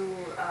too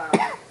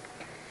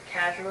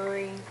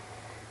casually,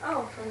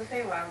 oh, from the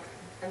Feywild.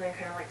 And then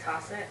kind of like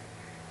toss it.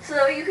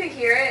 So you could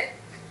hear it.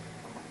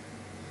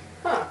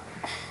 Huh.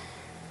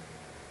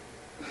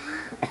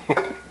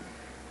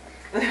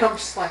 And I'm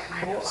just like,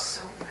 I know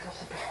so little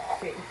about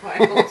Fate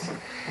Wild.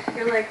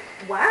 You're like,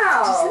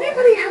 wow. Does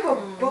anybody have a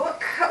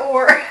book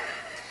or...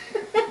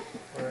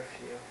 Or a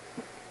few.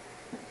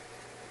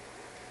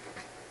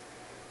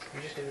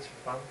 You just do this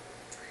for fun?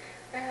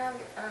 I have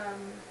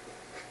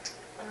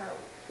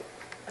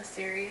a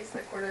series, The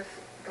Court of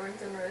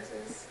Thorns and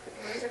Roses.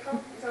 What is it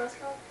called? Is that what it's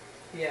called?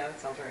 Yeah, that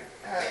sounds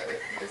right.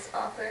 This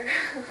author,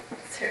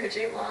 Sarah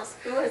J. Maas,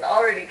 who has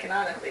already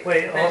canonically.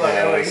 Wait, hold on.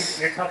 Yes.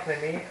 Wait, you're talking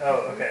to me?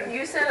 Oh, okay.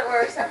 You said it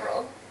were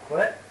several.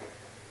 What?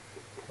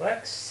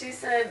 What? She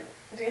said,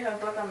 "Do you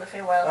have a book on the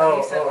Feywild?" Oh,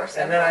 And you said, "Or and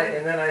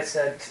several." then I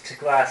said to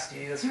Glass, "Do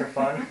you use this for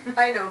fun?"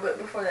 I know, but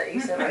before that,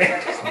 you said, "Or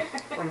several."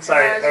 I'm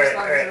sorry. I was All right.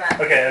 responding to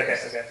that Okay.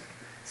 first.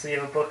 So you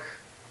have a book,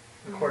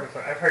 recorded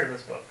for. I've heard of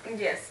this book.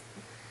 Yes,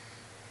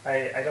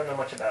 I don't know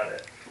much about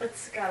it.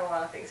 it's got a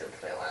lot of things with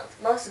the Feywild.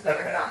 Most of them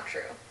Okay. are not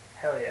true.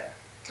 Hell yeah.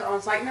 So I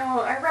was like,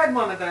 no, I read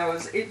one of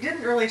those. It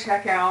didn't really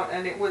check out,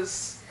 and it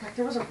was like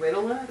there was a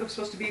riddle in it. It was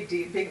supposed to be a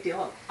big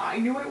deal, and I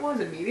knew what it was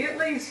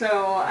immediately.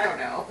 So I don't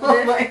know.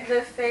 Like,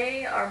 The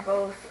Fae are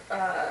both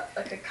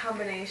like a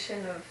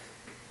combination of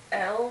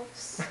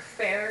elves,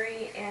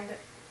 fairy, and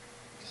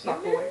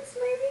humans, Fuckboys.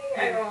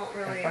 maybe? I Yeah. don't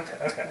really...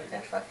 Okay.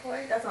 And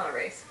fuckboy? That's not a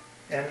race.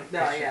 And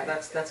no, yeah,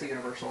 that's a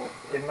universal.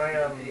 in my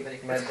Anybody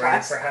can- my it's brain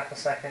class. for half a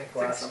second,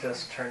 Glass something.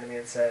 just turned to me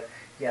and said,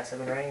 "Yes, I've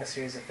been writing a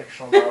series of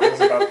fictional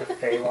novels about the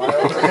Feywild."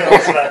 And I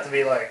was about to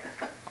be like,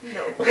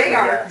 No. They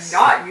are Yes.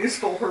 not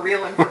useful for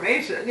real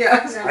information.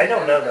 Yes. No. "I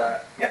don't know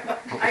that."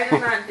 I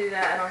did not do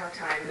that. I don't have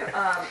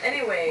time.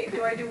 Anyway,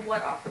 do I do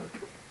what often?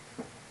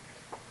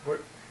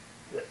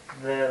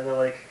 The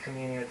like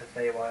communing with the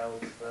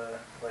Feywild, the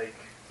like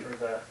for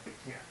the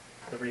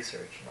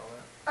research and all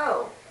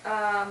that.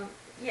 Oh,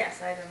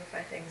 yes, I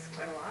identify things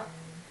quite a lot.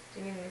 Do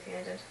you need anything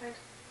identified?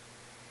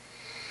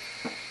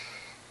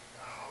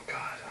 Oh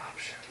God,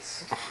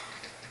 options.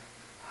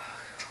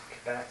 I'll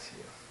get back to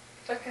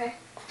you. Okay.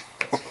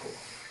 That's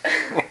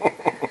cool.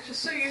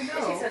 Just so you It takes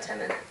know, about 10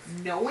 minutes.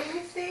 knowing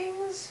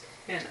things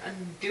and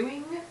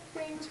undoing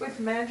things with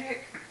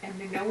magic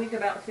and knowing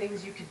about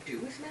things you can do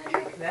with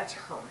magic, that's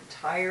her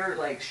entire,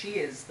 like, she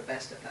is the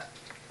best at that.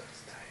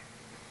 That's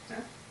tight.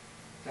 Yeah.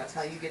 That's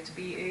how you get to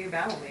be a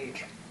battle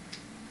mage.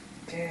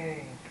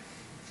 Dang.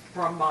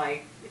 From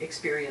my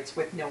experience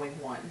with knowing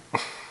one.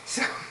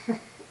 So,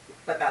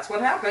 but that's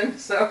what happened,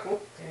 so.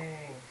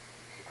 Dang.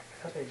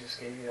 I thought they just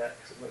gave you that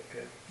because it looked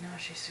good. No,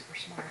 she's super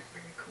smart,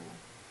 very cool.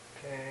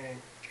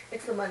 Dang.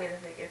 It's the money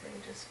that they give me,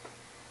 just...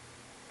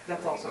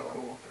 That's also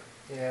cool.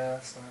 Yeah,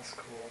 that's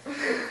cool.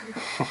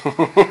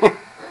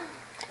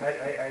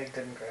 I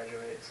didn't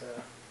graduate, so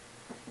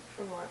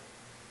From what?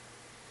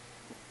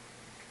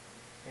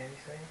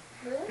 anything?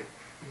 Really?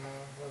 No,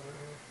 wasn't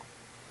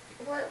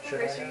me. What Should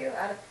race I are you?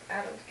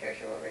 Out of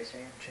character, what race are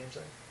you?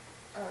 Changeling,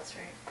 Oh, that's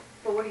right.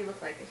 But what do you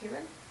look like? A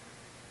human?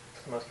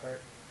 for the most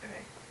part.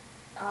 Okay.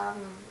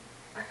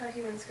 I thought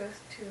humans go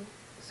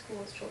to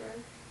school as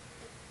children.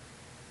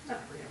 Not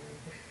really.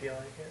 If you feel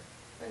like it.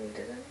 And you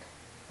didn't?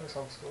 I was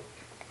homeschooled.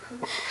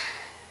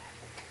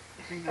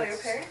 I think Oh, your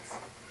that's- parents?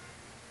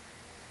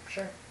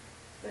 Sure.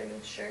 I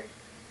mean, sure.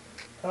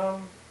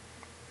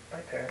 My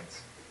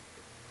parents.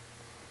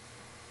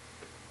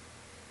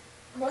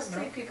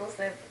 Mostly No. people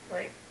say,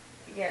 like,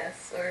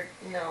 yes or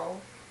no.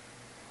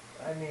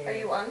 I mean, Are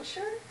you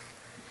unsure?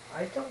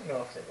 I don't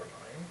know if they were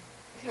mine.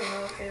 You don't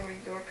know if they were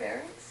your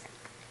parents?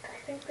 I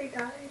think they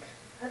died.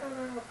 I don't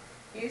know.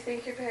 You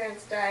think your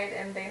parents died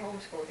and they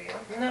homeschooled you?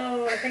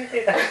 No, I think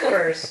they died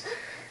first,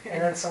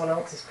 and then someone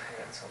else's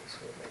parents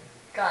homeschooled me.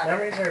 Got it.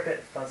 Memories are a bit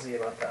fuzzy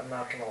about that, I'm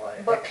not gonna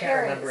lie. But I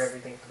can't remember parents-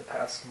 everything for the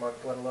past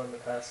month, let alone the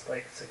past,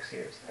 6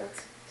 years.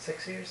 That's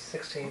 6 years?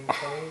 16,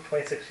 20,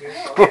 26 years?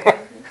 oh, okay.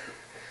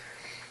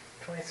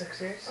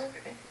 26 years?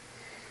 Okay.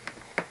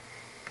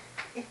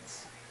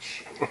 Inside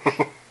shit.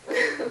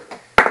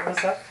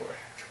 What's that for?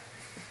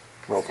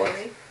 Roleplay.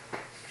 Silly.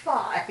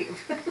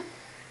 5.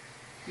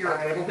 You're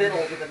a little bit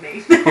older than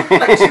me.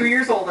 Like 2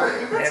 years older.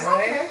 That's Am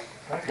I? okay.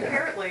 Okay.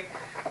 Apparently.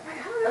 I don't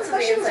know That's if what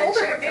the she was inside older,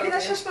 check but maybe tells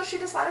that's you. just what she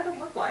decided to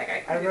look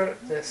like. I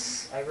wrote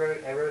this, I wrote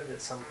it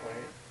at some point.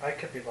 I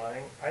could be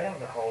lying. I don't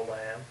know how old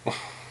I am.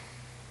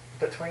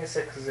 But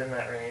 26 is in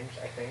that range,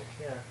 I think,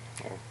 yeah.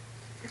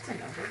 It's a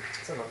number.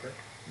 It's a number.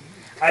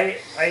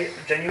 I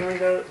genuinely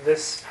though,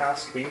 this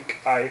past week,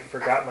 I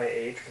forgot my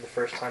age for the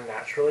first time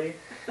naturally,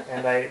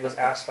 and I was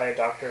asked by a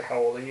doctor, how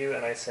old are you?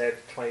 And I said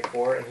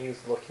 24, and he was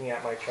looking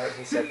at my chart, and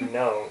he said,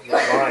 no, you're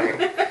lying.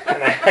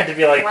 And I had to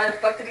be like, Why the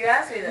fuck did you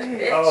ask me then,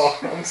 bitch? oh,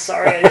 I'm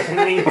sorry, I didn't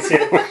mean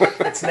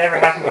to. It's never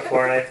happened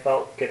before, and I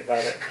felt good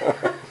about it.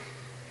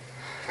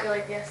 You're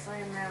like, yes, I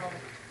am now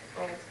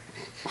old.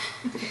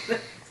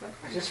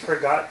 I just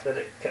forgot that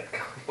it kept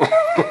going.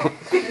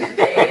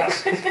 The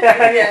age.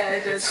 Yeah,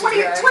 it does.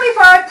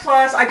 25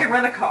 plus, I can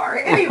rent a car.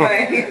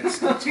 Anyway. It's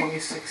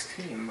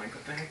 2016. Like,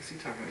 what the heck is he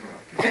talking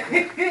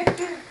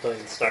about? Don't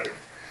even start.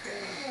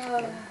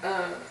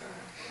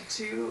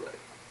 To,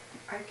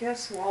 I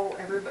guess, while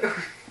everybody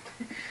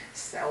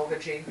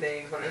salvaging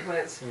things, when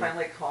it's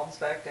finally calms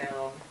back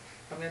down,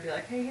 I'm gonna be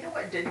like, hey, you know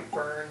what didn't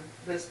burn?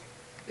 This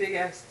big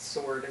ass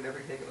sword and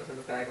everything that was in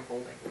the bag of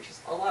holding, which is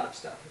a lot of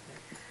stuff.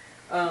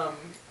 I think.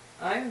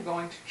 I'm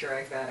going to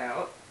drag that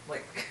out.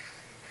 Like,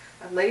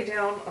 I lay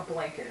down a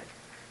blanket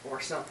or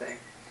something,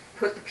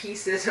 put the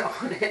pieces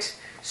on it,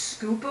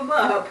 scoop them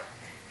up,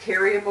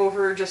 carry them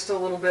over just a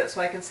little bit so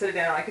I can sit it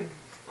down. I can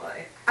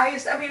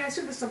I mean, I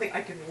assume it's something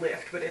I can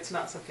lift, but it's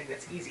not something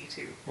that's easy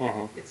to.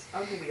 Mm-hmm. It's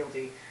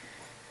unwieldy.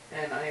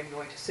 And I am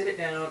going to sit it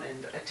down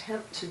and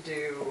attempt to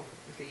do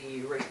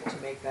the ritual to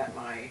make that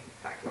my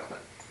pact weapon.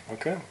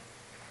 Okay.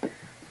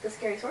 The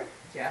scary sword?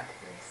 Yeah.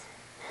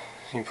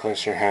 Nice. You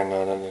place your hand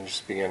on it and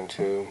just begin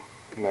to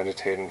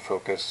meditate and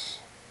focus.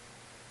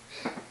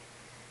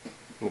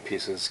 The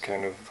pieces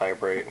kind of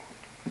vibrate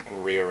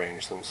and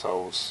rearrange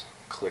themselves,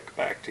 click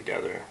back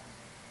together,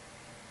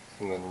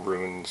 and then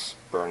runes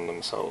burn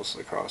themselves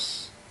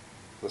across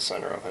the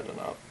center of it and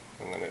up,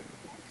 and then it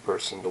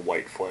bursts into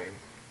white flame.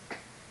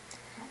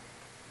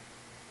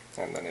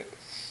 And then it,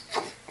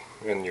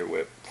 and your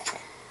whip,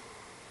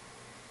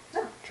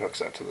 Oh. chucks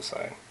that to the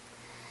side.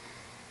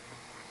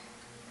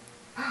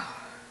 Oh.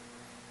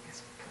 I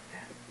guess we'll put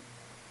that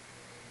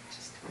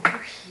just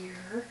over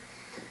here.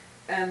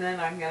 And then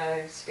I'm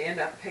going to stand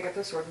up, pick up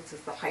the sword that's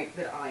the height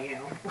that I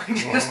am. Like,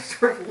 just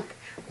sort of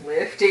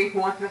lifting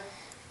one.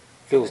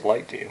 Feels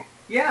light to you.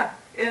 Yeah,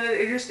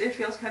 it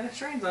feels kind of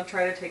strange. I'll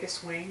try to take a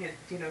swing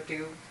and,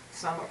 do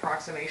some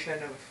approximation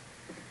of,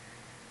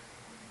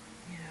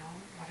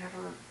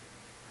 whatever.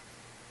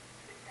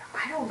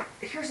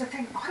 Here's the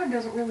thing, Autumn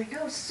doesn't really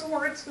know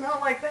swords,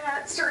 not like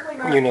that. Certainly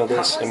not. You know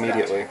this cutlass,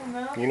 immediately. that's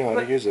well enough. You know how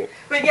to use it.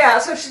 But yeah,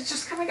 so she's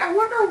just coming, I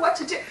wonder what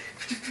to do.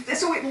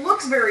 So it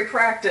looks very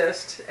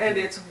practiced, and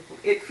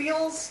it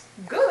feels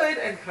good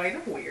and kind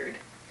of weird.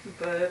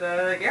 But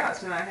yeah,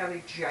 so now I have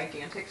a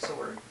gigantic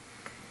sword.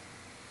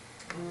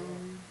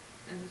 And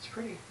it's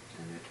pretty.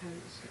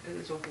 And it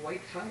is a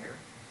white fire.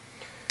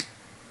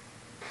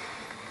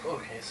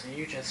 Okay, so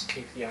you just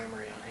keep the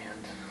armory on hand.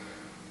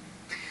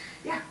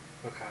 Yeah.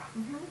 Okay.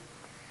 Mm-hmm.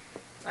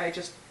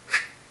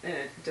 And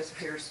it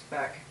disappears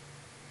back.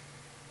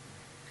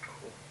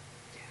 Cool.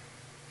 Yeah.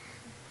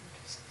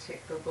 Just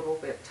take the little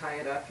bit, tie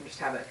it up, and just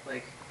have it,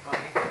 like, on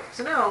me.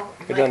 So now,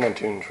 It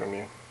unattuned from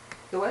you.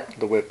 The what?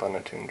 The whip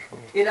unattuned from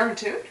you. It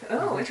unattuned?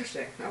 Oh,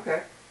 interesting.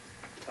 Okay.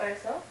 By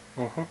yourself?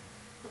 Mm-hmm.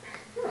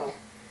 Oh.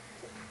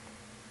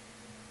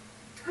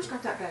 Who's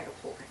got that bag of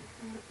holding?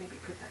 Maybe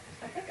put that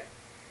in the bag.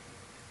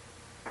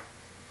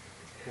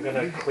 I'm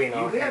gonna clean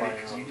off You had my it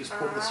because you just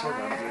pulled the sword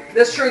out of it.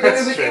 That's true.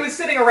 That's It true. was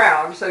sitting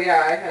around, so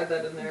yeah, I had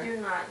that in there. Do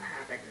not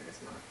have it in this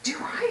month. Do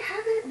I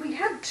have it? We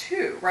had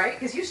two, right?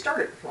 Because you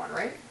started with one,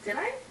 right? Did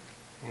I?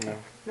 No.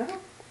 No?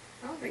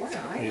 I don't think What? so.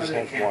 You just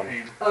Other have one.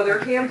 campaign. Oh, their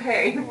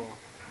campaign.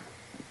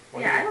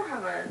 Yeah, I don't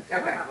have a. I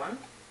don't Okay. have one.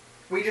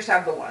 We just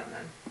have the one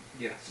then.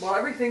 Yes. Well,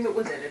 everything that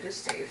was in it is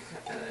safe,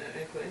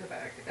 including the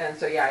bag. And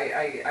so yeah,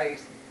 I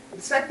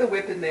set the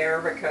whip in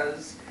there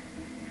because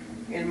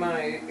in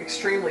my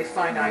extremely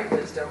finite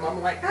wisdom,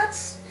 I'm like,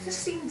 this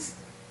seems,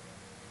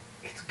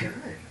 it's good.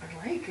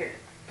 I like it.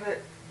 But,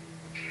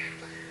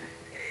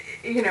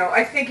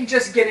 I think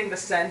just getting the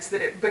sense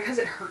that because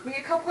it hurt me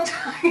a couple of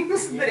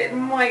times, that it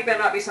might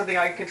not be something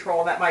I can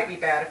control. That might be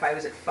bad if I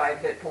was at 5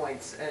 hit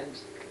points and,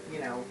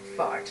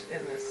 fucked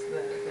in this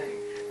thing.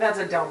 That's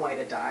a dumb way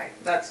to die.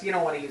 You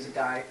don't want to use a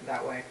die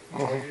that way.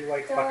 So if you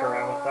fuck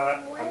around with that,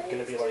 I'm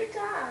gonna be Ways to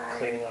die.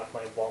 cleaning off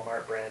my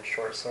Walmart brand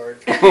short sword.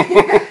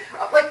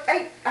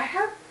 I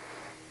have,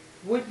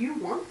 would you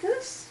want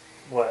this?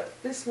 What?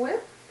 This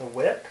whip? The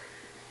whip?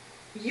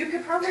 You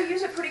could probably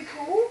use it pretty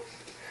cool.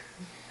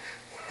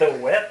 The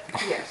whip?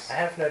 Yes. I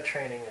have no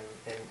training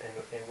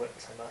in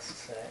whips, I must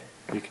say.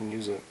 You can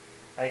use it.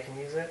 I can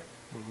use it?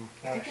 Mm-hmm.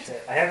 Oh think it's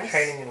shit. a I have plus.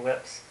 training in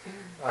whips.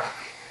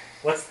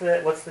 What's the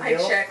I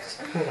deal? checked.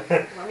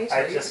 Let me tell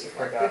I you just what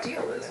forgot the to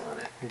deal put is it. on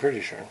it. I'm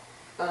pretty sure.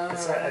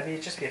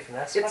 It'd just be a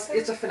finesse weapon?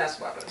 It's a finesse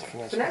weapon. It's a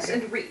finesse Finesse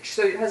weapon. and reach.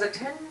 So it has a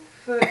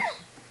 10-foot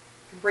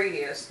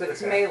radius, but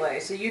it's Okay. melee.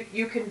 So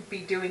you can be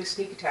doing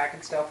sneak attack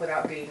and stuff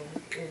without being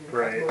in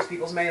Right. most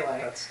people's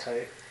melee. That's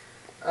tight.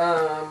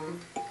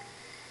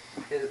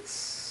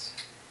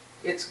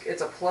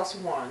 It's a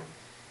 +1.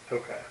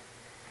 Okay.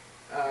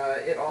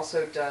 It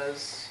also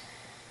does,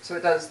 so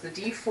it does the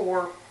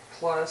D4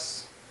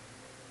 plus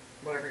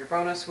whatever your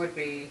bonus would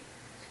be,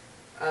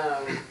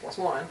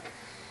 +1.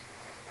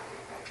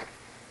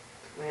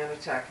 And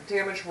attack and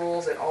damage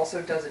rolls. It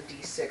also does a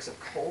D6 of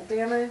cold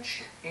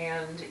damage,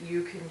 and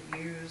you can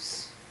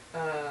use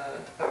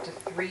up to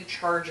 3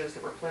 charges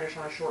that replenish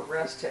on a short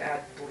rest to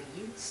add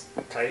bleeds.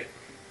 Tight.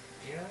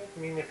 Yeah, I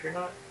mean, if you're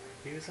not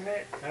using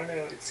it, I don't know.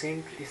 It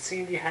seemed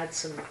you had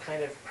some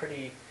kind of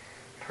pretty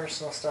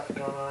personal stuff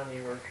going on.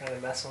 You were kind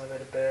of messing with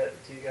it a bit.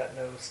 You got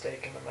no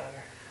stake in the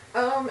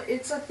matter.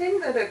 It's a thing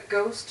that a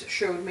ghost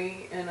showed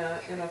me in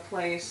a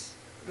place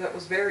that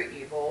was very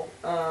evil.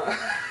 I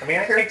mean,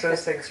 I take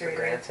those things for Very-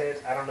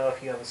 granted. I don't know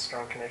if you have a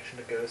strong connection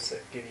to ghosts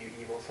that give you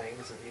evil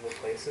things and evil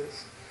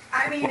places.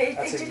 I mean, it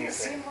That's a didn't you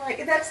seem thing.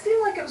 like that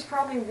seemed like it was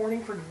probably a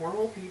warning for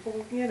normal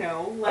people.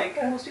 Like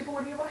Okay. most people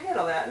would be able to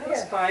handle that, and it was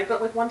Yeah. fine.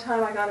 But like one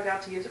time, I got it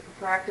out to use it for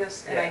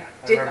practice, and Yeah, I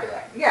I didn't. remember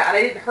that. Yeah, and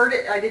I didn't hurt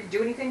it. I didn't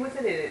do anything with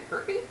it. It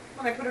hurt me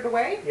when I put it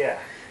away. Yeah.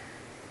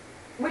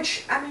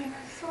 Which I mean,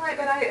 it's fine,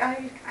 but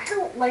I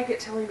don't like it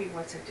telling me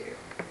what to do.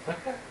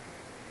 Okay.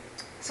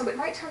 So it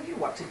might tell you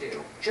what to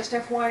do. Just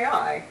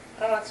FYI.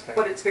 Oh, that's fair.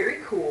 But it's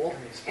very cool,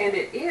 I'm used to and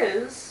it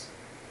is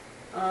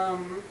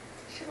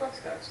She loves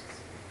ghosts.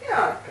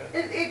 Yeah,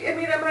 I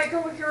mean, it might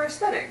go with your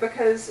aesthetic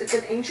because it's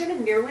an ancient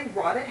and nearly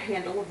rotted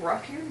handle of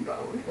rough-hewn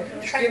bone.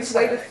 Gives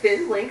way to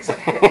thin links of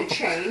heavy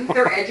chain,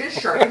 their edges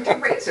sharpened to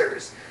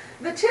razors.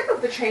 On the tip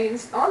of the chain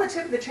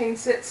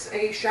sits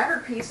a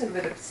shattered piece of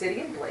an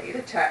obsidian blade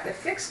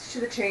affixed to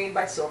the chain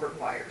by silvered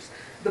wires.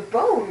 The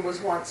bone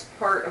was once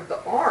part of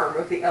the arm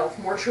of the elf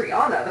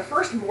Mortriana, the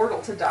first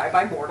mortal to die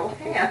by mortal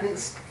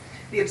hands.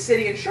 The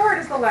obsidian shard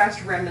is the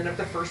last remnant of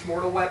the first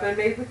mortal weapon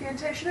made with the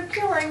intention of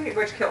killing,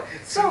 which killed.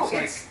 So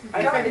it's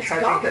I've been it's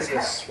trudging goth through as this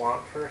hell.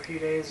 swamp for a few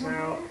days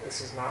now. This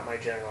is not my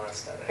general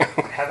aesthetic.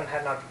 I haven't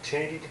had an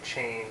opportunity to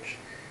change.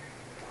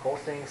 The whole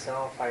thing set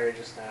on fire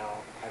just now.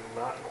 I'm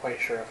not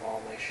quite sure if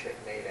all my shit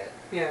made it.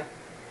 Yeah.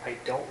 I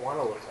don't want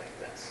to look like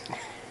this.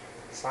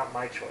 It's not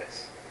my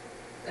choice.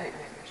 I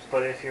understand.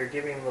 But if you're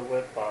giving the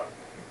whip up,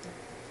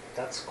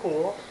 that's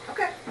cool.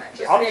 Okay.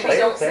 Just I'll maybe play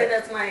don't with say it.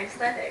 that's my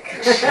aesthetic.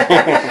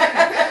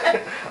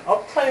 I'll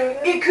play with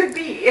it. It could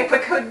be. It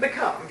could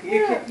become.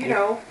 You could, you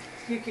know,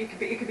 it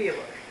could be a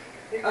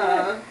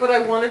look. But I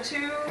wanted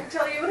to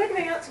tell you in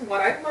advance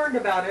what I've learned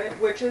about it,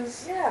 which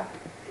is, Yeah.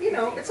 you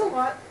know, it's a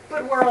lot,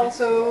 but we're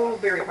also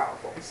very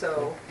powerful.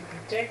 So,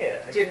 Dig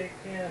it.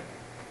 Yeah.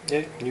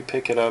 Yeah, you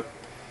pick it up,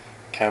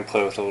 kind of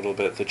play with it a little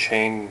bit. The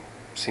chain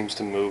seems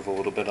to move a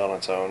little bit on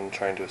its own,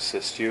 trying to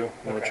assist you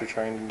in what Okay. you're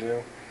trying to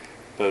do.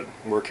 But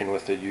working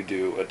with it, you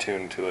do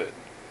attune to it.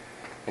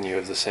 And you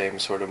have the same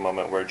sort of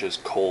moment where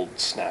just cold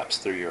snaps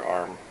through your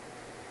arm,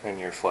 and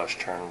your flesh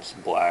turns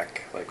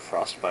black, like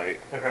frostbite.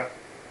 Okay.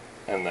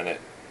 And then it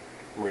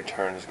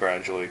returns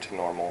gradually to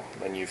normal.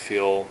 And you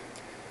feel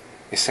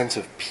a sense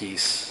of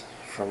peace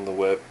from the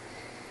whip,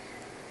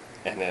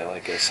 and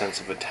like a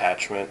sense of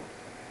attachment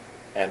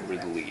and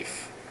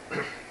relief.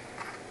 Well,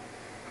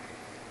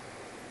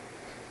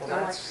 Oh,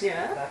 that's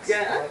yeah? That's,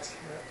 Yeah?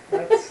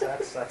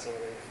 that's a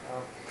relief.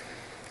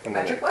 And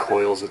then Magic it weapon.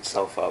 coils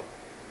itself up.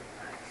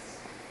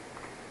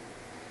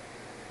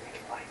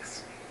 It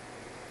likes me.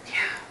 yeah.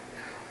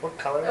 What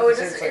color Oh, it is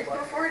it? just It's like it, black.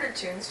 before it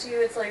attunes to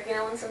you, it's like, you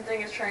know, when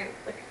something is trying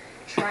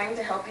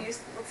to help you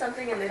with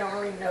something and they don't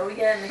really know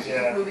yet and they keep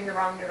Yeah. moving the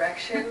wrong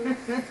direction.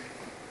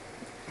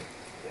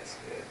 Yes,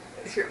 good.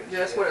 If you're,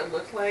 that's what it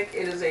looked like.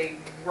 It is a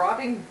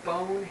rotting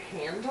bone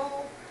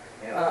handle,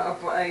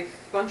 a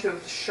bunch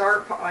of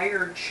sharp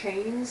iron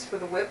chains for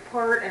the whip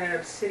part, and an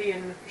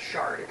obsidian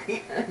shard at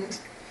the end.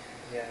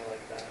 Yeah, I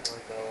like that. I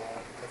like that a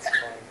lot. That's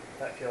fun.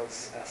 That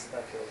feels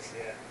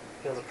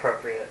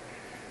appropriate.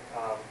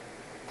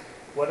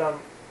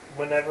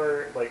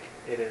 Whenever like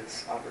it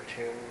is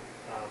opportune,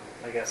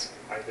 I guess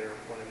either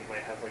one of you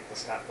might have like the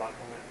stat block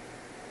on it.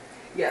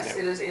 Yes,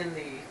 Yeah. it is in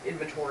the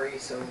inventory,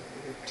 so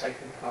you type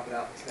and pop it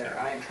out. It's there.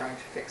 I am trying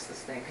to fix this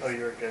thing. Oh,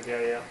 you were good.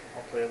 Yeah.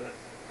 I'll play with it.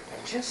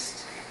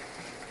 Just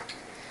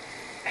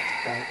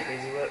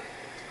Crazy whip.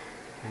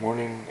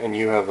 Morning, and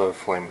you have a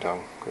flame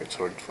tongue, great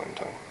sword flame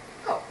tongue.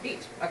 oh,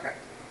 neat. Okay.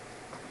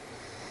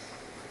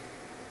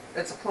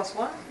 It's a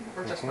 +1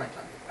 or just Mhm. flame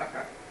tongue?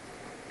 Okay.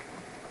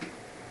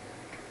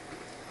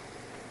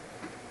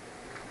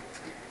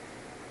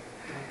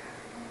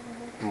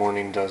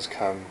 Morning does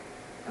come.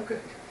 Okay.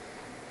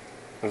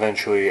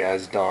 Eventually,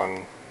 as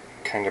dawn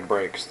kind of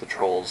breaks, the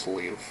trolls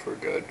leave for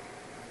good.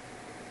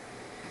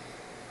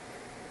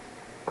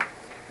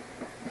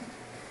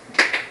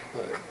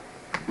 But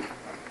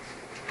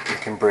you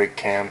can break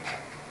camp,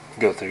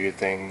 go through your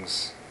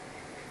things.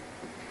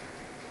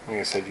 Like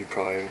I said, you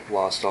probably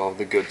lost all of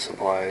the good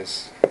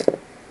supplies.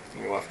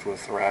 You're left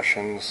with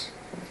rations.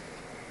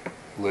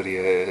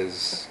 Lydia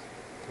is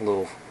a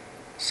little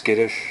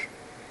skittish,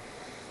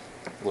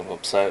 a little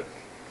upset.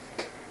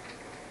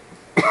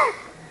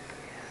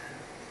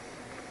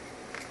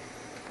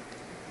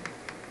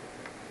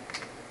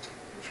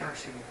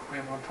 Charcy will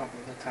climb on top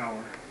of the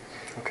tower.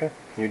 Okay,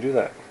 you do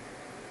that.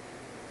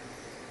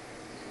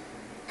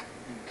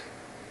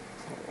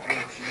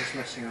 Oh, she's just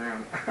messing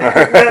around.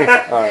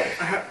 Alright,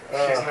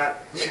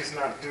 She's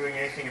not doing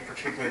anything in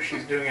particular.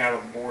 She's doing it out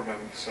of boredom.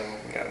 So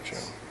gotcha.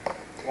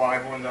 while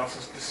everyone else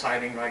is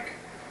deciding like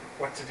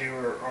what to do,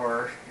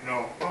 or you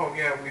know, oh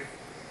yeah, we've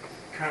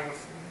kind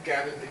of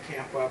gathered the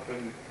camp up,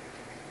 and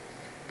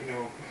you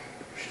know,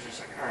 she's just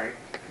like, all right,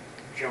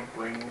 jump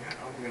ring.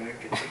 I'm gonna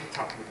get to the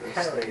top of this.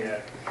 Hell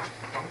yeah.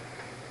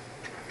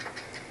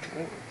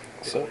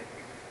 So,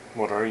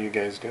 what are you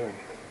guys doing?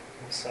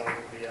 Some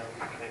the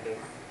kind of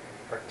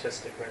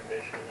artistic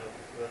rendition of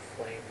the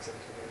flames into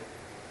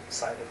the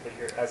side of the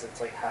hero as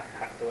it's like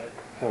half the way.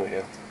 Hell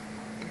yeah.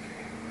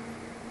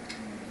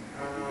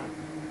 I'll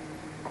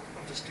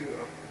just do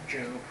a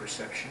general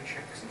perception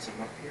check since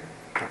I'm up here.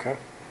 Okay.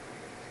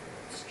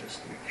 Let's just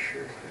make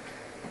sure that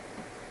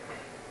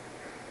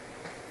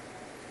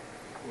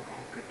we're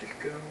all good to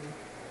go.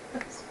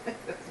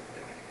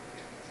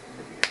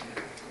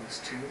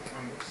 +2.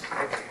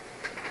 Okay.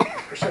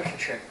 Perception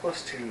check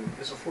 +2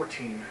 is a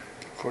 14.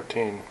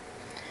 14.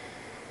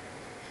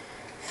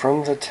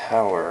 From the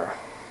tower,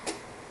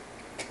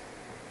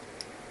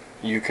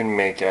 you can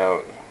make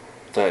out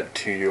that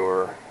to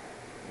your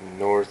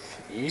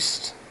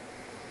northeast,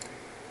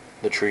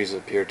 The trees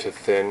appear to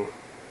thin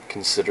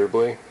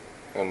considerably,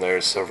 and there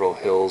are several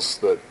hills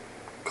that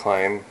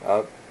climb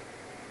up.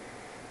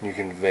 You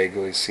can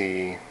vaguely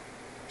see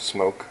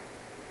smoke.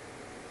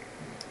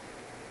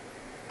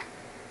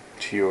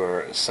 To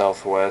your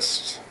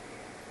southwest,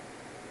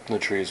 the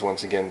trees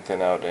once again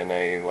thin out in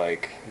a,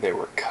 like, they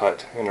were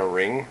cut in a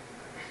ring.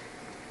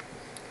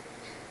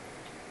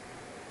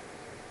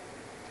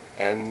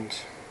 And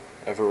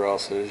everywhere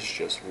else is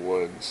just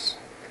woods.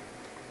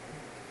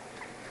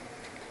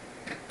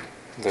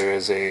 There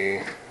is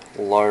a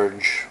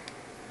large,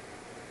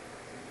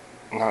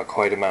 not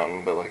quite a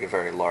mountain, but like a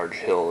very large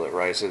hill that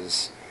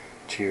rises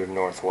to your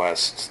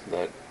northwest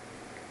that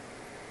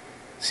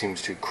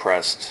seems to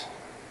crest,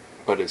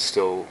 but is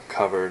still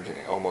covered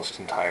almost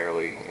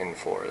entirely in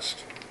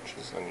forest, which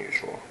is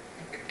unusual.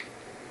 Okay.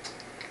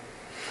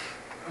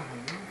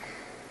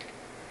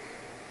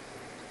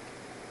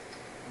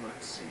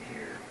 Let's see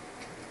here.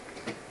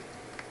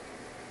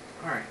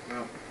 Alright,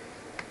 well,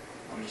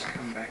 I'll just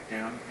come back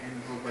down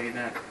and relay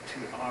that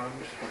to Autumn.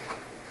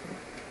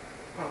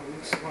 Well, it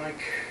looks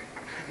like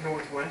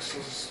northwest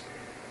is...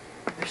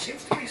 There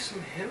seems to be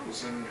some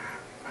hills, and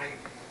I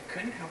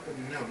couldn't help but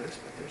notice,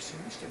 but there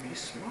seems to be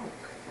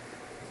smoke.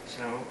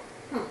 So,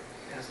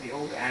 as the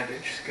old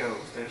adage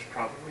goes, there's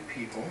probably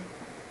people,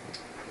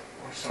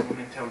 or someone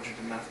intelligent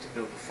enough to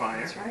build a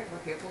fire. That's right. Where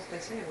people, they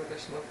say, where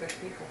there's smoke, there's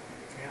people.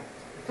 Yeah.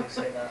 They do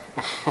say that.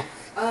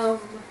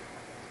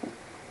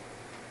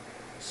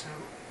 So,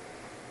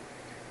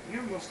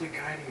 you're mostly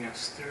guiding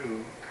us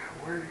through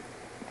where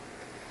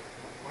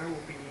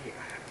will be,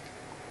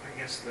 I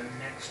guess, the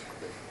next...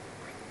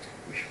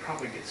 We should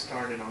probably get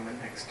started on the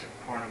next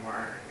part of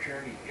our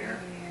journey here.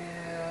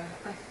 Yeah,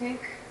 I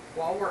think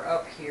while we're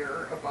up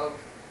here above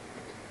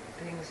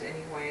things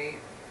anyway.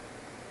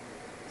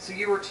 So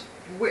you were,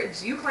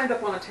 so you climbed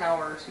up on a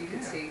tower so you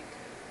can see.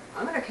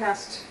 I'm gonna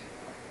cast.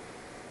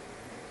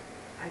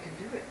 I can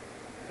do it.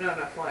 No,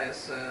 fly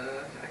is.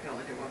 I can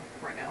only do one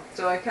right now.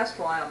 So I cast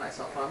fly on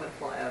myself. I'm gonna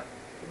fly up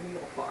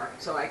real far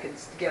so I can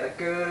get a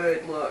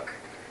good look.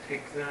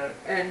 Take the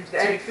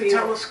feel.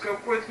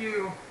 telescope with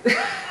you.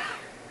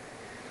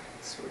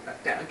 Swoop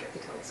back down, get the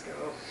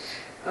telescope.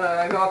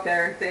 Go up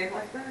there and think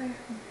like, I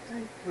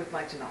would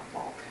like to not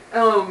fall.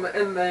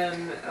 And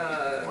then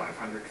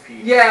 500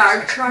 feet. Yeah,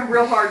 I try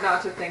real hard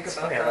not to think It's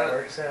about funny how that. that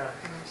works, yeah.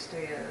 I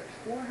stay at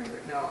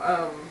 400.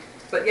 No.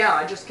 But yeah,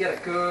 I just get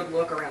a good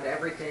look around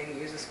everything.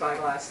 Use a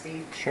spyglass,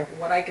 see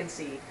what I can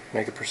see.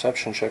 Make a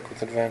perception check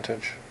with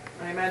advantage.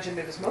 I imagine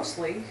it is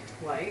mostly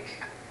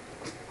like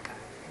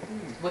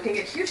looking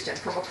at Houston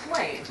from a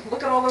plane.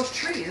 Look at all those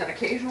trees and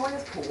occasionally a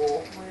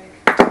pool.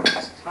 Like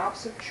just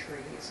tops of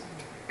trees. Oh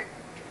my god.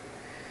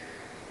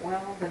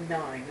 Well, the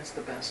 9 is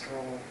the best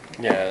roll.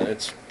 Yeah,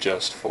 it's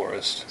just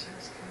forest.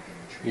 Just fucking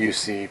trees. You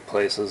see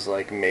places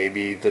like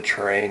maybe the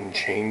terrain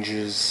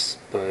changes,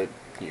 but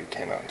you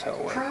cannot tell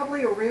what.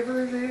 Probably a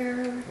river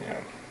there.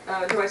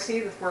 Yeah. Do I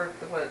see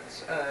what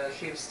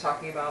she was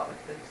talking about,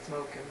 like the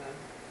smoke and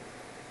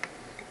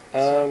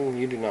the...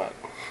 You do not.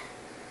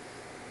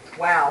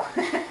 Wow.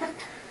 I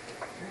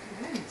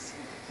didn't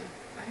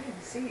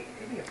see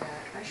any of that.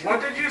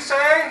 What did you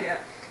say? Yeah.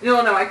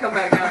 No, I come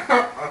back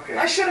down. Okay.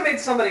 I should have made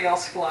somebody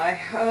else fly.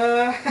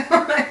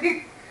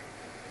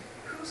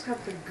 Who's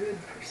got the good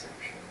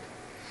perception?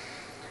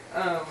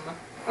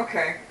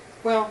 Okay.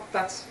 Well,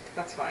 that's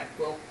fine.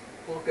 We'll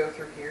go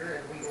through here,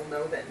 and we will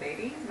know that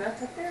maybe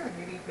that's up there.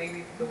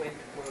 Maybe the wind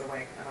blew it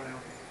away. I don't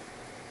know.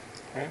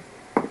 Alright.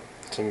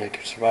 So make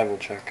your survival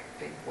check.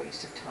 Big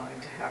waste of time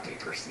to have me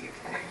perceive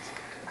things.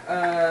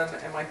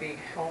 Am I being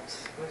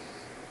helped with?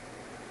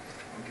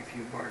 I'll give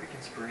you a bardic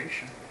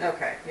inspiration.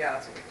 Okay, yeah,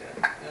 that's what we did.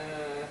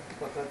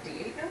 What, the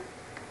D8 now?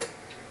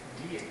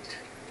 D8.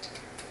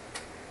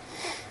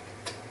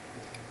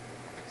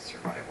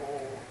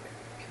 Survival.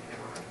 Can you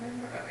never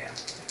remember? Oh yeah,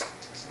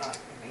 it's not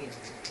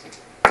amazing.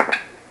 But,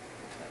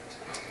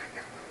 oh my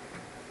god.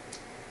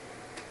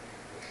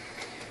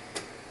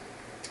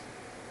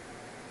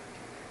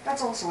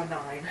 That's also a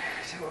 9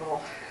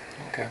 total.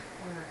 Okay.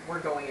 We're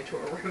going into a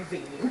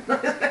ravine.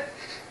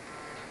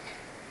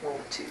 Roll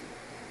 2.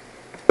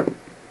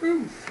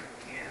 Oof.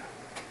 Yeah.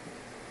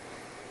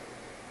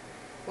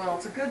 Well,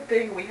 it's a good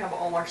thing we have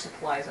all our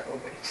supplies. Oh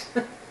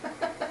wait.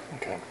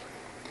 Okay.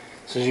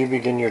 So as you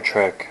begin your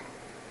trek,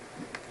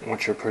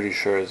 which you're pretty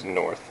sure is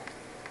north,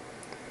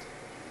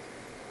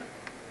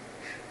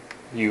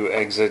 you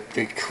exit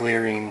the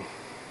clearing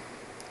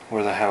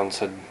where the hounds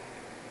had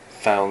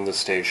found the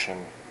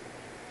station,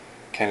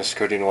 kind of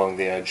skirting along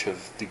the edge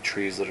of the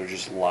trees that are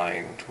just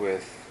lined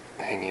with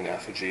hanging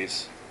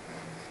effigies,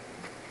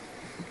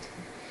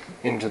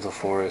 into the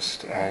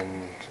forest,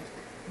 and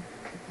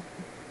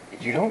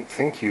you don't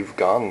think you've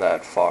gone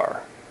that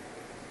far.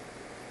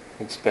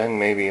 It's been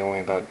maybe only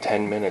about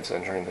 10 minutes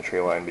entering the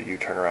tree line, but you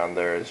turn around,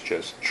 there is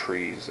just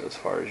trees as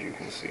far as you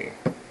can see.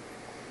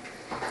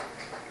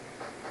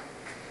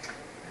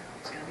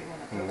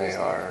 And they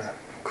are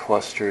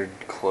clustered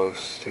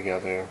close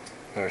together.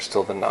 There are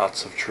still the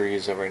knots of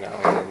trees every now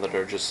and then that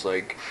are just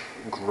like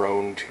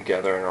grown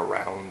together and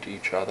around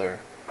each other.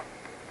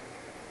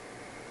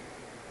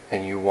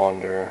 And you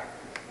wander,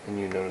 and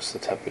you notice the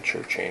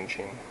temperature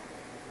changing.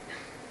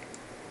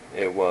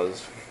 It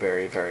was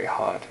very, very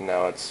hot, and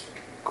now it's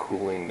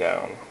cooling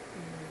down.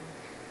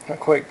 Not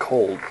quite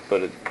cold,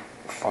 but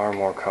far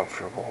more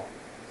comfortable.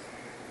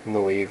 And the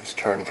leaves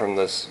turn from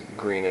this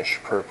greenish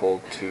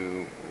purple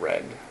to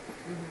red.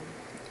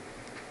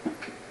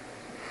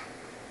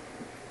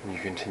 And you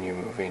continue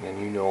moving, and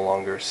you no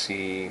longer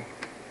see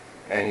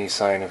any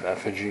sign of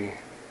effigy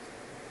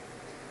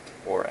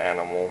or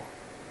animal.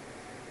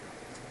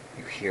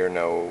 You hear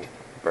no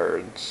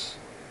birds.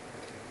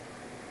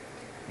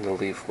 The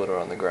leaf litter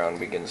on the ground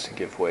begins to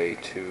give way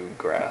to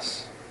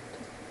grass.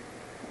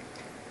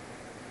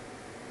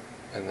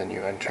 And then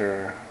you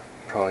enter,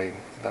 probably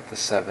about the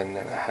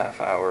 7.5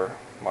 hour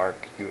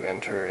mark, you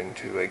enter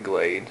into a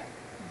glade.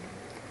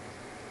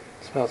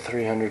 It's about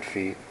 300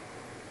 feet.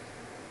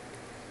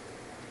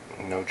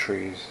 No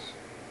trees.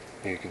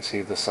 You can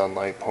see the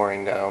sunlight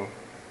pouring down.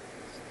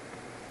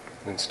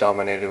 And it's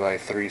dominated by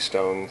 3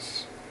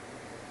 stones.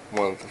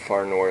 One at the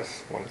far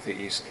north, one at the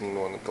east, and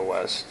one at the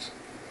west.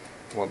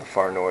 The one at the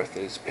far north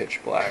is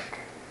pitch black.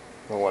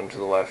 The one to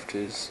the left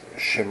is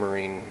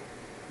shimmering,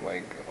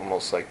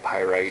 almost like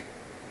pyrite.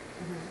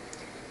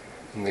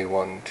 And the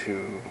one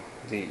to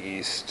the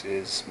east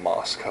is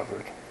moss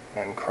covered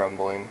and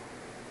crumbling.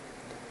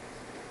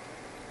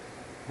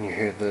 And you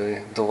hear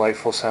the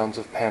delightful sounds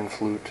of pan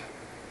flute.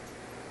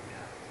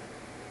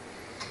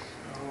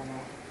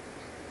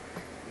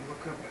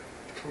 Look up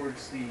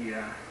towards the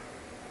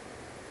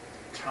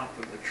top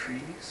of the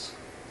trees,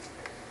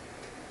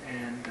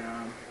 and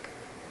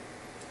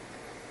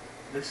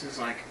this is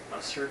like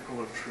a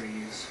circle of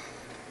trees.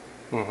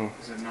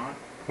 Is it not?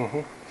 So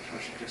I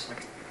should just I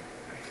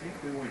think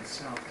we went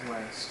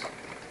southwest,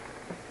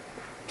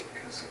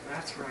 because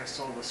that's where I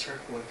saw the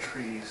circle of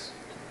trees.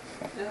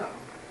 No. I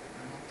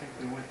don't think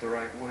we went the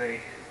right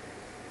way.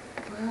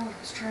 Well, I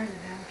was trying to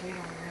navigate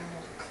all around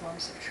little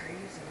clumps of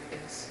trees, and I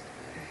guess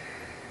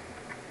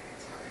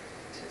it's hard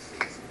to see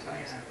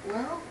sometimes. Yeah.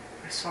 Well,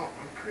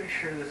 I'm pretty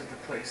sure this is the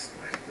place,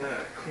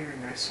 the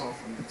clearing I saw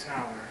from the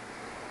tower.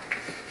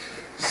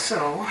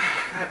 So,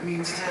 that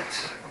means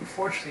that,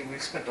 unfortunately, we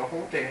spent a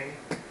whole day,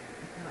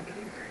 not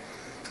getting great.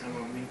 and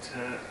we'll need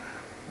to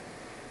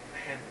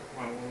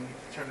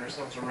turn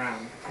ourselves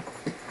around.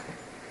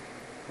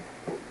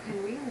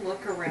 Can we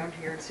look around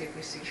here and see if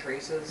we see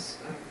traces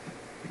of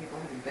people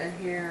having been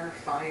here,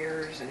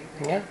 fires,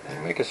 anything Yeah, like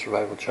that? make a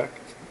survival check.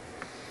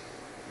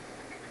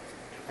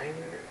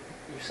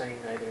 You're saying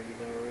neither of you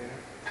know Arena?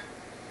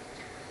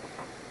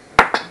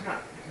 I'm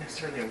not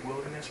necessarily a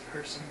wilderness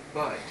person,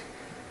 but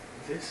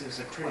this is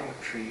a clearing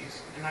of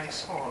trees, and I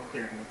saw a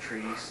clearing of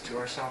trees to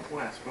our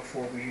southwest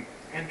before we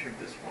entered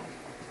this one.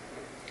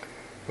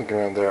 Looking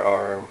around, there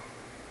are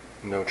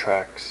no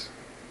tracks.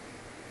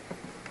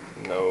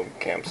 No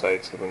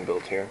campsites have been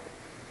built here.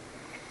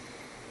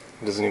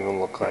 It doesn't even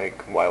look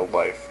like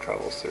wildlife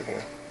travels through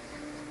here.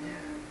 Yeah,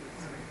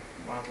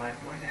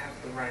 wildlife might have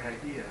the right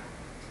idea.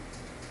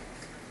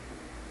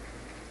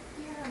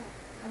 Yeah,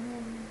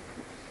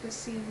 this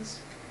seems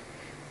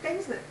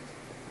things that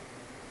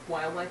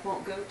wildlife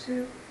won't go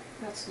to.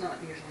 That's not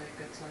usually a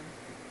good sign.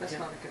 That's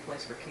not a good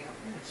place for camp.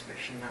 Yeah,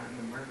 especially not in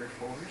the murder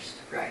forest.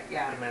 Right.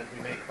 Yeah. And then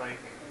we make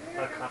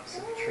a copse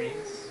of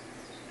trees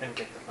and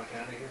get the fuck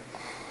out of here.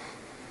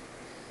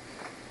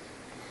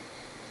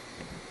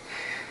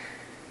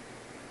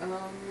 Can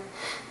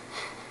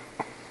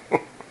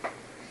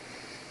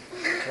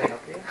I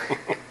help you?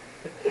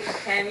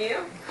 Can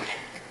you?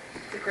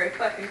 It's a great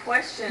fucking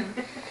question.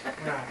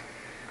 Well,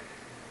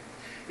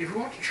 if we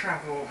want to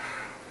travel,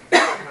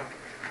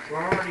 we're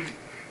already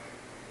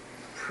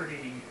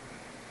pretty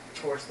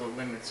towards the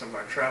limits of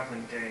our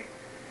traveling day.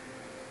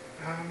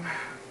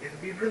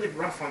 It'd be really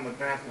rough on the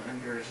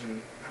Badlanders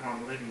and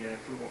on Lydia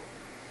if we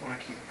want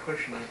to keep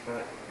pushing it,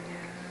 but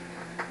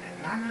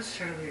not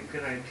necessarily a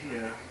good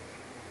idea.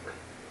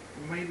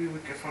 Maybe we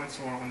could find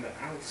somewhere on the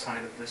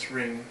outside of this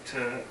ring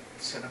to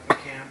set up a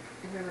camp.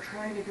 We were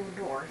trying to go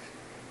north,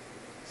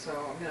 so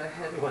I'm gonna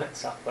head. We went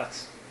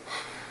southwest.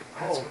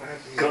 That's what I'd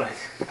do. Good.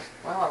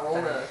 Well, I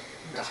rolled a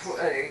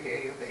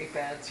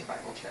bad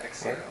survival check,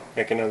 so. Yeah.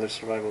 Make another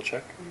survival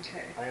check.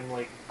 Okay. I am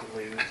like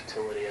glued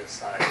to Lydia's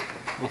side.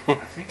 I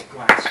think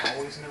Glass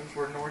always knows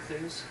where north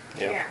is.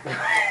 Yeah.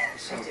 I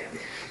do.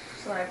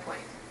 So I point.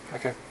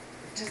 Okay.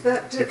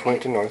 Does You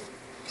point to north.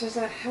 does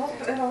that help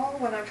at all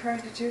when I'm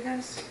trying to do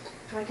this?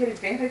 Do I get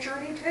advantage or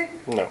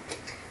anything? No.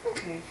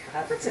 Okay.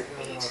 That's a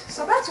 8.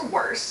 So that's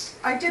worse.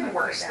 I did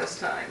worse this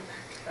time.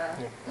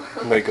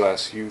 By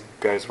glass, you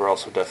guys were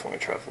also definitely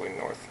traveling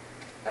north.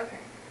 Okay.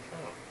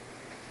 Oh.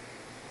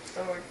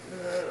 So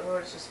the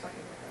Lord's just fucking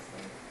with us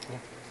then.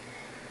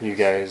 You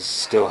guys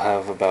still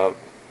have about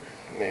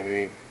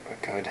maybe a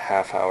good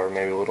half hour,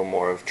 maybe a little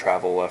more of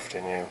travel left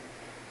in you.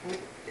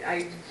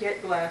 I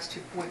get Glass to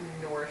point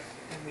north,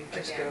 and we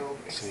just Again. go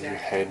So exactly. you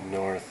head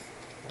north,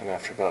 and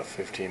after about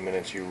 15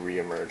 minutes, you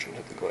re-emerge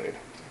into the glade.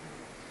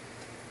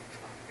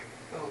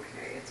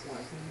 Okay, it's one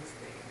of these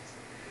things.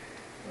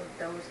 Well,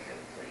 those kind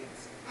of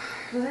blades.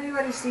 Does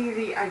anybody see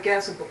the, I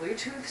guess, a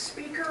Bluetooth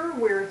speaker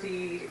where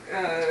the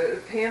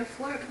pan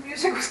flute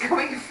music was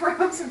coming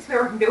from, since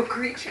there are no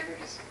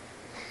creatures?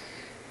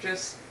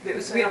 Just, we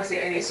don't see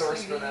any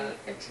source for that.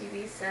 A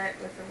TV set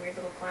with a weird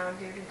little clown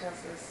dude who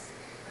does this,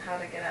 how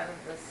to get out of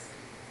this.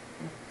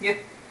 Yeah.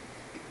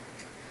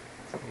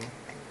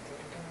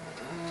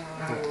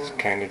 It's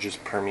kind of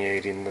just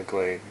permeating the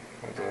glade.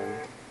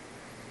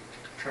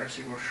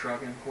 Tracy will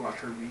shrug and pull out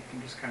her beak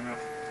and just kind of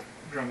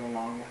drum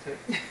along with it.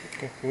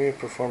 Okay, give me a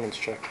performance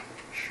check.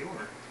 Sure.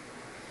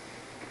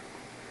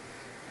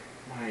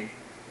 My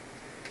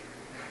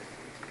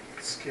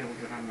skill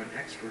that I'm an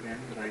expert in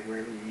that I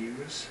rarely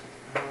use.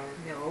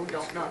 No,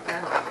 don't knock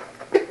that off.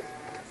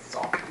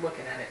 Soft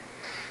looking at it.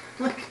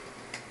 Look.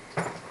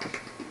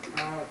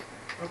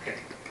 Okay.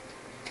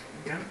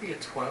 Gonna be a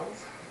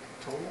 12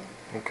 total.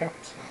 Okay.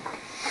 So,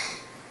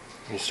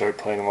 You start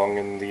playing along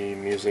and the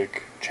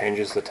music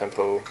changes, the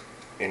tempo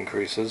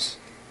increases.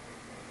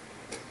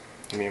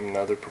 Give me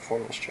another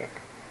performance check.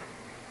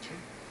 okay.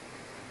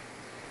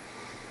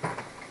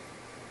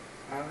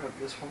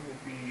 This one will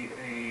be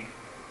a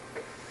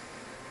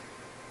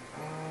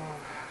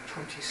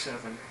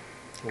 27.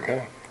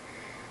 Okay.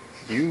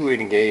 You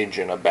engage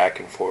in a back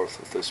and forth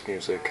with this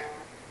music.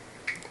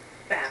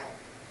 Battle.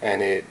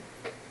 And it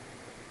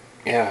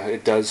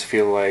does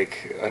feel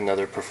like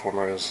another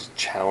performer is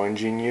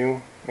challenging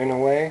you in a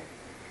way.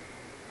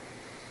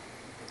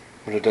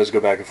 But it does go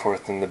back and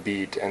forth, and the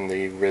beat and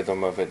the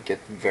rhythm of it get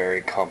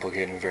very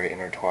complicated and very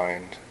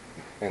intertwined.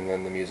 And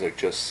then the music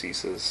just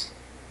ceases.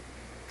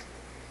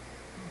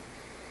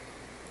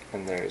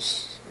 And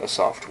there's a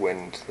soft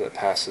wind that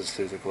passes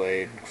through the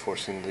glade,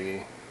 forcing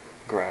the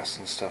grass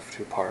and stuff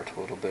to part a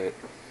little bit.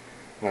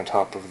 And on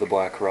top of the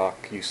black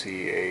rock, you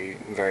see a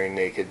very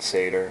naked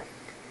satyr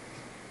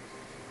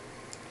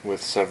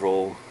with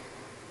several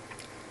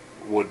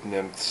wood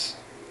nymphs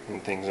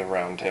and things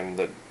around him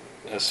that,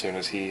 as soon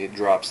as he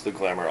drops the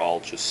glamour, all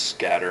just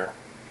scatter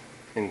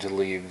into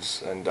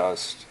leaves and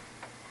dust.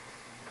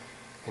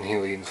 And he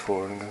leans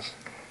forward and goes,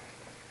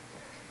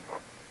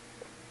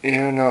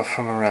 "You're not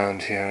from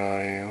around here,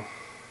 are you?"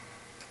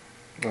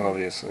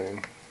 Obviously.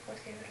 What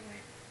gave it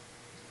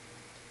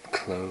away?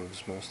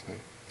 Clothes, mostly.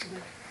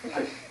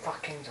 I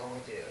fucking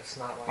told you, it's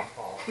not my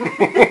fault.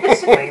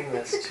 Explain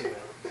this to him,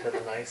 to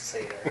the nice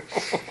satyr.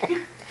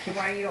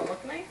 Why you don't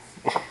look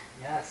nice?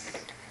 Yes.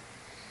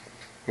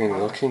 I mean,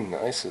 looking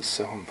nice is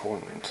so I'm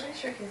important. pretty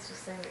sure he's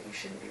just saying that you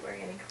shouldn't be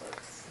wearing any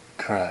clothes.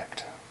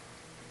 Correct.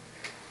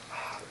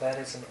 That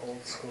is an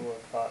old school of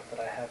thought that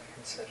I have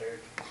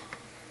considered.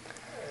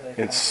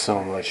 It's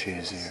so much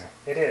easier.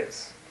 It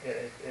is.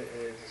 It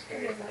is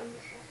very It isn't.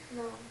 beneficial.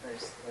 No,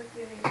 there's like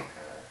we need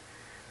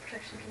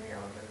protection from the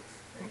elements.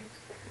 And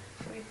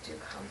we do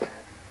combat.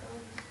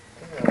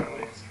 There are other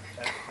ways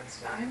to protect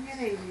myself. I'm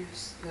gonna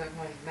use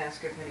my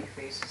Mask of Many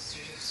Faces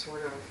to just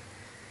sort of...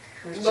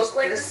 Look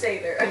like the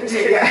satyr.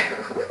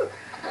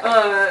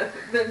 Yeah.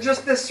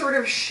 Just this sort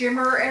of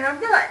shimmer, and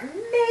I'm not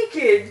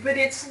naked, but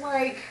it's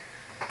like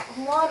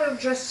a lot of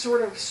just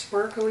sort of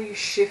sparkly,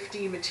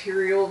 shifty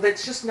material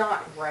that's just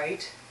not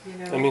right, you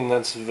know? I mean,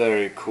 that's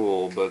very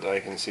cool, but I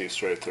can see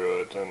straight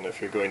through it, and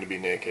if you're going to be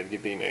naked, you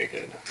be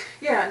naked.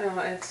 Yeah,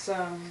 no, it's,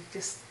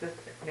 just,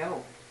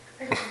 no.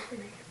 I don't want to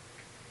be naked.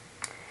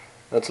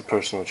 That's a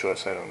personal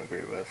choice I don't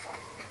agree with.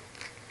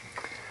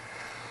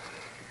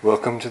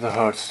 Welcome to the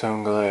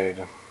Heartstone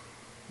Glade.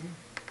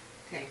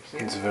 Thank you.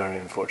 It's very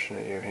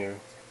unfortunate you're here.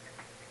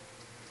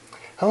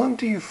 How long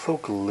do you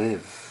folk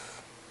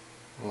live?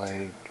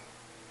 Like...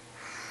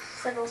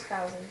 Several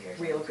thousand years.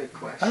 Real old. good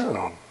question.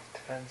 Oh,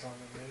 Depends on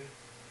the mood.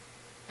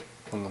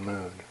 on the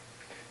mood.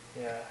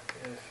 Yeah,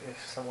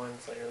 if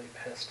someone's like really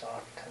pissed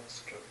off, it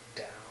tends to go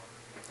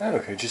down. Oh,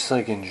 okay, just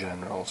like in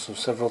general, so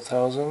several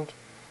thousand?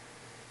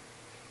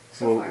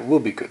 So far. We'll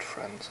be good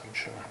friends, I'm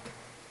sure.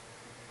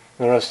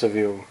 The rest of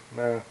you,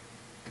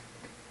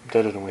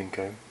 dead in a wink,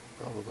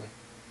 probably.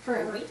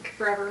 Forever. A week?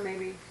 Forever,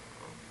 maybe.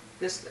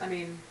 This, I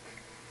mean,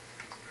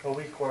 A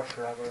week or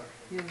forever,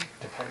 yeah.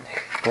 depending.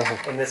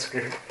 Uh-huh. In this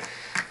group.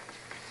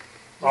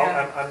 Yeah.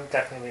 Well, I'm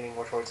definitely leaning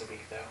more towards a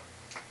week, though.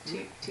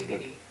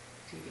 TBD.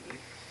 TBD.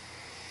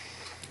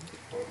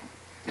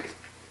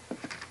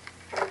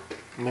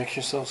 Make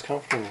yourselves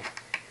comfortable.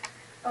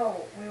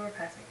 Oh, we were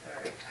passing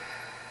through.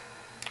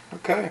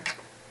 Okay.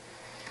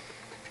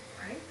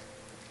 Right?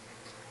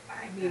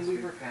 I Yes, mean, we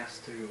we've were...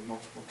 passed through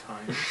multiple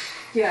times.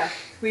 Yeah,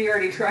 we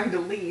already tried to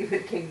leave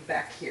and came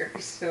back here,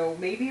 so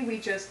maybe we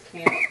just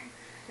can't.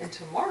 And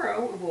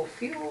tomorrow we'll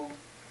feel...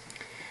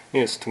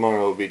 Yes,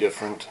 tomorrow will be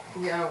different.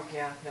 Yeah,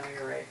 no,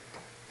 you're right.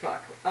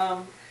 Fuck.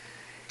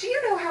 Do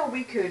you know how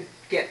we could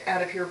get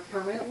out of here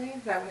permanently?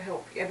 That would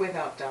help,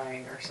 without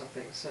dying or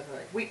something. So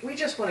like, we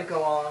just want to go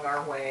along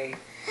our way,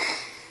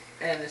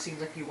 and it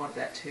seems like you want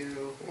that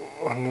too.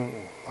 Oh, no,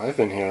 I've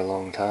been here a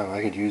long time.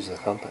 I could use the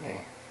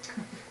company.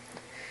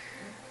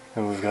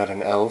 And we've got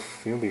an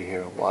elf. You'll be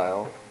here a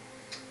while.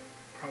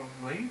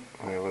 Probably.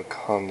 We have a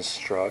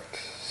construct.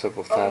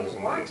 Several Oh, you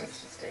thousand want years.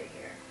 us to stay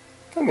here.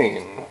 I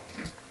mean,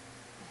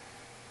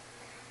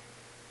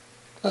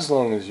 As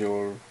long as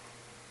you're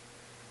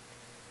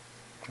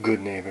good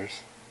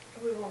neighbors.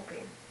 We won't be.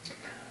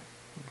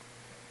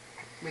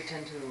 We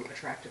tend to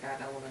attract a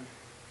bad element.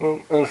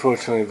 Well,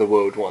 unfortunately, the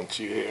Wode wants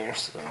you here,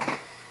 so.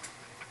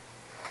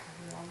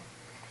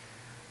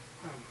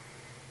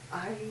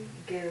 I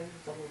give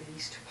the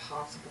least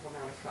possible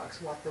amount of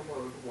fucks what the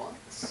Wode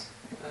wants.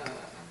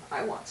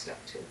 I want stuff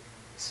too.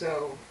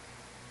 So,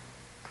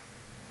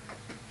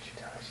 She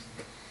does.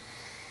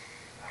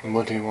 And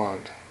what do you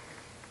want?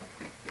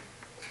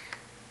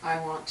 I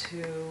want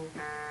to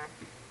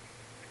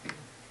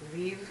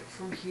leave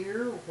from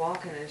here,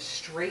 walk in a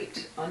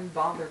straight,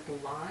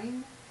 unbothered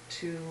line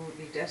to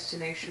the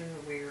destination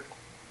we're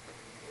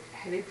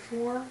headed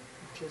for,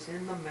 which is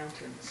in the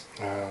mountains.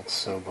 Oh, it's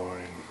so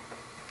boring.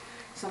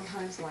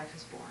 Sometimes life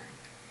is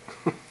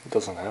boring. It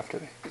doesn't have to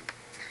be.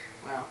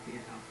 Well, you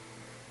know.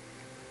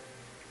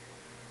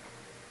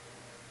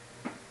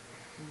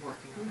 I'm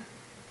working on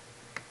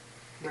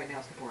it. Right now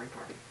is the boring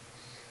part.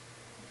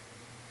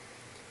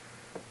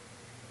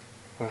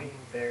 Well, You're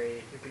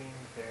being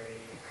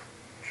very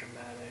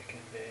dramatic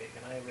and vague,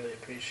 and I really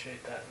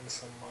appreciate that in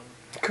someone.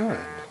 good.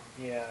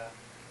 Yeah.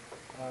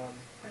 I don't.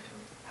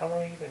 How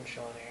long have you been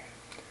chilling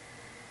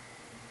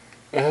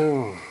here?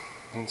 Oh,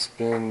 it's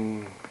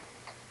been...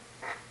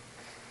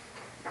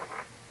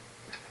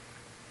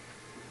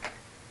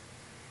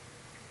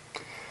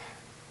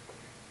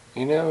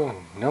 You know,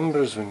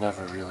 numbers were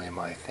never really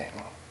my thing.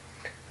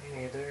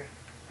 Me neither.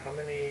 How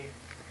many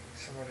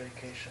summer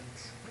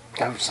vacations?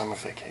 Oh, summer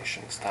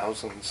vacations,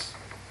 thousands.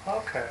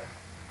 Okay.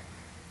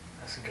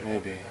 That's a good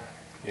Maybe. number,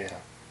 Yeah.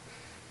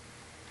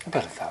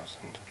 About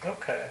 1,000. that.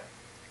 Okay.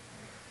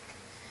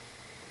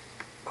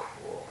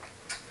 Cool.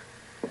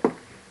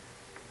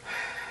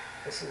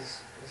 This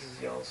is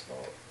y'all's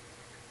fault.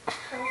 I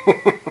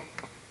don't know.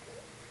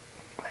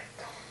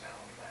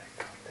 I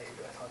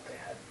thought they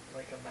had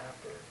like a map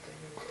or thing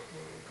where we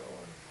were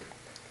going.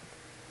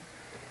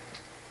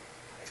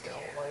 I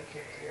don't like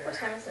it here. What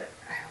time is it?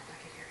 I don't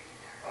like it here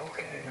either.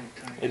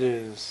 Okay. It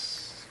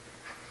is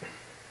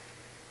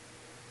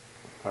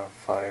about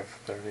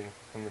 5:30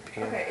 in the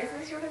PM. Okay, is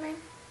this your domain?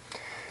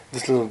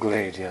 This little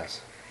glade,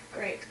 yes.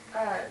 Great.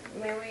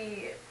 May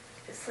we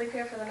sleep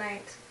here for the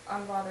night,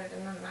 unbothered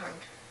and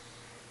unharmed?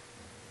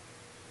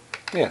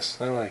 Yes,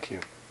 I like you.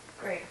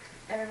 Great.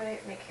 Everybody,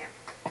 make camp.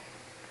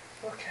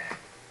 Okay.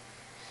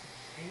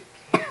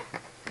 Make camp.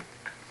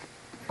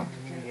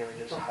 Immediately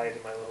just hide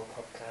in my little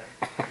pup tent.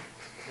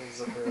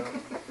 Zip her up.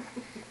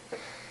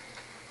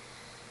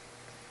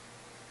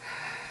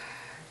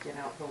 Get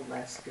out the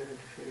less good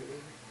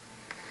food.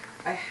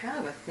 I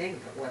have a thing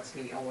that lets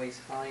me always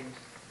find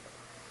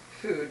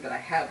food, but I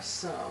have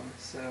some,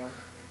 so...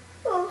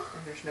 Oh.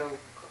 And there's no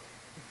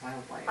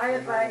wildlife. I or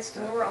advise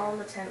stuff. when we're all in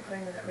the tent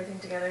putting everything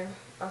together,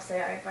 I'll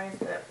say I advise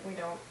that we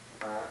don't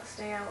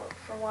stay out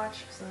for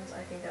watch, since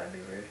I think that would be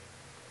rude,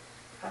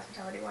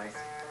 hospitality-wise,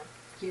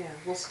 Yeah,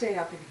 we'll stay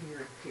up in here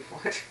and keep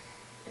watch.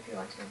 if you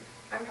want to.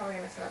 I'm probably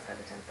going to sit outside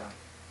the tent, though.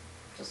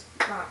 Just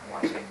not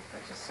watching,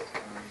 but just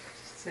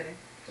Just sitting.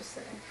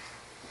 sitting.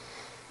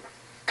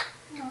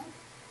 No.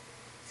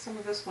 Some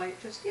of us might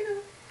just,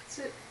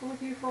 sit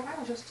with you for a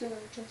while just to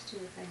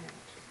hang out.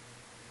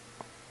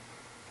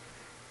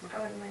 I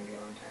wouldn't mind you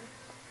a long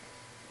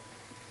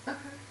time.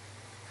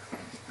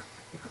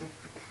 Okay.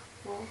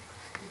 Well,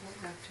 you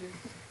don't have to.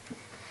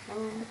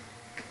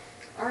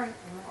 Alright,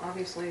 well,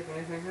 obviously, if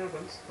anything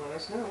happens, let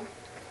us know.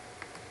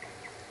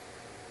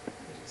 We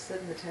just sit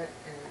in the tent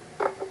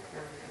and, or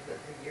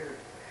the yurt,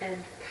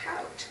 and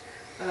pout.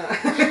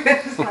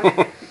 It's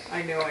like,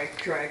 I know I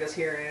dragged us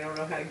here and I don't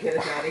know how to get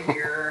us out of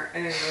here,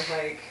 and it was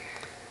like,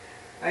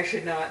 I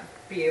should not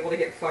be able to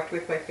get fucked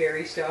with by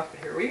fairy stuff, but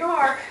here we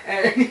are,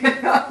 and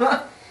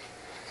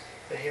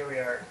But here we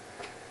are.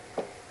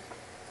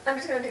 I'm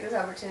just going to take this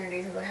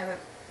opportunity, since I haven't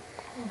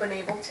been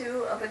able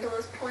to up until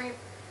this point,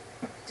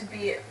 to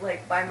be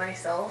like by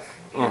myself,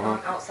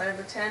 outside of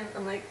the tent.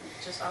 I'm like,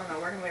 just, I don't know,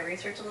 working my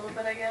research a little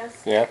bit, I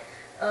guess. Yeah?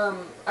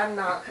 I'm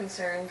not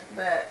concerned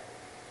that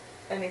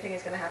anything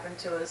is going to happen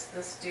to us.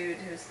 This dude,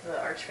 who's the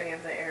archfey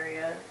of the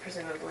area,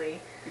 presumably,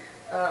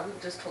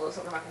 just told us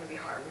that we're not going to be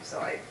harmed, so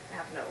I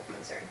have no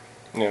concern.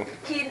 Yeah.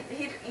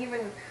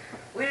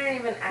 We didn't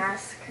even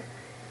ask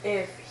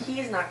if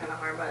he's not going to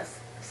harm us,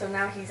 so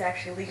now he's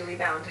actually legally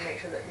bound to make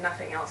sure that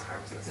nothing else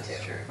harms us too.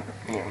 That's true.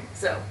 Yeah.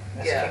 So,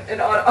 That's yeah. true.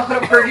 And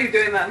Autumn heard you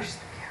doing that, and she's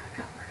like,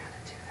 yeah,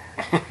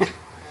 we're gonna do that.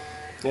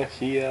 Yeah,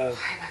 he Why am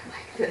I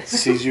like this?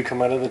 sees you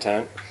come out of the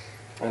tent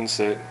and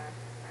sit,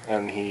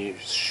 and he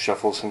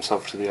shuffles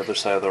himself to the other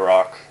side of the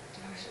rock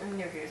I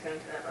knew he was going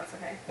to do that, that's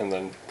okay. and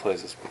then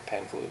plays his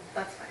pan flute.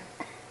 That's fine.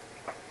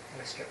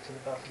 I stripped to the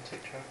belt and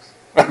took trucks.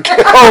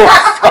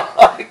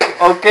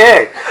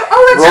 Okay.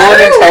 Oh, that's Roll an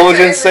true!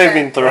 intelligence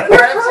saving throw. We're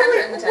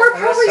We're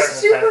probably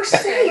starting super with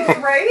that. safe,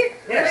 right?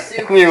 Yeah.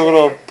 Super You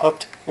little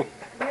pup.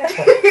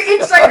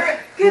 It's like,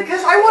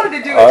 because I wanted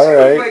to do it All too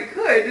right. if I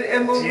could.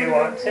 And Do you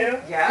want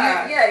to?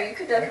 Yeah. Yeah, you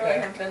could definitely Okay.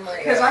 have been like...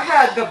 Because I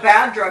had the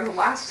bad drug the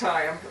last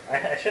time.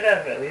 I should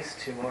have at least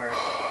 2 more.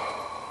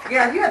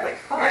 Yeah, you had like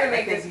 5. We're gonna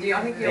make I think this you,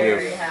 I think you very You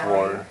already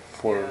have happy.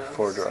 four Yeah,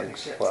 four let's see if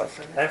drugs it gets left.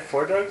 something. I have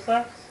 4 drugs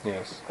left?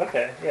 Yes.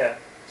 Okay, yeah.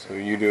 So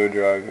you do a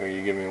drug, or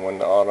you give me one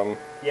to Autumn.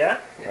 Yeah?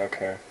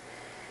 Okay.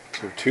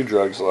 So 2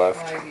 drugs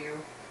left. 5 you.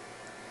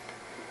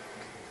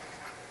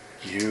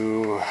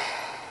 You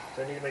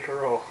Do I need to make a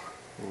roll?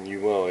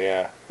 will,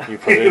 yeah. You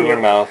put it in your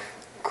mouth,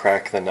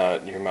 crack the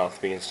nut, your mouth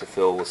begins to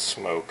fill with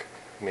smoke.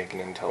 Make an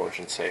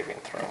intelligence saving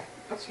throw.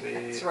 Sweet.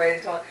 That's right.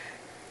 Until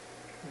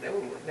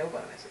no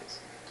bonuses.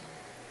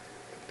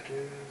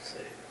 2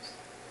 saves.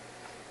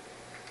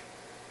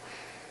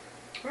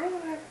 Where do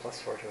I have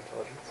 +4 to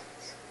intelligence?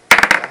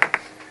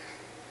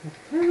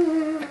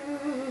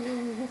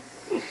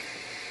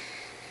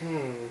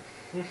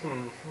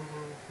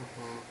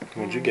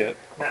 What'd you get?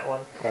 That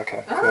one.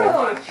 Okay, cool.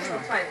 Oh,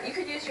 That's fine. You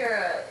could use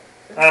your.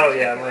 Oh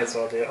yeah, I might as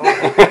well do it. Oh,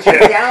 look at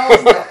you.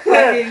 now's the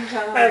fucking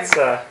time.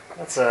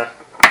 That's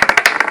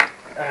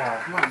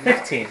Come on,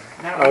 15.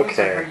 Now it looks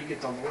Okay. like how you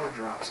get the lore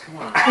drops. Come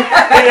on.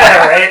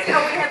 Yeah, right?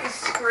 How we have to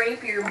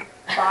scrape your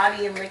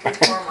body in liquid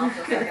form off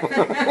the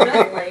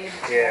fucking blade.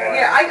 Yeah.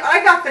 Yeah,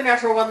 I got the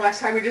natural one last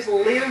time. We just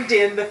lived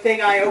in the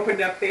thing I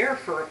opened up there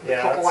for a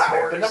Yeah, couple that's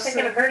fair. hours. But nothing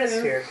can hurt us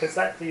here, because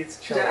that dude's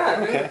chilling. Yeah.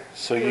 Okay,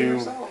 so Kill you,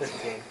 yourself.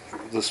 15.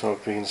 the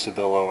smoke begins to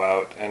billow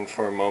out, and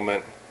for a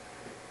moment,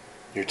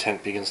 your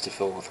tent begins to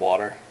fill with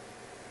water.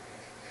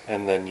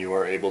 And then you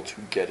are able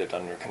to get it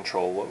under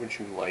control. What would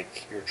you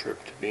like your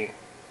trip to be?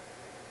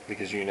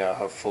 Because you now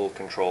have full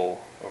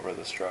control over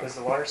this drug. Is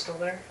the water still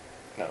there?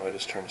 No, it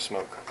has turned to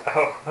smoke.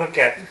 Oh,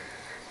 okay.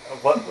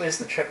 What is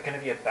the trip going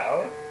to be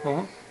about?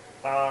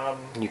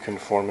 You can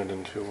form it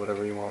into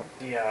whatever you want.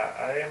 Yeah,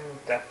 I am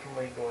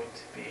definitely going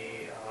to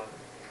be,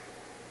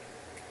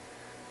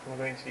 I'm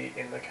going to be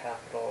in the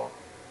capital,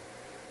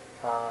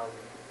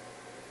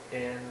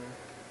 in,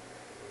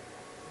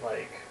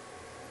 like,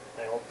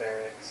 my old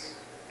barracks,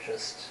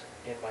 just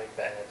in my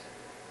bed.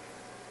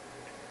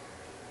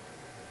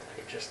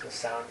 Just the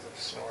sounds of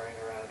snoring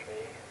around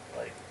me,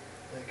 like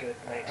a good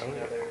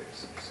 19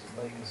 others,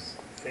 like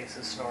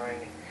faces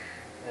snoring,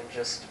 and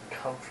just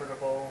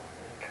comfortable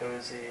and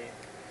cozy.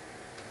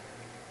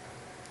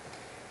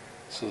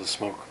 So the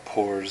smoke That's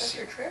pours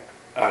your trip?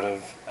 out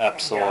of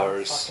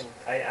Apsalar's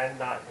I'm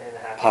not in a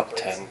happy pop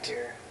place tent.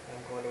 here.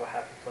 I'm going to a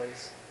happy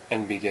place.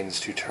 and begins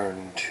to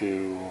turn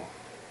to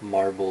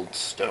marbled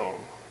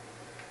stone.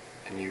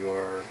 And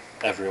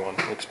everyone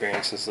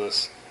experiences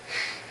this.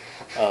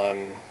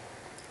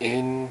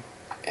 In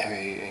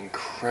a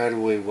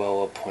incredibly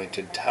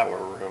well-appointed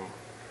tower room,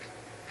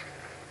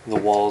 the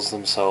walls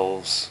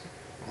themselves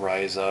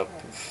rise up,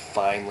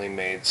 finely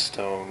made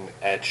stone,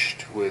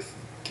 etched with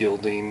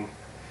gilding.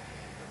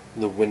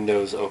 The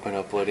windows open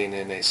up, letting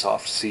in a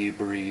soft sea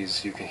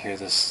breeze. You can hear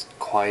this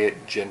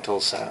quiet,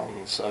 gentle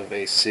sounds of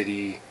a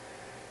city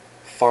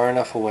far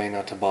enough away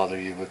not to bother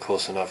you, but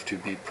close enough to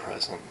be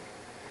present.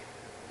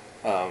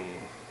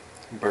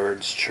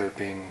 Birds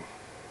chirping.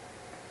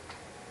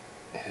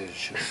 It is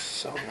just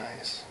so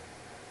nice.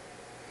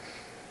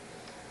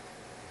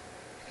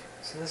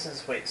 So this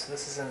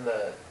is in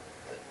the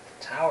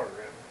tower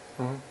room.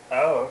 Mm-hmm.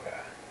 Oh, okay.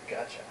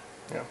 Gotcha.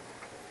 Yeah.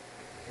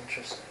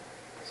 Interesting.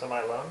 So am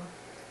I alone?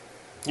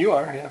 You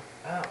are, yeah.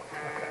 Oh,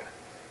 okay.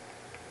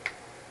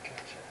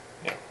 Gotcha.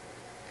 Yeah.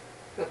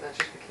 But that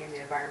just became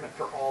the environment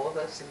for all of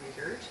us in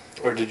the yurt.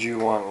 Or did you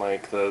want,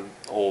 like, the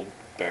old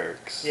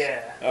barracks?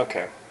 Yeah.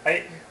 Okay.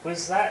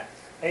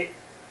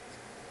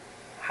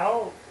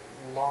 How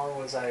long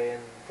was I in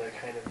the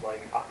kind of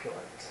like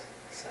opulent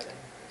setting?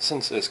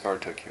 Since Iskar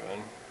took you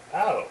in.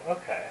 Oh,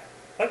 okay.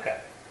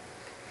 Okay.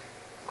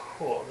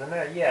 Cool. Then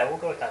yeah, we'll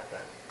go with that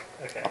then.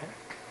 Okay.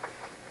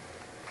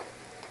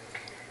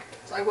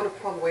 So I would have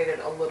probably waited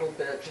a little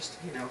bit, just,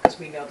 because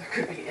we know there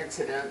could be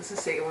incidents, and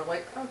say, we're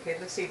like, okay,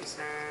 this seems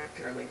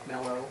fairly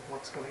mellow,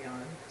 what's going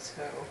on,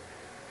 so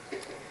we're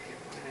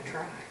going to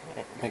try.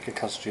 Make a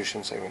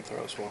constitution saving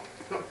throw as well.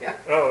 Oh, yeah.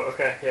 Oh,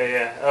 okay.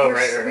 Yeah. Oh,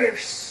 right. We're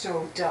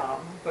so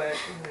dumb, but,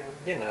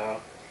 You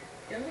know.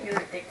 You don't think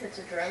you're addicted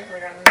to drugs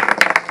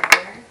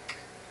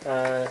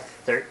like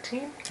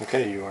 13?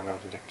 Okay, you are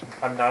not addicted.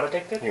 I'm not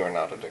addicted? You are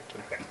not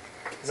addicted. Okay.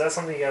 Is that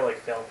something you gotta like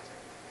fail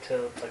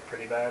to like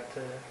pretty bad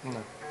to?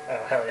 No.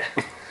 Oh, hell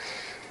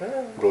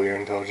yeah. Roll your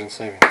intelligence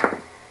saving throw.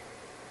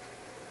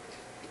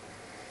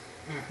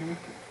 Mm-hmm.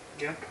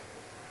 Yep.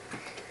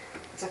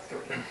 it's a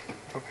 3.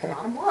 Okay.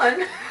 Not a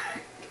 1.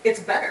 It's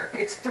better.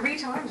 It's 3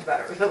 times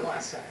better than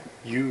last time.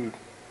 You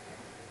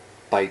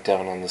bite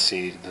down on the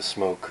seed, the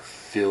smoke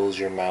fills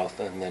your mouth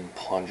and then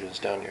plunges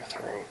down your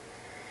throat.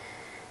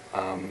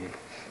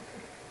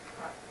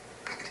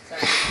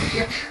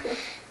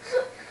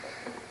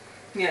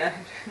 Yeah,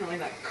 definitely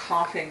not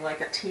coughing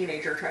like a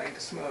teenager trying to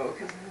smoke.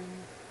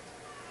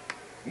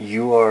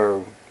 You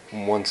are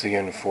once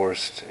again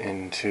forced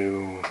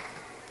into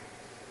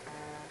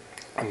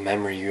a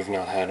memory you have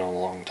not had in a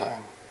long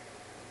time.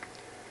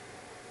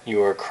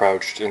 You are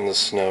crouched in the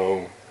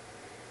snow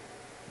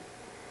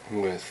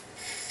with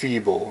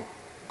feeble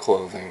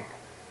clothing,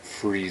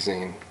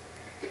 freezing,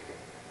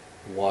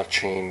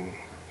 watching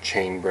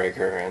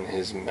Chainbreaker and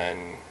his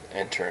men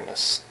enter an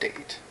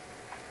estate.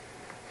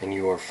 and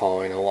you are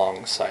following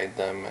alongside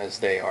them as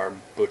they are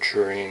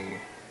butchering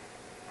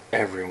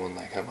everyone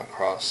they come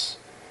across.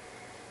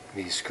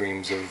 The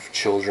screams of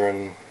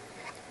children,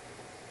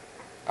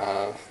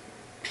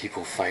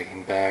 people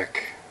fighting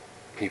back,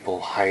 people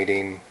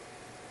hiding.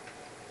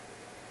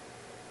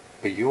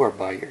 But you are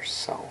by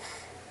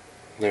yourself.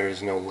 There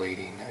is no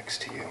lady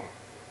next to you.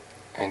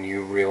 And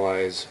you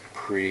realize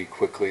pretty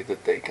quickly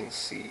that they can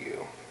see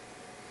you.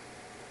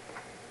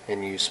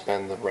 And you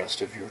spend the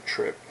rest of your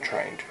trip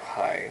trying to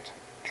hide,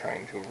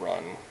 trying to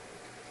run.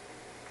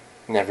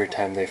 And every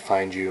time they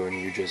find you, and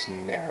you just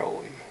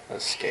narrowly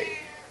escape.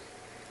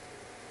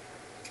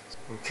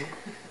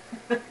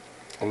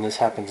 And this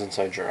happens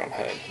inside your own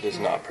head. It is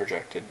not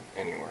projected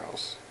anywhere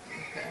else.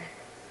 Okay.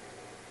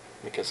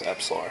 Because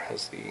Epsilon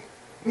has the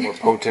more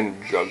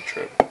potent drug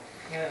trip.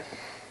 Yeah.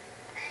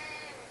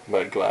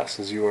 But Glass,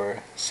 as you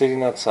are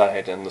sitting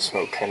outside and the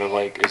smoke kind of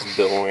like is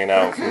billowing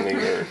out from the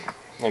earth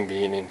and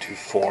beginning to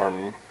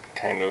form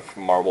kind of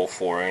marble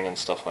flooring and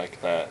stuff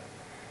like that,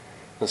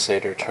 the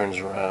satyr turns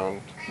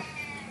around.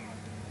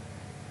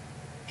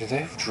 Do they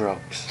have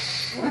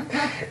drugs?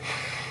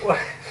 What?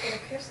 It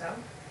appears so.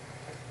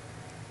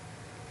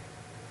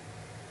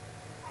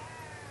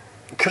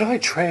 Could I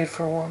trade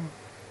for one?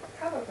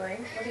 Probably.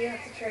 What do you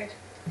have to trade?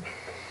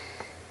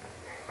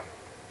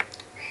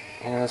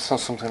 Yeah, that's not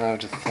something I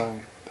would have thought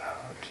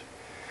about.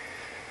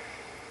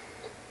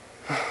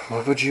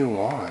 What would you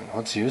want?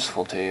 What's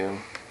useful to you?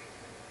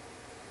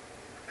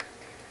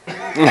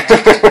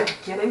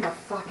 Getting the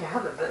fuck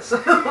out of this.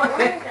 We're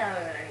getting out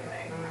of it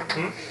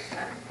anyway.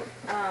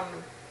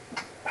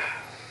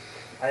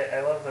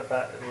 I love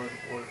that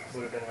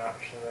would have been an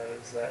option though,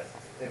 is that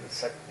it was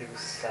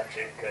such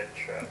a good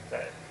trip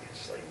that you're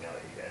just like, no,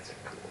 you guys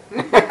are cool.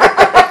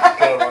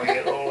 Go along,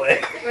 get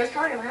away. It's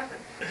probably gonna happen.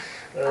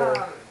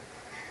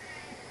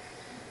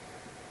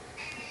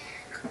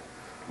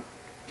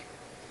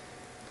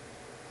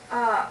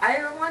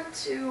 I want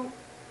to,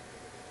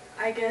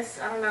 I guess,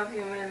 I don't know if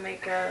you want to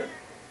make a,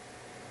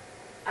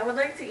 I would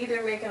like to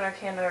either make an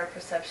Arcana or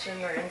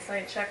Perception or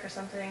Insight check or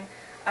something.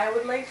 I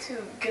would like to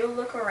get a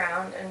look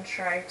around and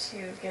try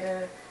to get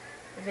a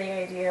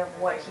vague idea of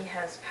what he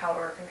has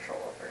power or control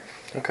over.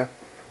 Okay.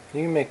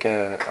 You can make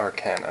a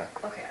Arcana.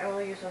 Okay, I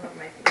will use one of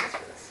my things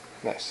for this.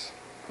 Nice.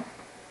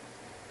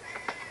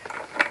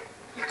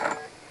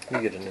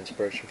 You get an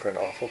inspiration for an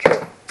awful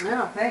trip.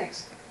 No,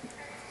 thanks.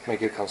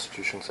 Make a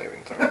Constitution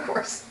saving throw. Of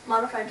course.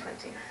 Modified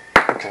 20.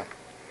 Okay.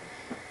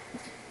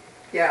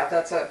 Yeah,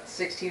 that's a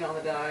 16 on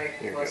the die.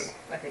 You're Plus, good.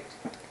 I think.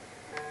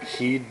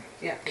 He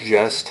Yeah.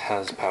 just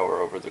has power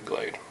over the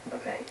glade.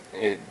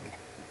 Okay.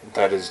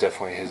 That is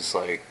definitely his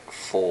like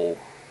full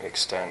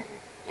extent.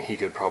 He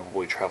could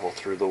probably travel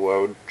through the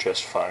woad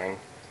just fine.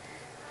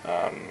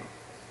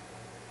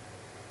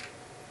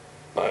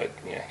 But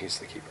yeah, he's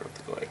the keeper of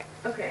the glade.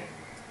 Okay.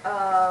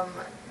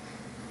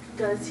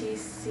 Does he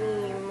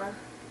seem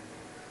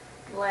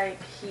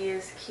like he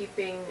is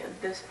keeping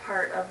this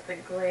part of the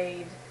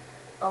glade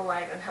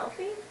alive and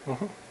healthy?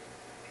 Mm-hmm.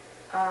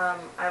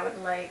 I would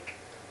like,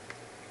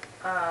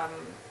 I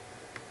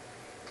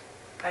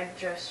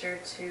gesture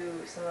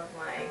to some of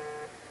my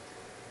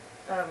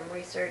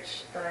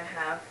research that I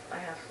have. I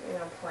have,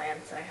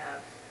 plants, I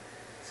have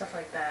stuff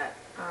like that.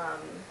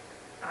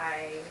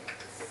 I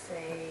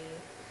say,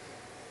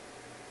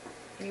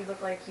 you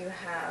look like you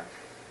have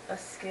a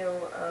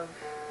skill of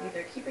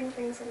either keeping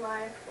things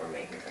alive or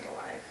making them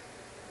alive.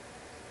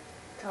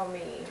 Tell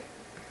me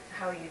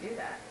how you do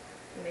that.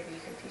 Maybe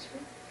you can teach me?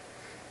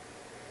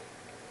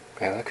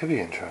 Yeah, that could be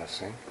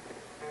interesting.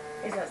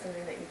 Is that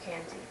something that you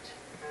can teach?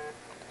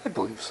 I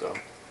believe so.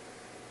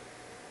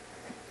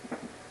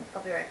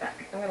 I'll be right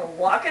back. I'm gonna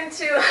walk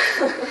into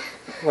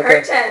Okay.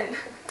 her tent,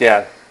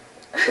 Yeah.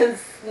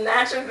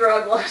 snatch a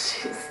drug while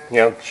she's...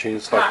 Yep,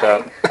 she's fucked Hi.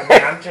 up. I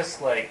mean, I'm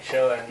just like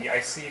chilling. I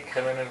see you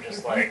come in, I'm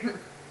just like,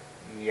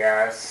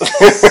 yes,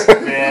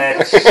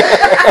 bitch.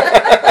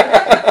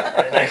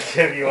 And I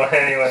give you one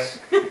anyway.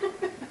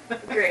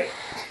 Great.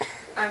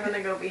 I'm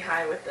gonna go be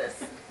high with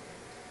this.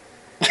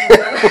 You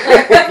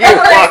That's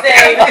what I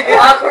say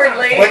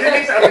awkwardly. What did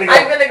he say?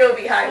 I'm gonna go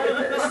be high with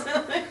this.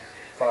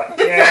 Fuck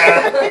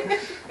yeah.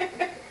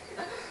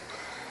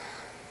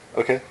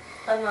 Okay.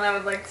 And then I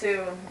would like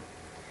to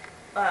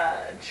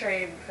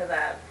trade for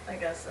that, I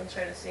guess, and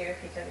try to see if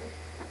he can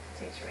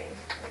teach me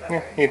whatever.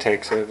 Yeah, he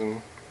takes it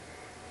and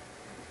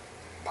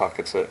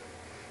pockets it.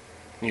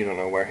 You don't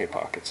know where he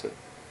pockets it.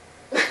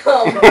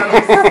 Oh, gross.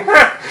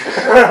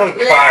 Oh,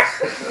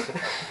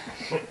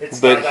 fuck. It's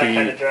But not that he-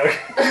 kind of drug.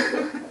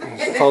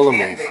 Follow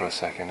me for a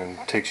second, and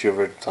takes you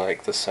over to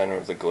like the center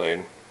of the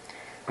glade,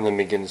 and then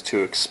begins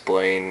to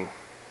explain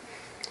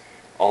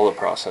all the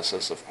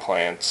processes of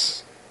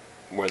plants,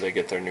 where they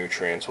get their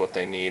nutrients, what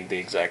they need, the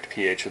exact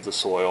pH of the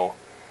soil,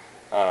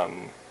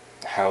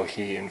 how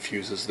he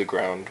infuses the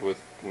ground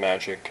with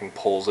magic and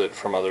pulls it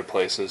from other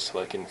places to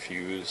like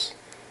infuse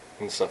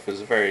and stuff.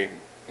 Is very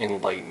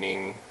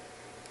enlightening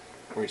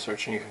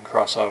research, and you can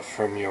cross off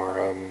from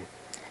your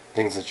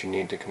things that you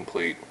need to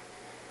complete.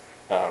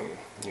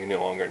 You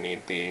no longer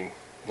need the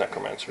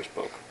necromancer's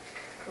book.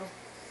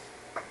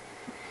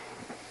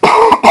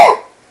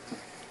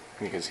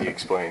 because he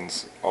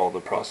explains all the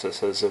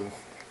processes of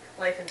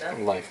Life and death.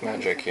 life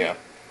magic, yeah.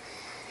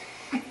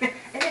 And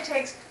it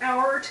takes an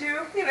hour or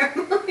two, you know.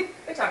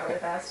 We talk really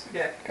fast.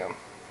 Yeah. Yeah.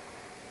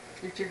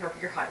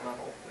 You're high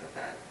level with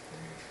that.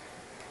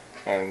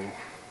 And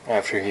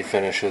after he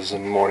finishes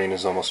and morning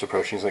is almost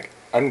approaching, he's like,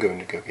 I'm going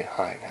to go get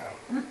high now.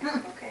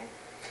 Okay.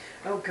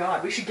 Oh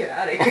God, we should get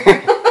out of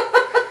here.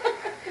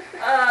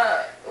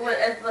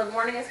 As the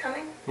morning is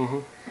coming, Mm-hmm.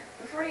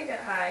 before you get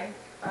high,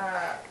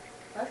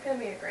 that's gonna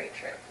be a great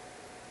trip.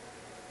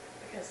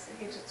 Because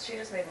she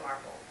just made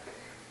marble.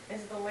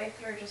 Is the way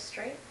through just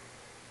straight?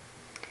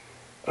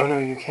 Oh no,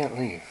 you can't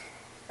leave.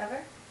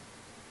 Ever?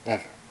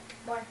 Ever.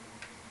 Why?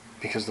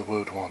 Because the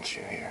Wood wants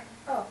you here.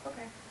 Oh,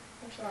 okay.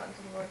 I'm sure not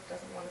until the Lord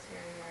doesn't want us here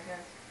anymore, I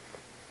guess.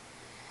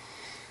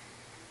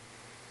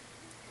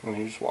 And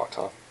he just walks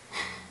off.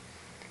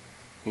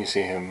 You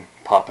see him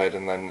pop it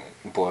and then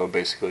blow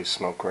basically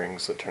smoke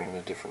rings that turn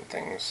into different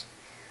things.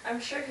 I'm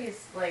sure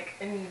he's like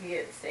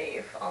immediate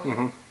save on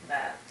Mhm.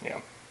 that. Yeah.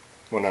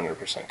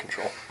 100%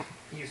 control.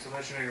 Use the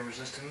legendary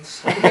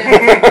resistance.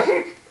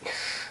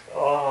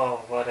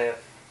 Oh, what if?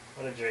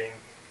 What a dream.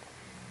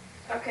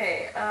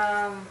 Okay,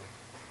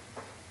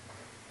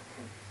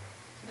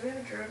 do we have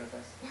a druid with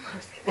us? I'm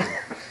just kidding.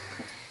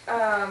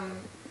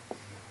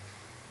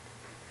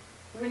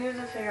 We need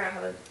to figure out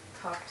how to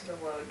talk to the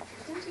Woad.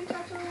 Didn't you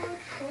talk to the Woad?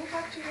 Can you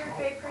talk to your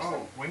Fae person?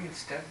 Oh, Winged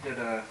Step did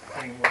a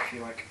thing where she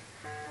like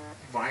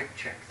vibe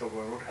checked the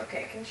road.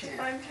 Okay, can she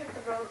vibe check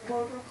the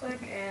Woad real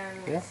quick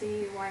and Yeah.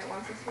 see why it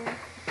wants us here?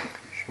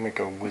 Should make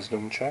a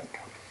wisdom check.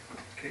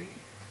 Okay.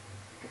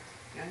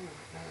 Yeah,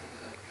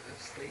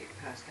 asleep,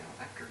 passed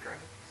out after drugs.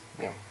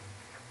 Yeah.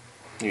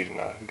 You did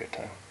not have a good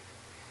time.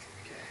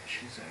 Okay,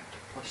 she's at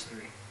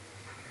 +3.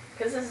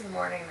 Because this is the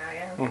morning now,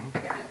 yeah?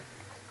 Mhm. Yeah.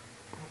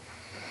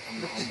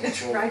 Let's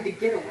try to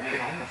get I away.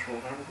 almost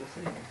rolled out of the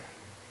thing.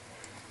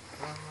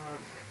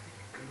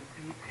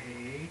 Gonna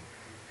be a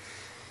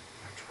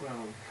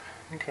 12.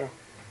 Okay.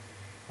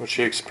 What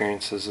she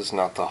experiences is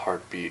not the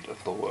heartbeat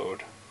of the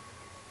Woad,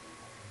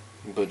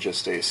 but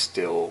just a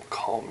still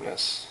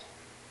calmness.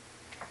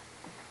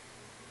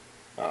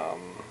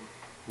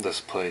 This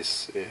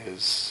place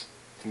is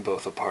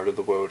both a part of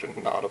the Woad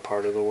and not a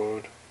part of the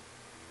Woad.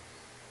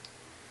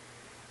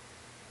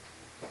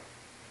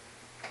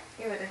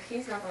 Yeah, but if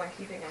he's not the one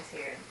keeping us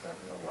here, then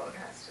the Woad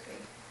has to be.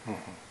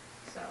 Mhm.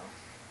 So,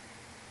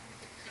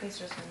 he's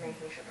just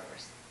making sure that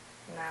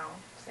we're now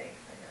safe,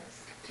 I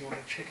guess. Do you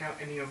want to check out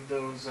any of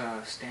those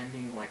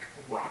standing like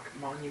rock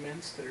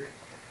monuments that are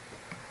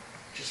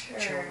just Sure.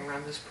 chilling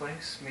around this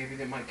place? Maybe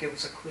they might give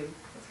us a clue.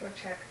 Let's go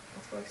check.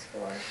 Let's go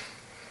explore.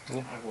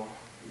 Yeah. I will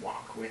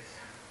walk with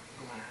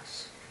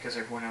Glass because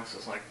everyone else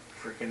is like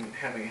freaking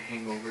having a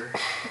hangover.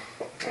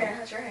 Yeah,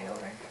 how's your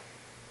hangover?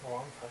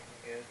 Well, I'm fucking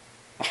good.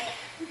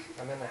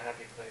 I'm in a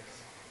happy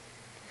place.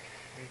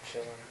 I'm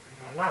chilling.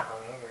 I'm not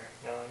hungover.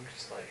 No, I'm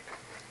just like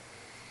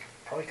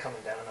probably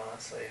coming down.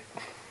 Honestly,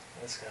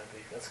 that's gonna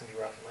be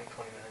rough in like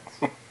 20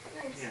 minutes.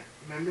 Nice. Yeah.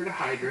 Remember to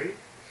hydrate.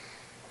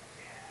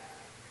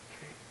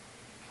 Yeah.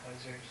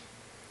 How's yours?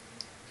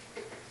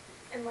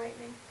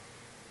 Enlightening.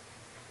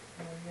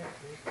 Oh, yeah,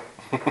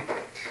 dude.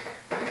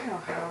 I now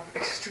have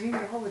extreme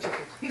knowledge of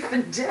life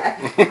and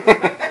death.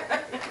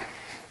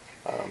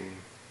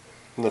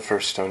 The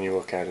first stone you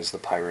look at is the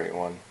pyrite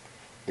one.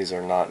 These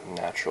are not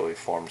naturally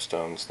formed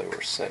stones. They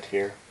were set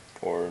here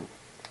or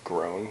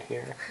grown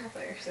here. I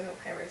thought you were saying that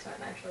pyrite's not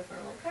naturally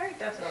formed. Like, pyrite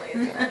definitely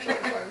is a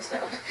naturally formed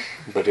stone.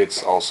 But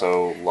it's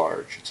also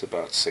large. It's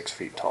about 6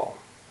 feet tall.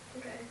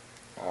 Okay.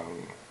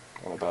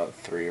 And about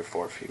 3 or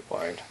 4 feet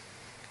wide.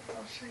 It's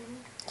all shiny.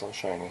 It's all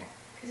shiny.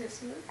 Is it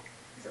smooth?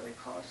 Is it like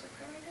polished like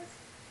pyrite is?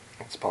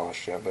 It's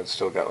polished, yeah, but it's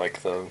still got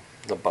like the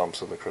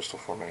bumps of the crystal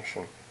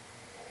formation.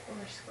 Or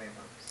they're square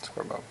bumps?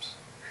 Square bumps.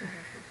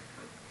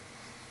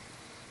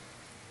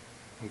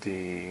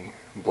 The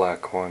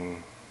black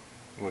one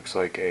looks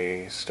like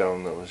a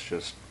stone that was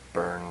just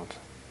burned,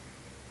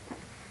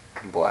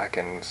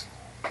 blackened,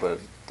 but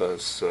the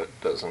soot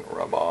doesn't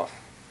rub off.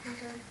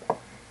 Okay.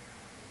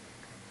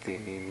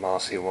 The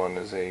mossy one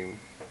is a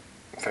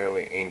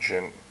fairly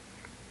ancient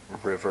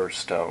river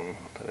stone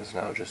that is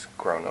now just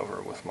grown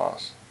over with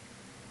moss.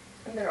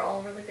 And they're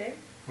all really big?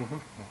 Mm-hmm.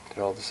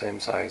 They're all the same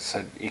size,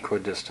 set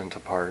equidistant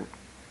apart.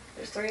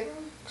 There's 3 of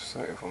them? There's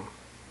 3 of them.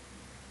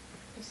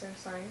 Is there a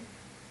sign?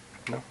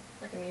 No.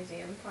 Like a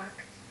museum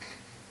plaque?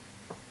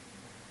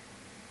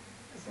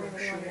 Does For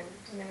anybody sure. want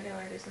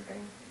to do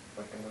something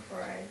with them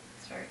before I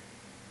start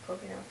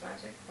poking out with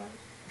magic? What?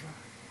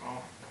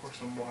 I'll pour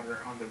some water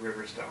on the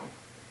river stone.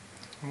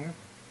 Yeah.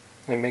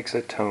 It makes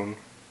a tone,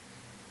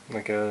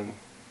 like a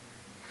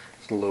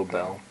low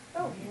bell.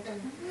 Oh, you can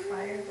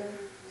fire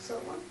the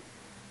silk one?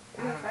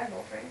 You have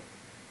firebolt, right?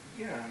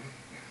 Yeah.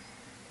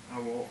 I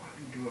will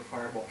do a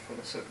firebolt for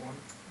the soot one.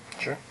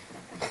 Sure.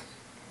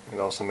 It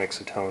also makes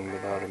a tone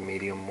without a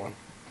medium one.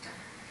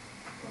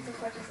 What the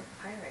fuck does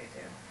a pyrite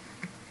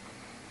do?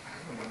 I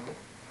don't know.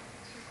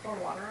 Just pour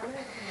water on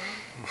it?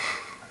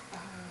 No.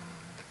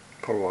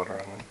 Pour water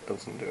on it,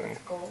 doesn't do It's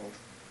anything. gold.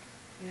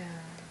 Yeah.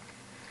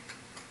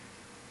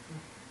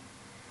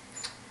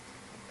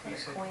 Put You a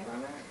said- coin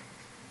on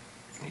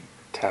it?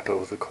 Tap it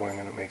with a coin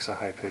and it makes a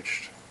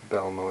high-pitched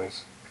bell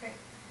noise. Okay.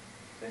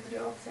 Do we have to do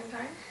it all at the same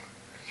time?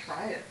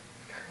 Try it.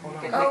 Hold You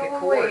on. can make a Oh,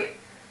 chord. wait.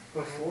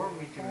 Before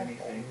we do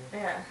anything,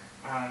 Yeah.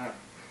 I'm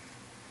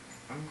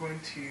going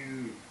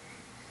to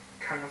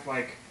kind of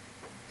like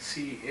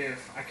see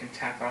if I can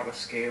tap out a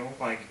scale.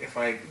 Like if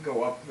I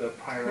go up the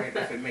pyrite,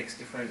 if it makes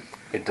different.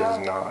 It does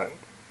Oh. not,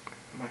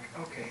 I'm like,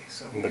 okay,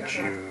 so. but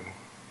you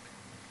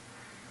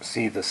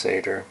see the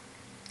satyr,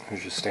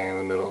 who's just standing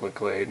in the middle of the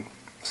glade,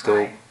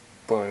 still Hi.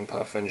 blowing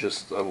puff, and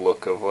just a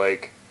look of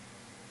like,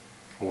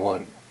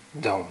 what?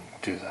 Don't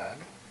do that.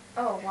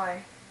 Oh,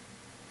 why?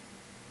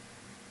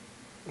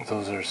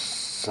 Those are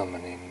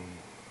summoning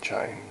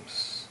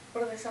chimes.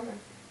 What do they summon?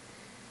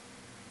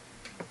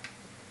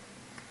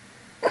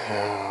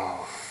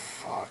 Oh,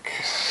 fuck.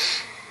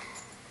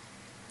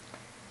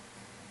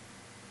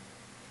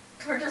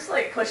 We're just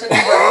like pushing the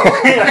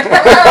rope.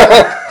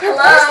 Hello?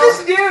 What's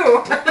this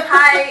do?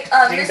 Hi,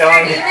 Ding Mr.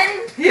 dong.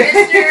 Demon? Yeah.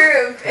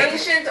 Mr.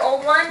 Ancient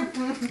Old One?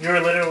 You're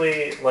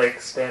literally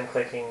like stand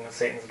clicking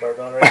Satan's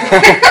doorbell right now.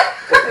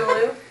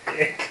 Cthulhu?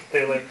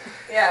 They like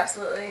Yeah,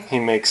 absolutely. He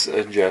makes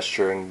a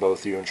gesture, and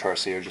both you and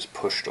Charcy are just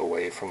pushed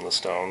away from the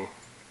stone.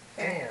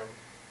 damn.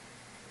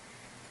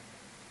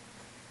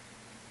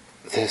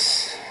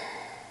 This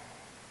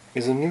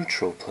is a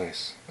neutral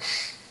place.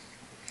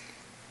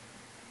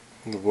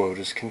 The Wode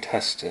is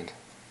contested.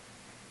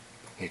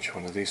 Each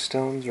one of these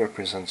stones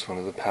represents one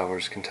of the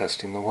powers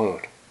contesting the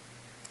Wode.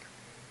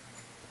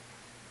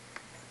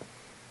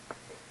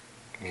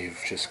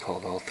 You've just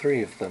called all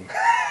three of them.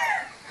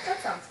 That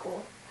sounds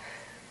cool.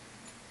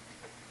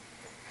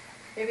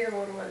 Maybe the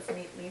Wode will let us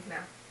leave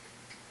now.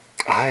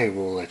 I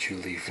will let you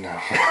leave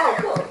now. Oh,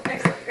 cool.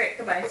 Excellent. Great.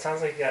 Goodbye. It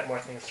sounds like you got more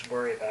things to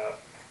worry about.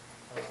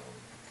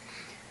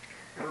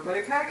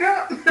 Everybody pack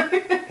up.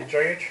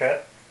 Enjoy your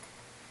trip.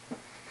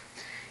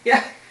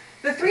 Yeah.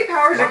 The three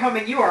powers are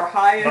coming. You are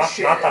high as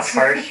shit. Not the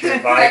harsh your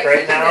vibe Like, right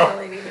he now. should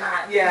definitely be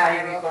not Yeah, fine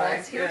you'd be real fine,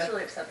 fast. He looks yeah.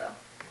 really upset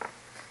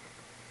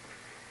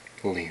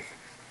though. Leave.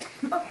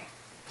 Okay.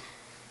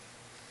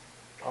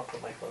 I'll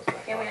put my clothes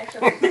back Can we on.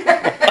 actually?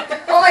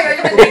 Oh my god,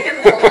 you've been naked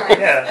this whole time.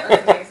 Yeah.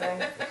 That's amazing.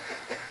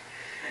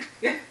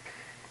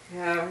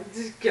 Yeah,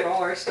 just get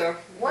all our stuff.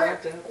 What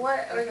wrapped up.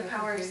 are the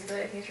powers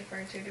that he's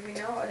referring to? Do we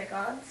know? Are they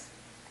gods?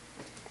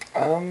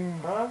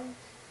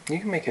 You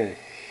can make a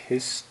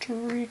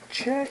history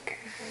check.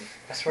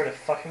 I swear to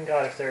fucking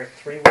god, if there are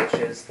three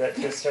witches that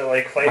just are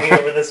like fighting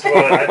over this wood,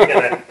 I'm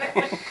gonna.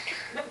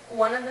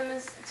 One of them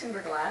is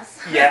Timberglass.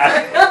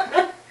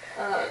 Yeah.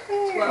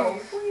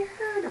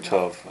 12.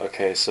 12.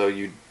 Okay, so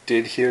you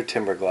did hear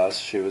Timberglass.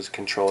 She was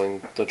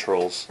controlling the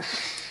trolls.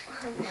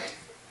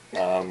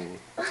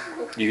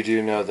 You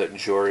do know that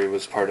Jory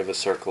was part of a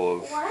circle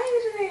of... Why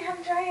do they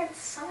have giant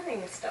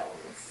summoning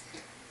stones?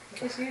 In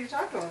case you need to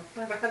talk to them.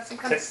 Might have some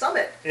kind of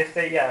summit. If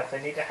they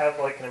need to have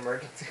like an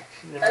emergency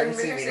An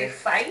emergency meeting.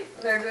 fight?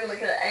 They're doing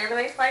like an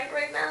anime fight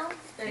right now?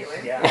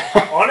 Anyway.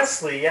 Yeah.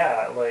 Honestly,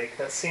 yeah. Like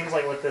that seems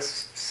like what this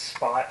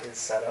spot is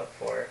set up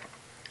for.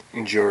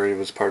 Jory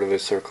was part of a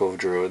circle of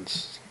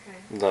druids Okay.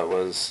 that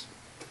was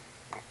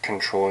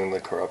controlling the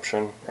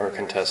corruption, or Never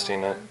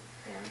contesting saw it. one.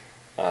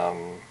 Yeah.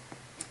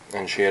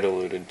 And she had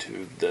alluded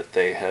to that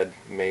they had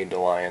made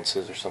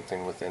alliances or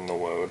something within the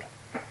Wode.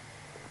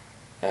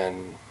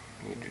 And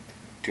you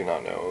do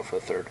not know of a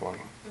third one.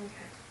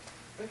 Okay.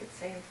 We could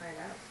stay and find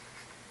out.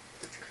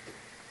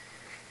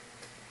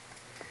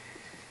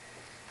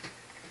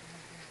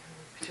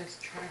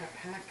 Just try to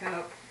pack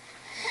up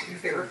and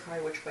verify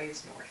which way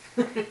is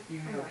north. You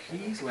know,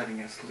 he's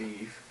letting us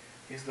leave.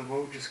 Is the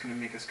Wode just going to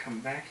make us come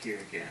back here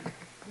again?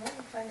 Well,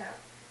 we'll find out.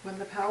 When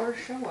the powers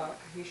show up,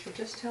 you should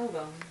just tell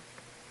them.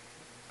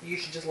 You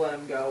should just let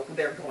them go.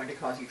 They're going to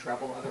cause you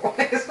trouble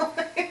otherwise.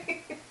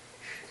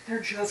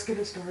 They're just going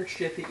to start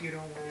shit that you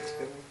don't want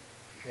to.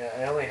 Yeah,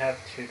 I only have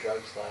 2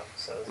 drugs left,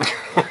 so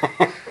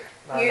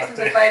You have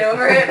to fight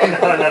over it?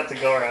 Not enough to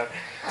go around.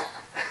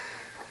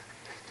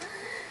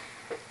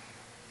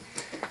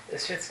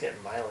 This shit's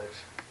getting mileage.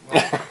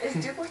 Is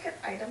duplicate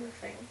item a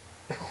thing?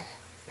 I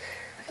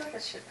feel like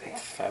it should be.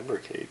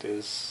 Fabricate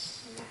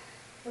is...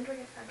 When do I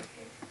get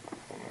fabricate? I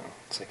don't know.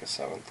 It's like a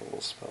 7th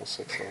level spell,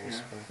 6th level Yeah.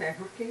 spell.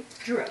 Fabricate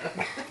drug.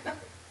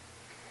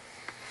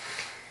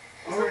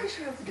 I feel like you should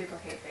be able to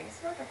duplicate things. I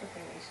feel like that's a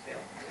thing that you should be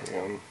able to do.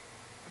 Yeah.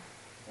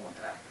 We'll look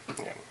it up.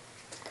 Yeah.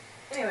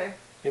 Anyway,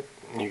 Yep.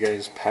 You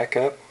guys pack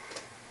up.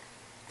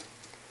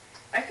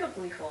 I feel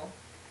gleeful.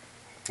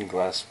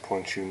 Glass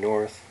points you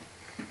north.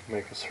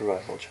 Make a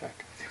survival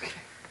check. Okay.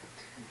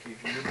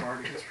 Give you your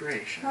bardic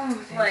inspiration. Oh,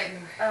 thank Like, you.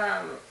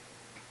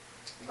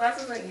 Glass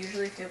doesn't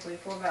usually feel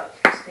gleeful about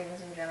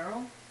things in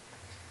general.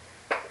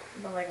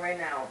 But like right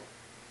now,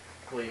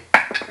 Glee.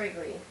 pretty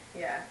glee.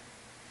 Yeah.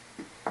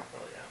 Oh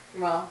yeah.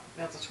 Well,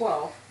 that's a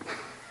 12.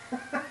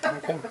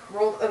 Okay.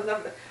 Roll a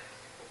number.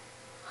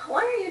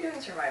 Why are you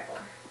doing survival?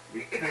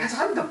 Because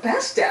I'm the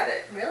best at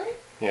it. Really?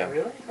 Yeah.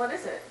 Really? What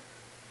is it?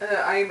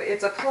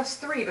 It's a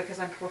 +3 because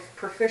I'm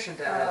proficient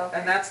at it, Oh, okay.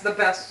 and that's the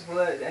best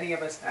that any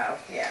of us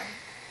have. Yeah.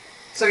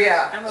 So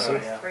yeah. I'm a So-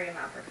 very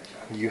not proficient.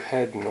 You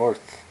head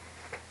north.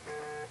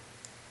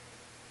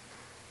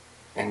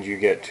 And you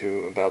get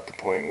to about the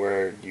point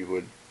where you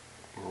would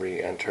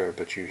re-enter,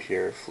 but you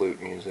hear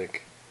flute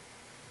music.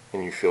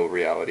 And you feel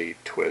reality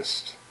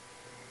twist.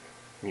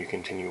 You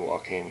continue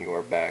walking, you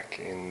are back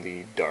in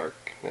the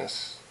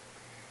darkness.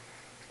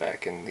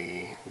 Back in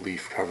the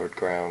leaf-covered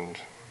ground.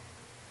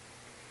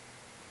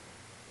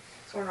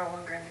 So we're no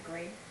longer in the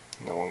glade.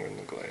 No longer in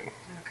the glade.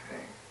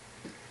 Okay.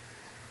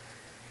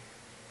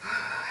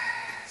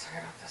 Sorry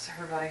about this,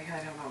 everybody.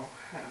 I don't know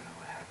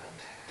what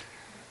happened.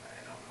 I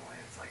don't know why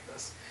it's like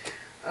this.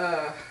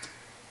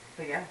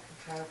 But yeah, I'm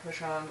trying to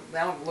push on.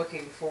 Now I'm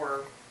looking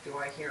for, do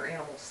I hear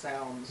animal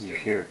sounds? You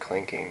hear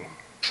clinking.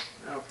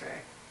 Okay.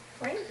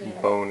 Flanking.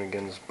 Bone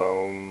against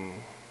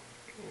bone.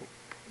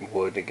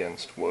 Wood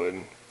against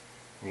wood.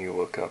 You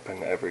look up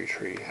and every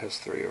tree has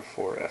 3 or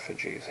 4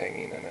 effigies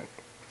hanging in it.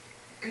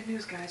 Good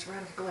news, guys. We're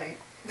out of glade.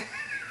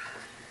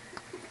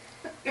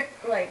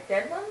 Like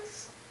dead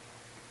ones?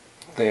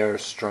 They are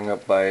strung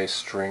up by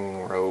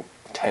string, rope,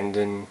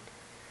 tendon,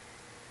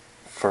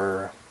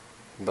 fur,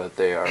 but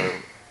they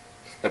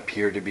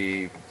appear to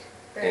be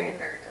They're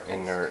inert. at least.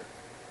 inert.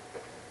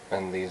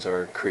 And these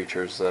are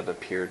creatures that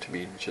appear to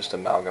be just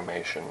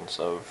amalgamations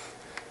of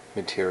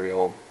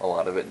material, a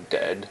lot of it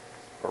dead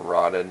or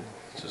rotted,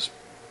 just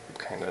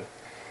kind of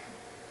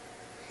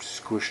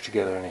squished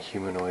together in a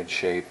humanoid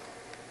shape.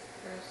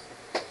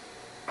 Gross.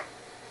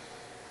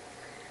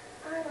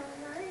 I don't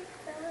like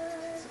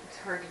that. It's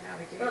hard to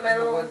navigate Well, in my the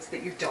little- woods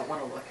that you don't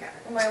want to look at.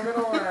 My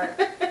little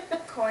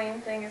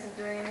coin thing isn't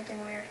doing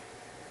anything weird.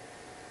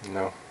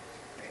 No.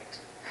 Great.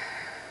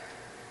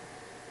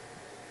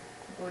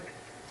 Good.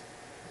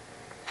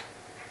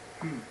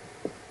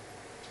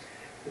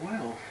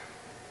 Well,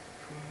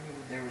 who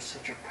knew there was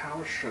such a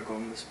power struggle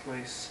in this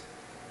place?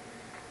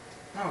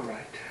 All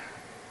right.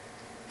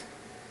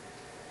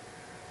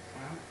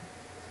 Well,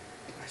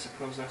 I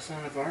suppose that's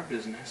none of our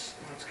business.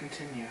 Let's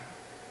continue.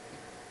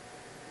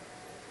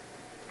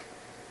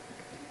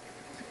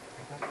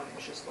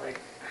 It's just like,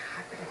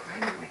 I've been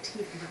grinding my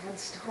teeth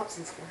non-stop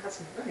since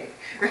last night.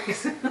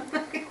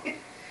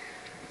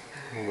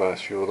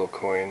 Last, your little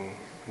coin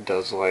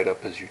does light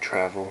up as you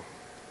travel.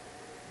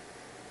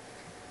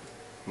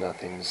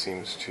 Nothing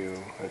seems to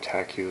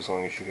attack you as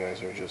long as you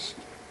guys are just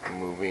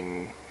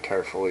moving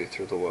carefully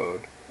through the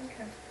wood.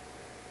 Okay.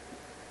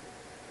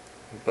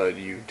 But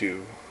you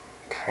do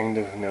kind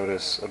of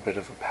notice a bit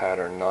of a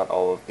pattern. Not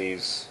all of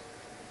these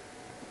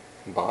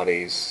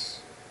bodies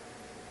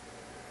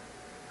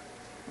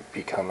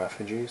become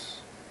effigies,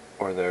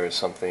 or there is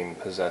something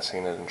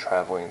possessing it and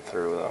traveling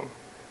through them.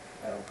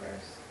 Oh,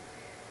 gross.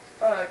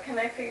 Can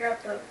I figure out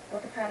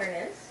what the pattern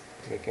is?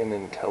 Make an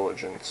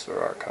intelligence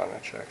or arcana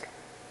check.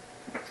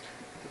 The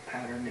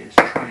pattern is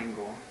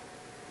triangle.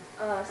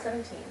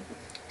 17.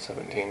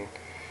 17.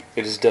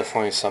 It is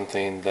definitely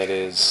something that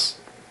is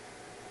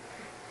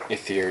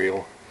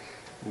ethereal,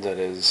 that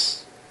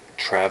is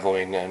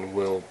traveling and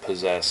will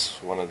possess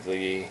one of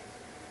the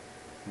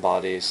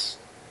bodies,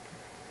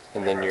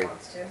 and then Whatever it your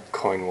wants to.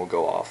 coin will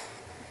go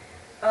off.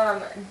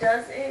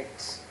 Does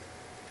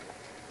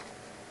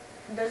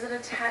it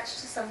attach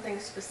to something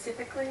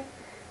specifically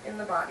in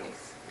the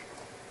bodies?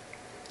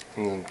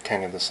 In the,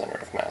 kind of the center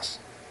of mass.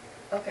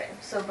 Okay,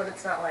 so but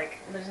it's not like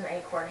there's an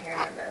acorn here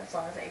and then as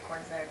long as the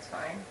acorn's there it's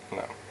fine.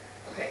 No.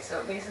 Okay,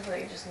 so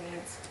basically it just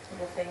needs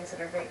little things that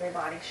are vaguely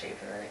body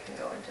shaped and then it can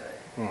go into it.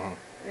 Mm-hmm.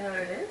 Do you know what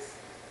it is?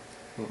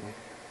 Mm-mm.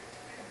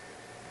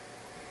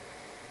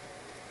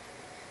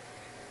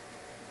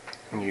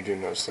 And you do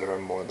notice there are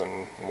more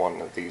than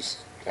one of these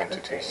The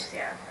entities. things,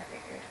 yeah, I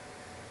figured.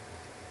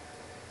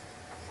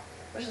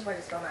 Which is why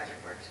dispel magic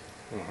works.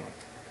 Mm-hmm.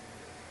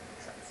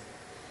 Makes sense.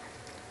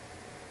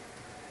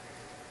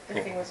 The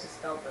Yeah. thing was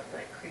dispelled with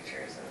like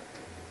creatures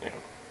and Yeah.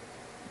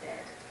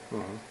 dead.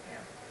 Mm-hmm.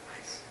 Yeah.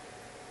 Nice.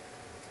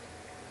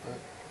 But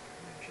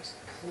Just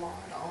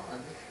plod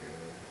on through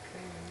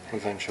the thing.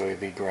 eventually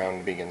the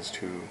ground begins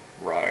to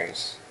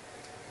rise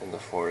and the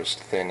forest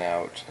thin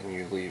out and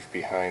you leave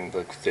behind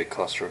the thick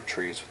cluster of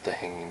trees with the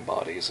hanging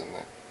bodies in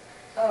it.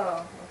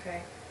 Oh,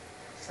 okay.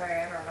 Sorry,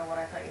 I don't know what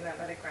I thought you meant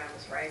by the ground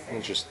was rising.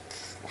 And just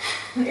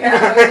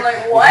Yeah, I was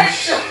like,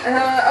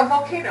 what? A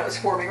volcano is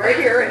forming right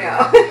here, right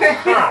now.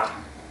 Huh.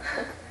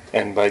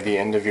 and by the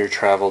end of your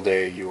travel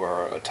day you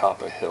are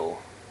atop a hill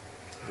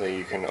that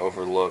you can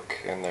overlook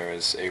and there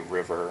is a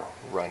river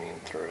running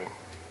through it.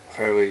 A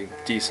fairly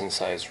decent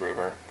sized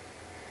river.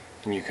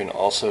 And you can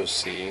also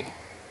see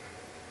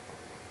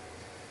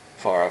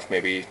far off,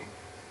 maybe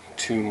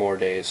 2 more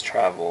days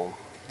travel,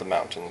 the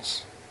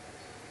mountains.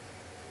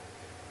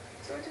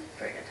 So we did a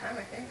pretty good time,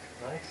 I think.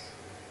 Nice.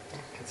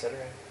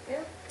 Considering.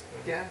 Yeah.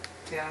 Yeah,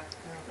 yeah.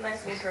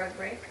 Nice little drug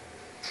break.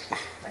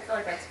 I feel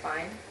like that's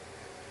fine.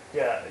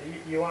 Yeah,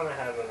 you want to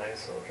have a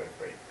nice little drug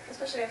break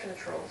Especially after the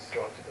trolls.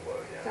 going through the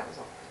wood, yeah. That was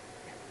all.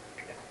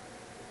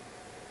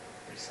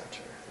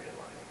 Recenter,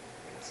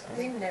 realign.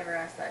 We never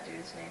asked that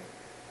dude's name.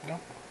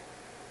 Nope.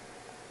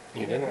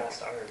 You never didn't?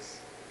 asked ours.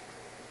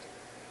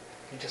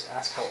 You just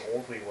asked how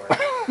old we were.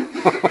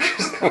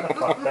 Just kind of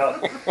fucked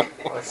up,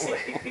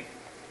 honestly.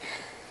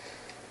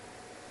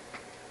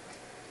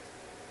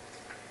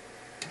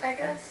 I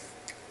guess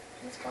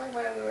that's probably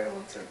why we were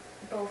able to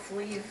both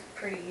leave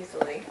pretty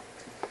easily.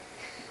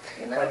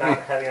 You know? By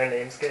not having our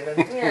names given?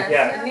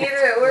 Yeah.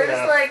 Neither. We're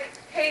just like,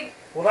 hey.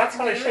 Well, that's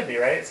how it should be,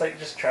 right? It's like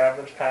just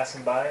travelers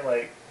passing by,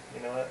 like,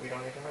 you know what, we don't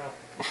even know.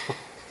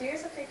 Do you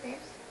guys have fake names?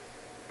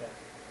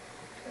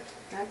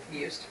 I've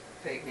used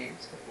fake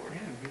names before.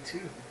 Yeah, me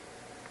too.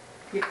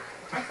 Yeah.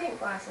 I think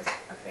Glass is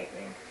a fake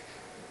name.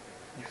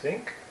 You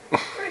think?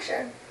 Pretty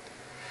sure.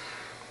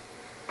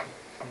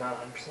 I'm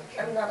not 100%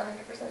 sure. I'm not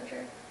 100%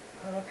 sure.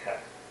 Oh, okay.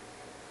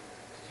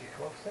 Did you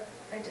come up with that?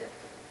 I did.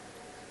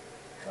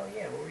 Hell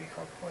yeah, what were you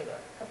called before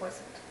that? I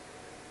wasn't.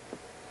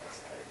 That's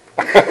tight.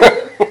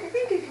 I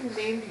think if you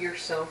named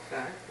yourself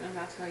that, and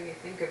that's how you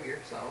think of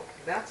yourself,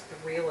 that's the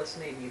realest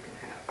name you can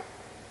have.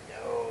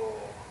 Yo.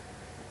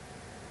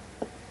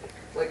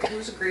 Like,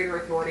 who's a greater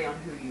authority on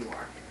who you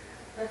are?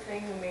 The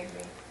thing who made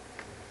me.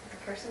 The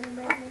person who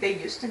made me. They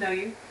used to know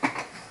you.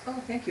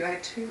 Oh, thank you. I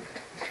had two.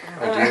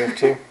 Oh, do you have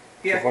two?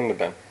 Yeah. Give one to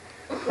Ben.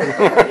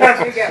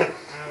 There you go.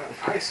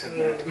 I said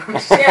that.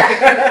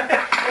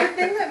 Yeah. The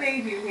thing that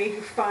made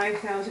you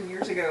 5,000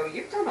 years ago,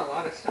 you've done a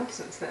lot of stuff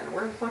since then.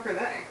 Where the fuck are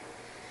they?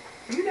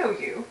 You know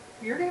you.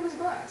 Your name is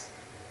Glass.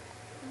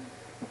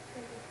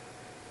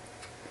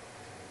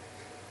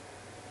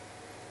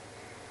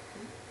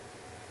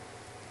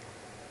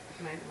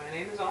 My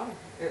name is Autumn.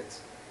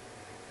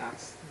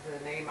 That's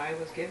the name I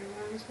was given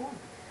when I was born.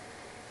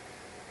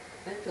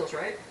 And it feels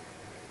right.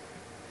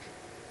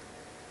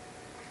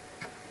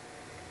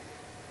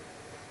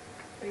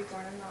 Were you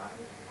born in the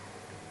autumn?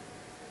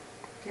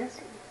 Yes.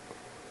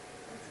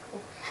 That's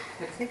cool. I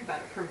had to think about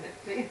it for a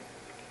minute. Did you?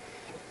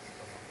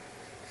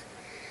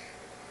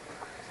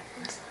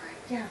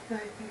 Yeah, I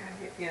think I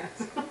did. Yeah.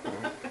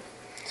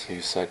 So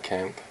you set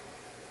camp,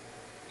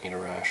 eat a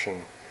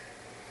ration.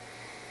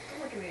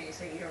 Don't look at me when you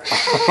say eat around.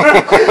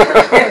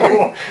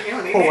 You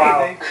don't need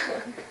Wow.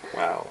 anything.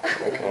 Wow.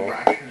 Pull the Okay.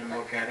 ration and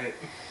look at it.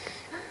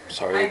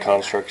 Sorry, the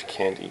construct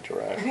can't eat a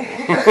ration.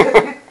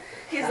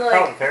 He's That like,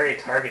 felt very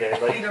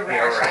targeted, like, eat a you know,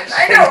 ration.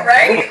 I know,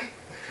 right?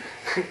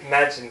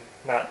 Imagine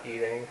not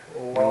eating.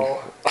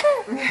 Lol.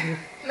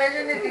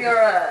 Imagine if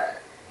you're a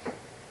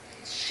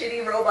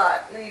shitty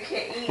robot and you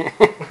can't eat.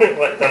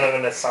 What, don't have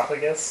an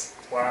esophagus?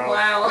 Wow.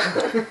 Wow.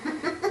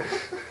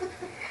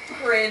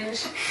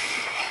 Cringe.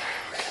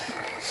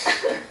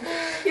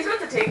 He's about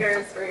to take our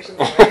inspirations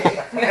away.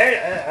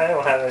 I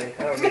don't have any.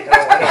 I don't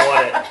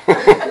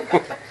want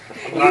it.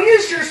 You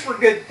used yours for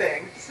good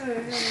things.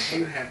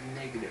 You have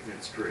negative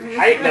inspiration.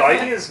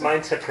 I use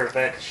mine to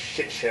prevent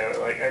shit show.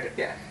 Like,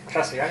 Yeah.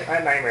 trust me,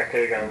 I nightmare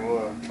could have gone,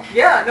 whoa.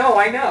 Yeah, no,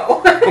 I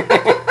know.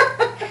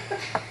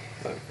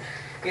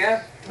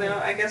 Yeah, no,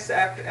 I guess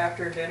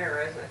after dinner,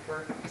 as if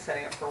we're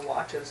setting up for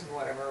watches and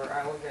whatever,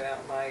 I will get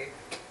out my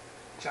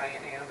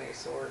giant anime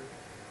sword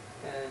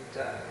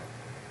and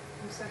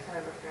I'm so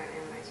excited about the giant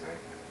anime sword.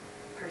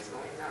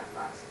 Personally, not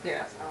Glass.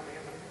 Yeah. I don't think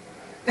I'm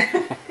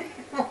gonna do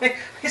that. like,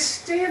 I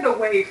stand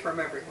away from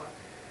everyone.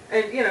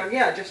 And, you know,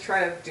 yeah, just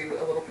try to do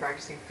a little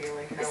practicing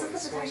feeling how Is it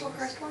this the potential swings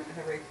cursed one? and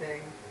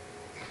everything.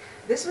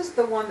 This was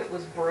the one that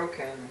was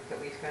broken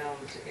that we found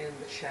in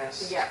the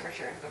chest Yeah, for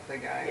sure. of the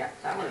guy. Yeah,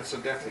 that one. Yeah, so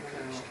definitely I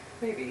don't know. cursed.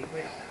 Maybe, we don't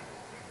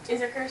know.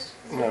 Is it cursed?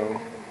 No,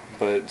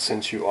 but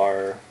since you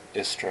are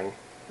Istran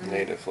Mhm.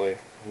 natively,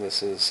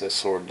 this is a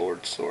sword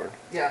lord's sword.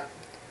 Yeah.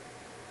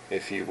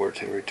 If you were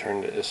to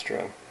return to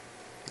Istra,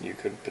 you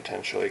could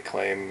potentially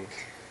claim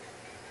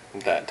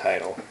that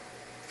title.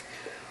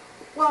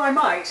 Well, I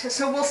might,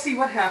 so we'll see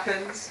what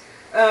happens.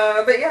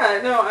 But yeah,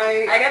 no,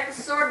 I got the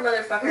sword,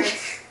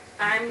 motherfuckers.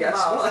 I'm the Guess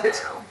boss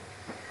what?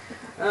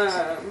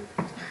 now.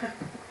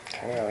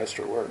 Kind of how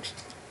Istra works.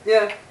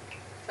 Yeah,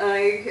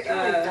 It's a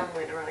really dumb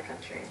way to run a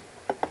country.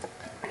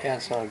 Yeah,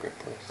 it's not a great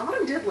place.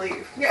 Autumn did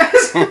leave.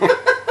 Yes.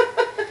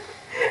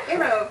 You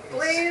know,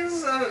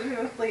 Blaze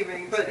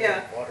leaving, but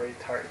yeah. Watery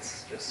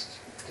tarts, just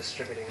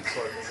distributing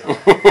swords.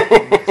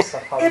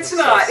 It's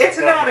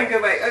not a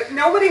good way.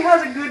 Nobody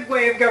has a good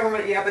way of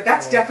government yet, but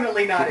that's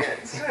definitely not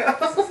it. This So. isn't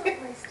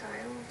my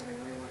style, but I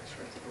really want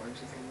shorts with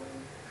lunches in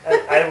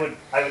them.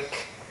 I would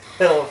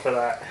kill for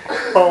that.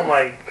 Oh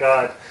my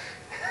god.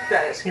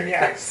 That is great.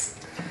 Yes.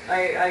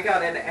 I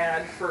got an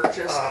ad for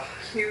just Ugh.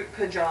 cute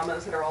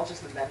pajamas that are all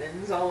just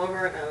lemons all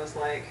over, and I was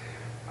like,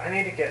 I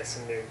need to get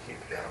some new cute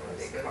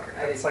pajamas. Big card.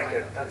 I That's didn't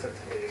like buy that's a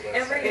to-do list.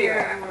 Every Anyway.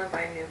 year I want to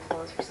buy new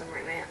clothes for some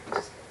reason. I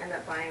just end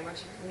up buying a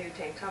bunch of new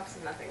tank tops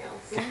and nothing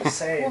else.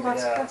 Same, well,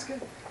 yeah. that's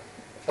good.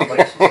 I'd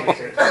like to change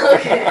it.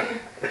 Okay.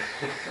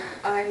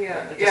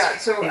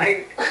 So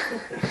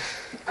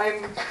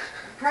I'm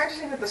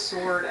practicing with the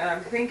sword, and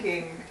I'm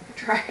thinking,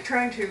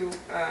 trying to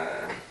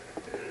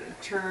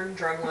turn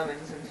drug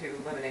lemons into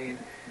lemonade.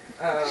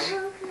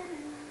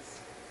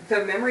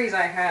 The memories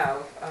I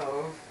have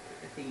of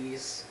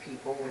these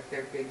people with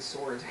their big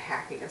swords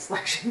hacking and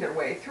slashing their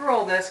way through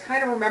all this,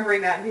 kind of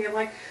remembering that and being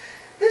like,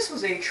 this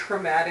was a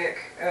traumatic,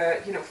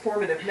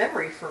 formative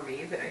memory for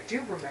me that I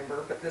do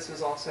remember, but this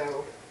was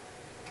also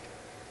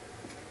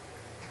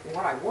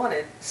what I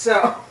wanted.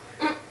 So,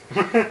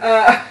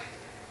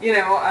 you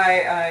know,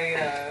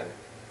 I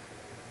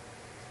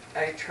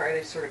try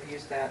to sort of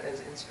use that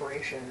as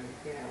inspiration and,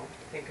 you know,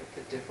 think of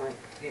the different,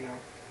 you know,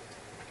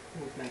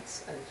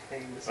 movements and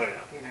things. Oh,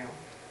 yeah. You know,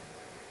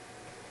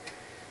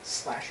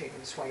 slashing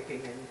and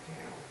swiping and, you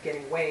know,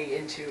 getting way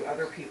into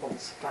other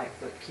people's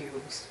 5-foot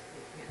cubes.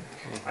 You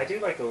know. I do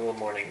like a little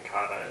morning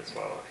kata as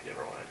well, if you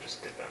ever want to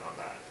just dip in on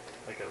that.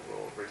 Like a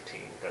little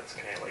routine that's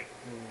kind of like,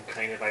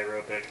 kind of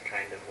aerobic,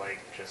 kind of like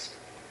just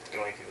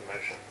going through the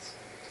motions.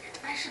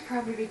 I should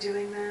probably be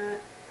doing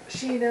that.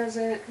 She does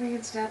it, me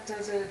and Steph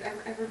does it,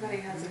 everybody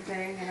has a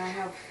thing, and I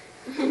have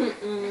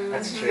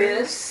That's true.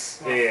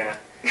 this. Yeah.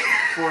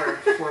 For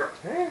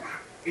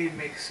it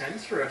makes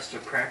sense for us to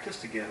practice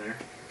together.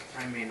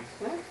 I mean,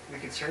 What? we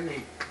could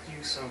certainly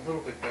use a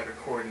little bit better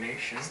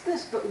coordination. It's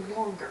this, but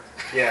longer.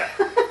 Yeah.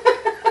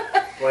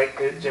 Like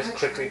it just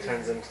quickly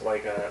turns into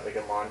like a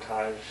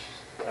montage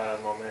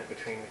moment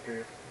between the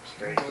group. It's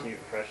very cute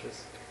and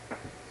precious.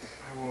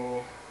 I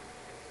will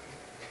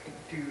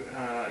do.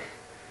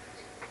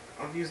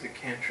 I'll use the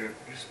cantrip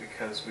just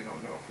because we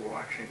don't know if we'll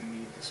actually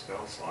need the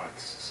spell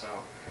slots. So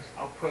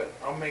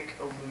I'll make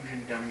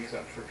illusion dummies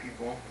up for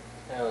people.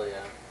 Hell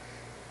yeah.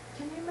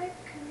 Can you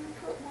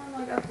put one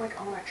like up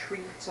like on a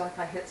tree so if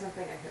I hit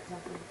something, I hit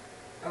something?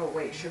 Oh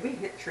wait, should we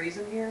hit trees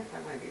in here?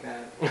 That might be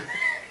bad.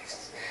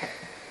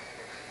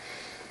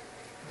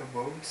 The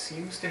Wode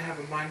seems to have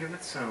a mind of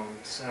its own,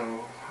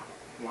 so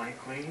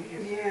likely.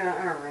 Yeah,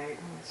 alright.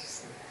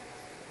 It's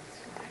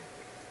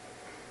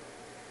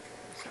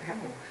fine.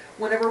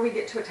 Whenever we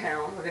get to a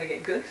town, we're gonna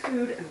get good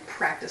food and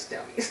practice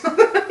dummies.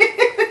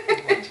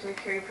 Can we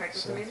carry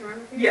practice dummies around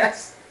with you?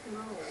 Yes. No.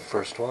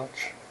 First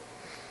watch.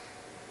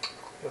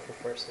 Go for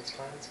first this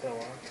time. It's been a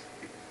while.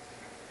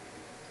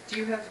 Do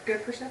you have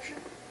good perception?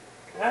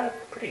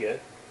 Pretty good.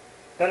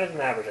 Better than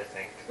average, I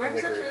think. My in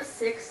the perception group. is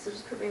 6, so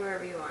just put me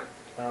wherever you want.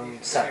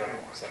 7.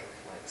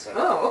 7.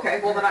 Oh,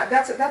 okay. Well, then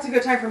that's a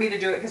good time for me to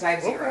do it because I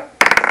have 0.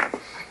 Okay.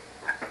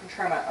 I'll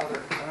try my other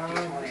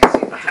d20 and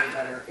see if it's any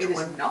better. It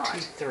is not.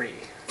 3.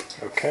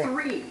 Okay.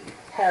 3.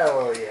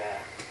 Hell yeah.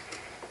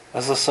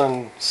 As the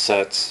sun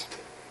sets,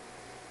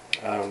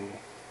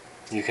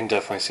 you can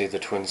definitely see the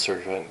twin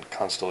serpent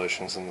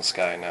constellations in the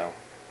sky now.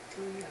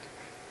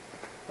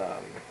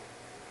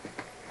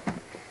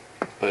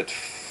 But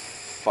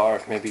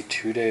far, maybe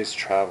 2 days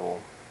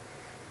travel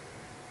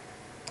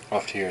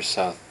off to your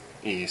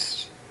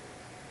southeast,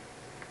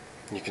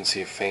 you can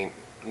see a faint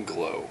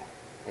glow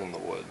in the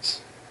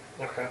woods.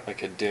 Okay.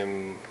 Like a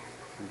dim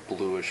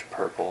bluish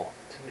purple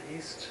To the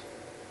east.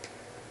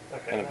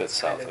 Okay. and a bit that's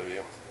south kind of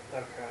you.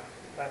 Okay.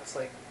 That's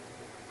like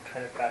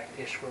kind of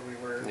back-ish where we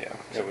were. Yeah,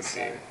 to it would the be.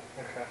 side.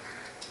 Okay.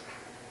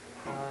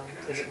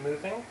 Is it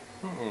moving?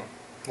 Mm-mm.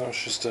 No,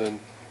 it's just a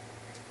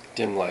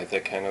dim light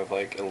that kind of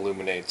like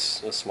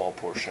illuminates a small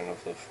portion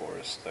of the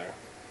forest there.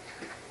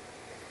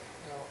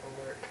 I'll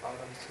alert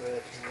Autumn to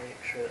it and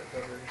make sure that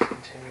whoever is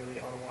continually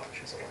on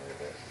watch is aware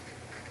of it.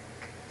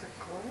 The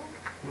glow?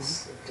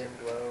 It's a dim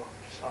glow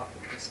just off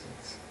in the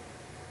distance.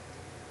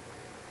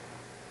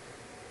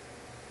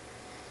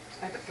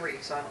 I have a 3,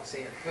 so I don't see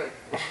it. But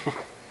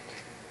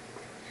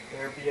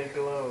There be a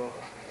glow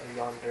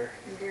yonder.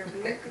 There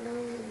be a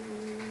glow.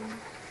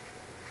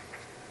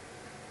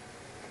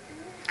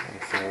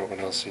 And figure out what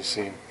else you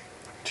see.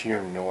 To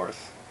your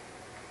north.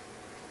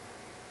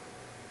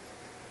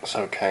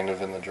 So kind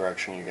of in the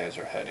direction you guys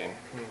are heading.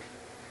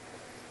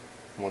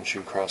 Once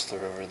you cross the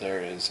river, there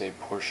is a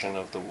portion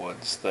of the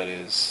woods that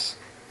is...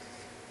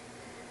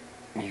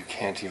 You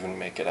can't even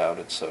make it out,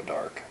 it's so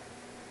dark.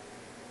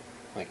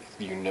 Like,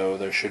 you know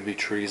there should be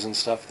trees and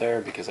stuff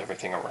there because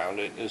everything around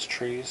it is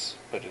trees,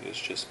 but it is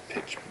just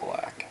pitch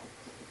black.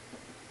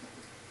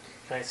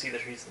 Can I see the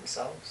trees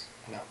themselves?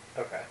 No.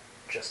 Okay.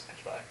 Just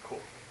pitch black. Cool.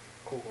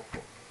 Cool.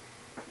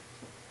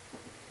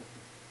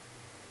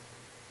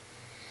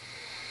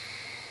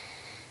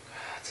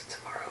 That's a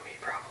tomorrow me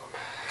problem.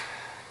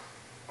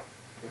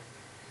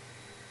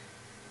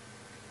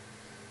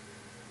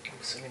 I'm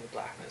assuming the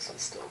blackness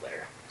is still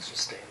there. It's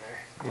just staying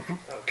there. Mm-hmm.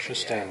 Okay,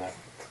 Just yeah, staying there.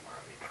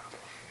 tomorrow me problem.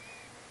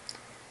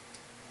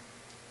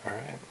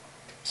 Alright.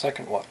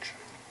 Second watch.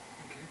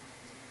 Okay.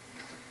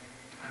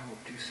 I will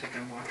do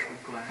second watch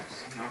with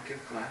Glass, and I'll give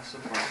Glass a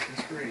bardic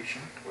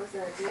inspiration. What's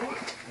that, a D8?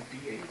 A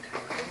D8.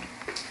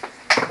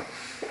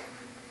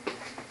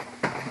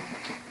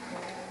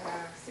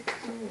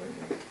 16.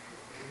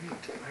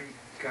 Great.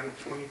 I got a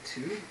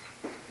 22.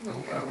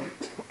 Oh, wow.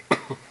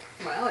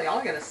 well,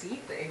 y'all gotta see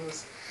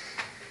things.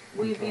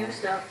 We view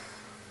stuff.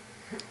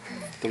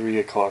 3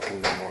 o'clock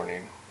in the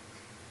morning.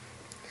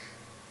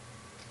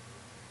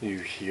 You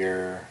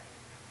hear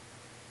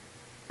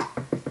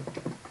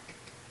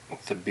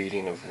the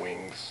beating of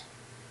wings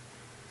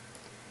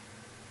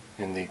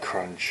and the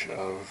crunch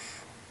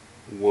of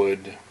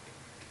wood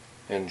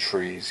and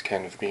trees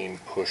kind of being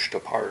pushed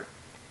apart.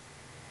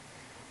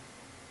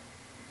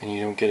 And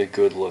you don't get a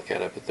good look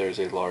at it, but there's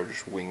a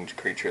large winged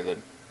creature that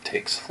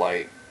takes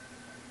flight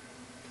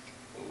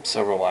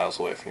several miles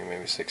away from you,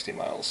 maybe 60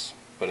 miles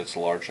but it's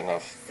large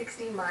enough.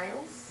 60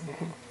 miles?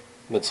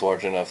 It's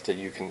large enough that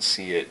you can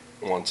see it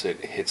once it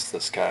hits the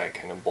sky,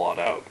 kind of blot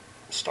out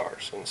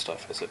stars and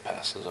stuff as it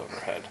passes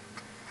overhead.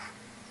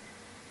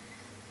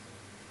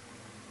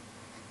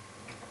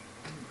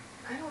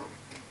 I don't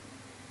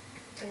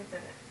think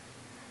that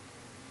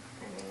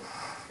anything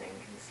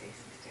can see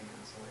 60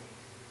 miles away.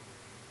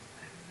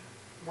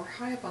 We're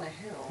high up on a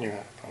hill. You're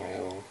up on a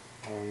hill.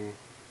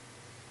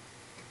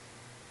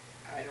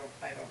 I don't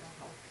know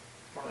how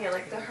far. Yeah,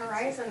 like the you can see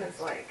horizon things.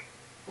 is like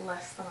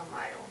less than a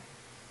mile.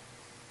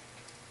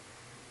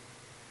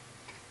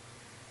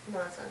 No,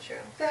 that's not true.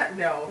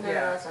 No, No,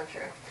 yeah. that's not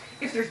true.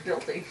 If there's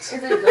buildings.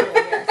 If there's building,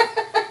 yes.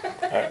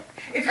 Alright.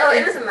 If Oh,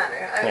 you're it doesn't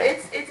matter. I mean, Yeah.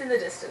 it's in the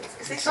distance.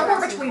 60 somewhere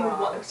miles is between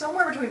wrong.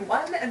 somewhere between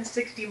 1 and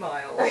 60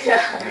 miles.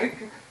 Yeah.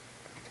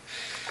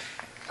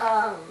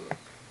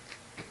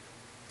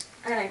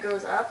 And it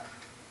goes up.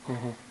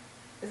 Mm-hmm.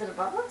 Is it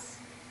above us?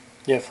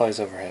 Yeah, it flies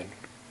overhead.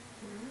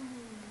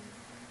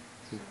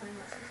 Something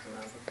about 60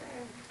 miles up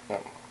there.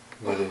 No,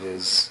 but it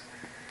is.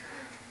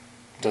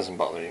 Doesn't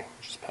bother you. It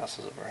just passes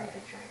Is it a overhead.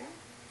 big dragon?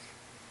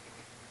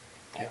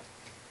 Yeah.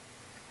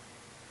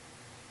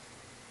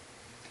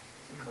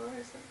 What color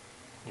is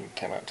it? You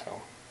cannot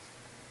tell.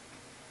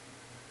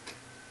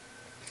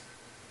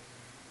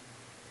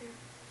 Yeah.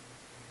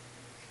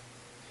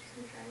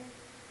 Some dragon.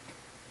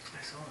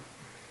 I saw it.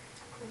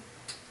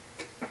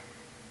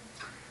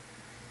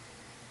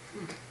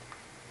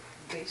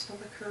 Based on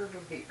the curve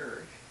of the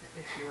earth,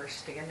 if you are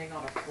standing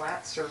on a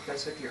flat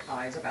surface with your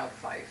eyes about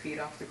 5 feet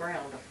off the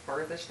ground, the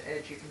farthest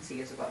edge you can see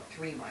is about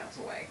 3 miles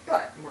away.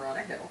 But we're on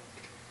a hill,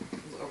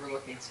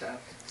 overlooking stuff.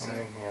 So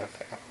Yeah,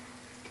 fair.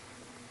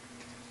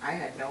 I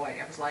had no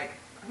idea. I was like,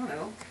 I don't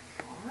know,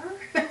 far?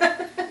 I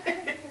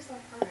think it's not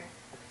far.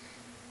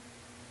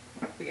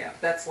 But yeah,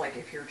 that's like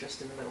if you're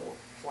just in the middle of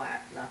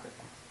flat, nothing.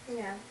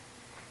 Yeah.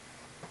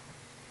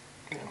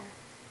 Yeah.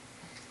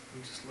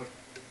 And just looked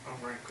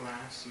over at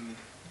glass and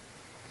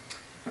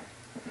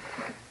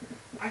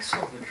I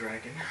saw the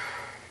dragon.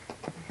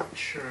 I'm not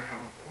sure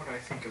what I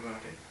think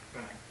about it,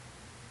 but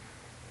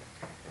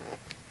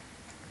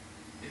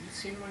did it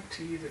seem like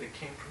to you that it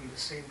came from the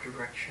same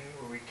direction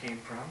where we came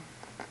from?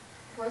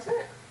 Was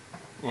it?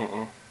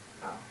 Mm-mm.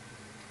 Oh.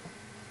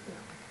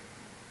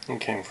 It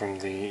came from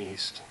the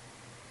east.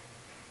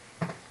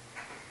 You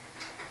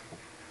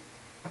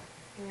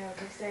know what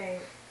they say,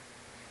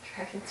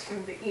 dragons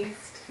from the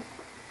east.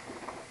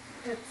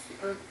 It's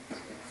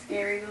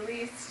scary the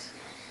least.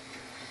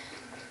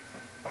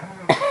 I don't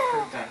know if I've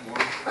heard that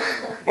one.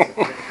 It's a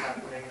bit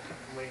happening.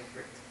 I'm waiting for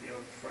it to be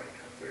on before I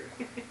cut through.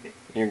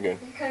 You're good.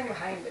 You're kind of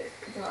behind it.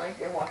 It's not like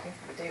you're walking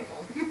through the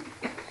table.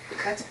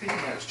 That's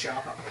Bino's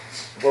job.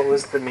 What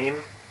was the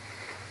meme?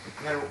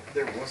 There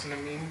wasn't a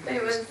meme.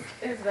 It was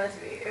about to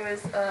be. It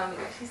was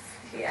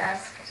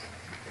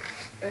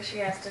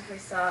she asked if we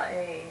saw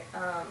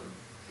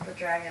the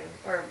dragon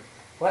or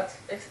What?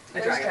 if A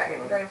there's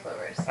dragon dragon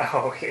flavors.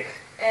 Oh, okay.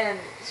 And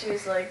she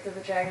was like, did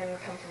the dragon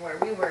come from where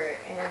we were?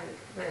 And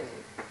then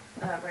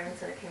Brandon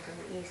said it came from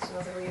the east. And I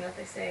was like, well, you know what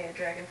they say, a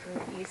dragon from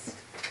the east.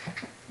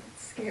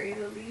 It's scary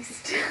the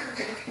least.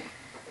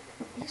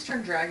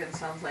 Eastern Dragon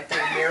sounds like the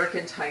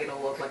American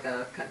title of like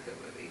a kung fu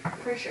movie.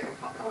 For sure.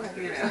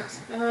 You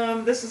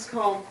know, this is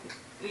called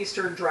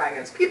Eastern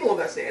Dragons. People will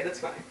go say it. It's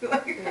fine.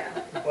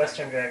 Yeah.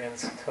 Western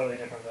Dragons, totally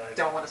different vibe.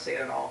 Don't want to say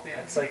it at all. Yeah.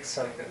 It's like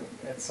some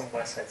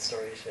West Side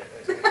Story shit.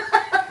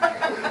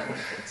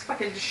 It's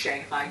fucking just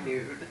Shanghai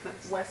nude.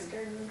 That's-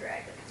 Western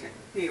dragons.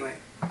 Anyway.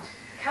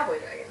 Cowboy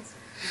dragons.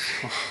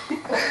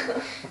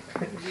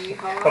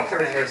 Yeehaw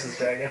Cowboys versus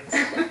dragons.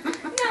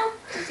 No,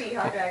 just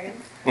yeehaw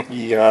dragons.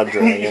 Yeah,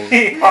 dragon.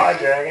 Yeehaw,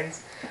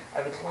 dragons.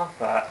 I would love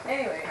that.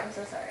 Anyway, I'm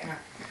so sorry.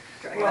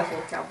 Dragon Well, has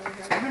little cowboy I've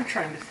dragon. been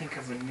trying to think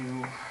of a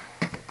new.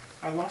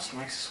 I lost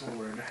my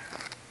sword,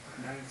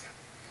 and I've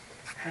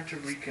had to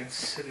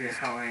reconsider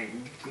how I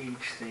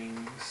engage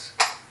things.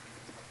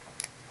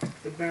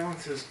 The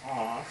balance is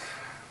off,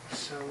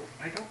 so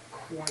I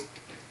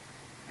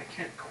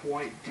can't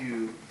quite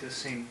do the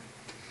same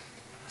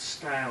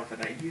style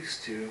that I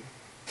used to.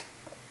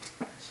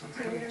 So I'm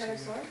Do you need having another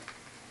to. sword?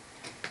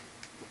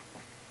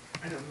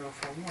 I don't know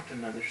if I want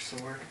another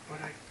sword, but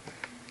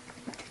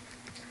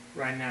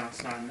right now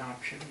it's not an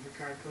option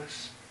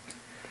regardless.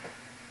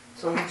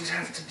 So I just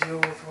have to deal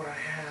with what I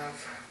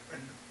have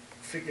and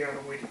figure out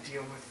a way to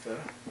deal with the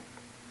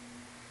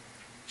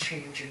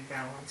change in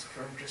balance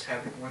from just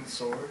having one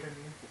sword and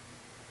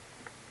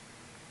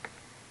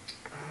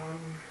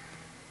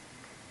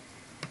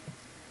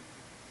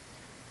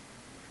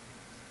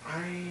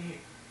I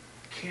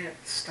can't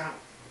stop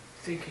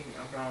thinking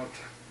about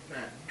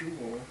that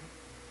duel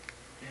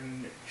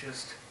and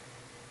just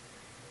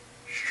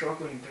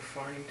struggling to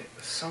find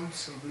some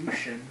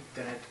solution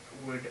that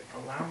would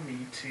allow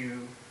me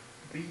to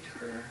beat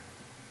her.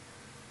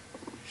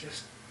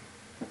 Just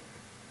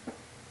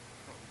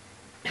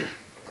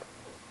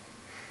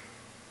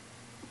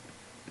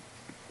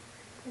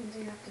When do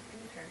you have to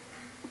beat her?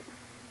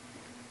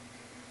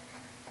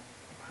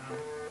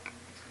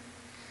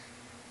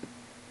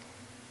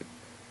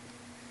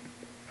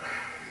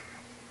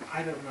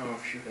 I don't know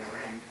if she would ever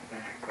hand it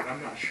back, but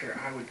I'm not sure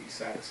I would be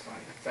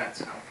satisfied if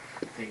that's how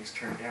things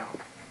turned out.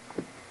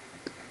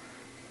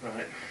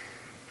 But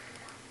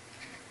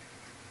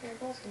Your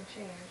goals can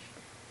change.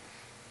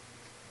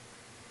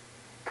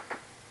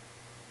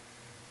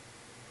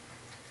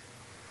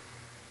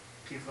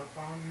 give up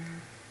on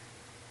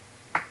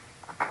her.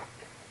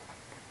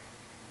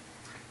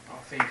 I'll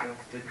think of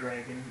the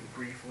dragon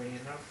briefly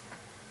enough.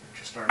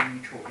 Just our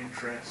mutual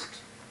interest.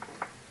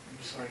 I'm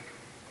just like,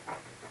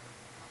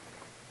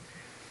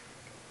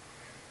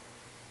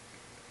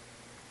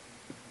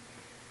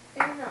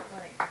 Maybe not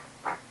like,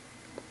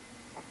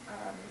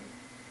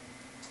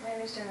 I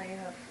understand that you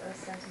have a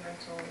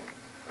sentimental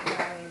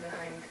value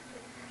behind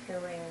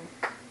killing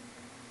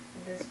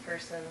this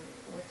person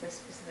with this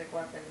specific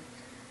weapon,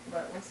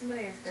 but when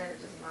somebody is dead,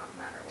 it does not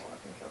matter what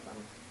weapon killed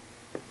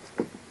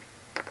them.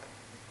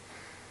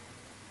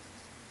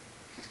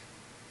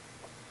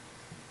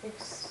 It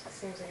just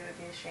seems like it would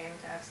be a shame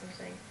to have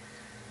something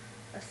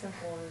as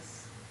simple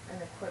as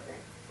an equipment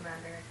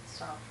matter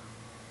stop.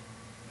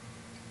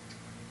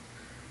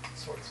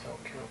 Swords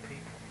don't kill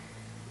people.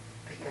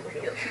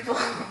 People kill people.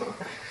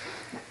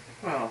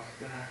 well,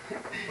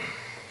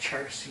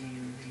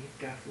 Charcine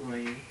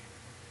definitely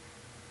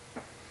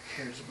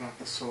cares about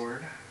the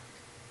sword.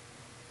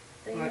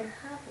 They But- even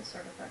have the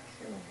sort of about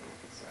killing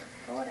the sword.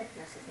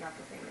 Poeticness is not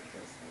the thing that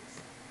kills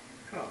things.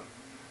 Well,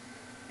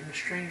 in a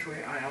strange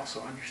way, I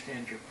also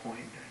understand your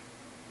point,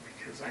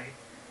 because I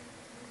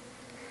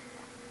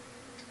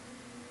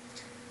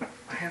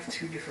have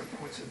two different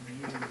points of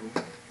view,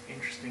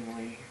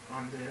 interestingly,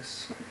 on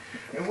this,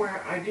 and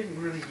where I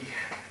didn't really,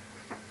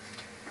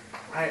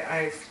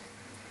 I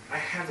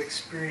have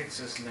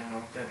experiences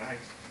now that I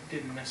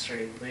didn't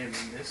necessarily live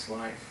in this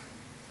life,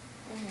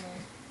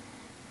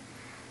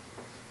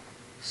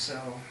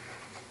 so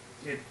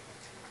it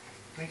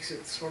makes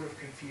it sort of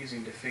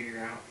confusing to figure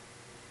out,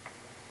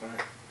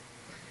 but,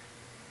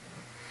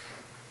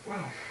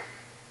 well,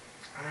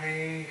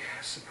 I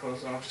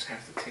suppose I'll just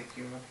have to take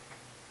you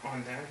up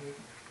on that, and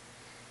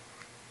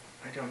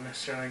I don't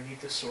necessarily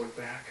need the sword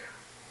back.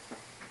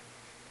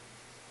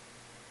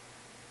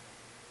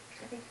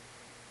 I think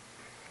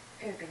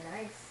it would be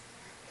nice.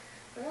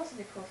 It would also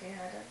be cool if you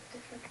had a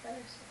different, better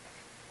sword.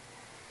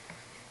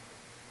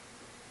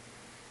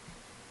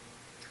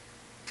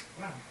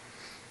 Well,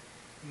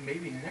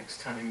 maybe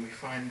next time we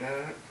find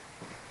a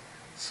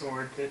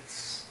sword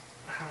that's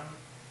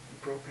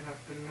broken up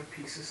into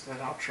pieces,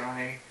 that I'll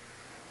try.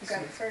 You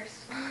got it first.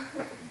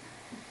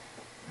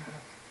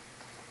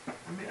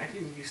 I mean, I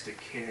didn't used to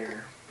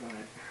care, but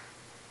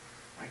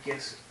I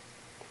guess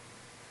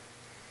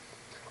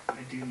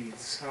I do need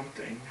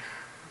something.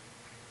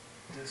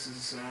 This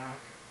is,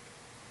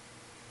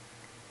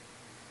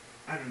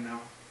 I don't know.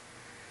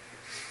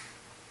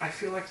 I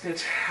feel like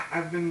that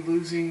I've been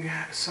losing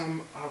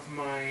some of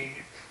my,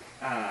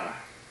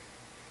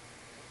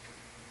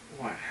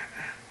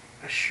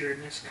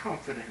 assuredness,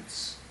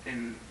 confidence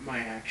in my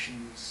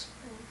actions.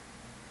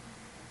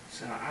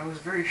 So I was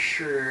very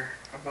sure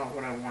about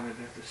what I wanted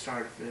at the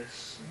start of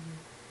this.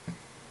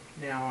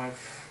 Now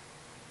I've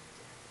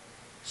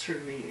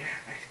certainly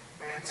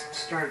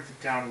started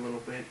to doubt a little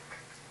bit,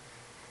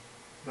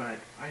 but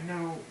I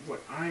know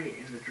what I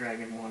and the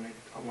dragon wanted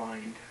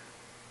aligned,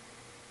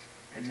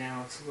 and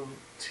now it's a little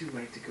too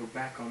late to go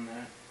back on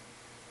that.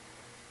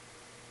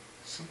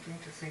 Something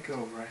to think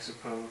over, I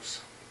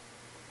suppose.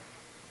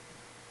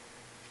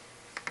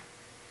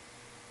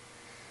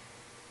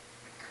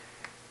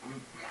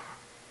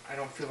 I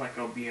don't feel like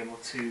I'll be able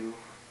to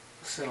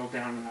settle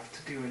down enough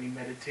to do any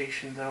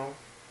meditation, though.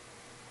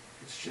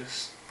 It's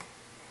just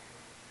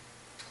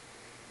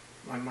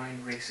my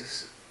mind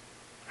races.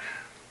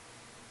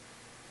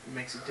 It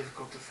makes it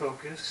difficult to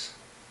focus.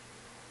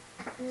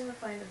 You need to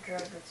find a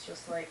drug that's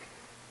just like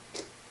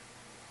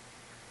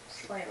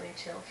slightly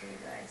chill for you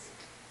guys.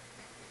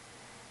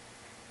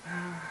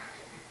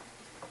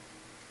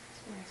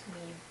 Some nice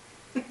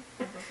weed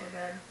before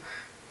bed.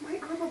 My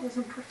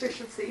herbalism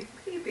proficiency,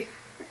 maybe.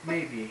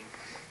 Maybe.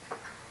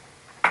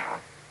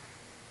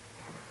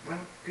 Well,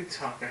 good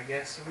talk, I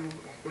guess. We'll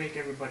wake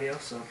everybody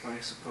else up, I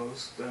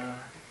suppose.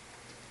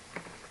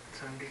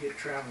 Time to get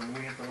traveling.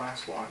 We have the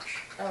last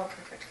watch. Oh,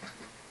 perfect.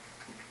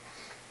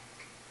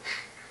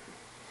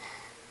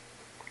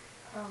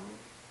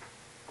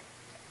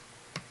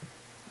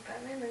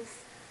 Batman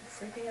is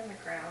sleeping on the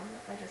ground.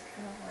 I just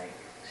kind of like,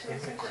 she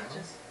looks like she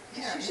just,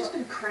 Yeah, she's just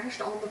been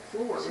crashed on the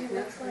floor. she with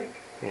looks nothing. like,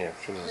 Yeah,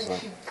 she was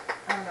like she,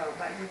 I don't know,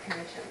 but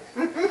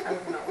reconditioned out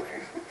of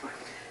nowhere.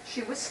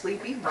 She was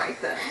sleepy right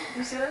then.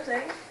 You see what I'm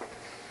saying?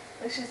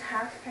 Like she's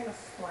half kind of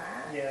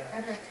flat, Yeah.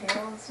 and her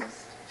tail is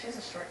just, she has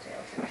a short tail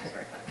too, which is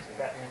very funny too.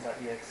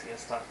 Batman.exe has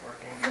stopped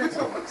working. That's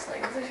what it looks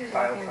like. It's like she's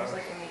walking just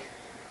like me.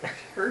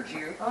 Heard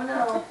you. Oh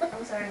no,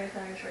 I'm sorry, I'm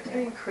having a short tail.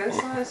 Being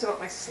criticized about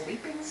my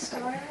sleeping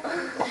style.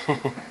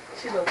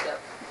 She woke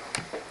up.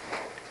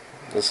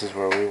 This is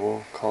where we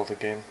will call the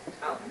game.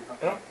 Oh,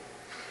 Oh,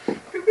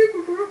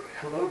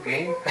 Hello,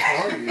 game.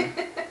 How are you?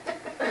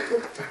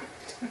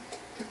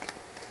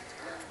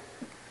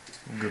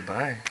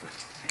 Goodbye.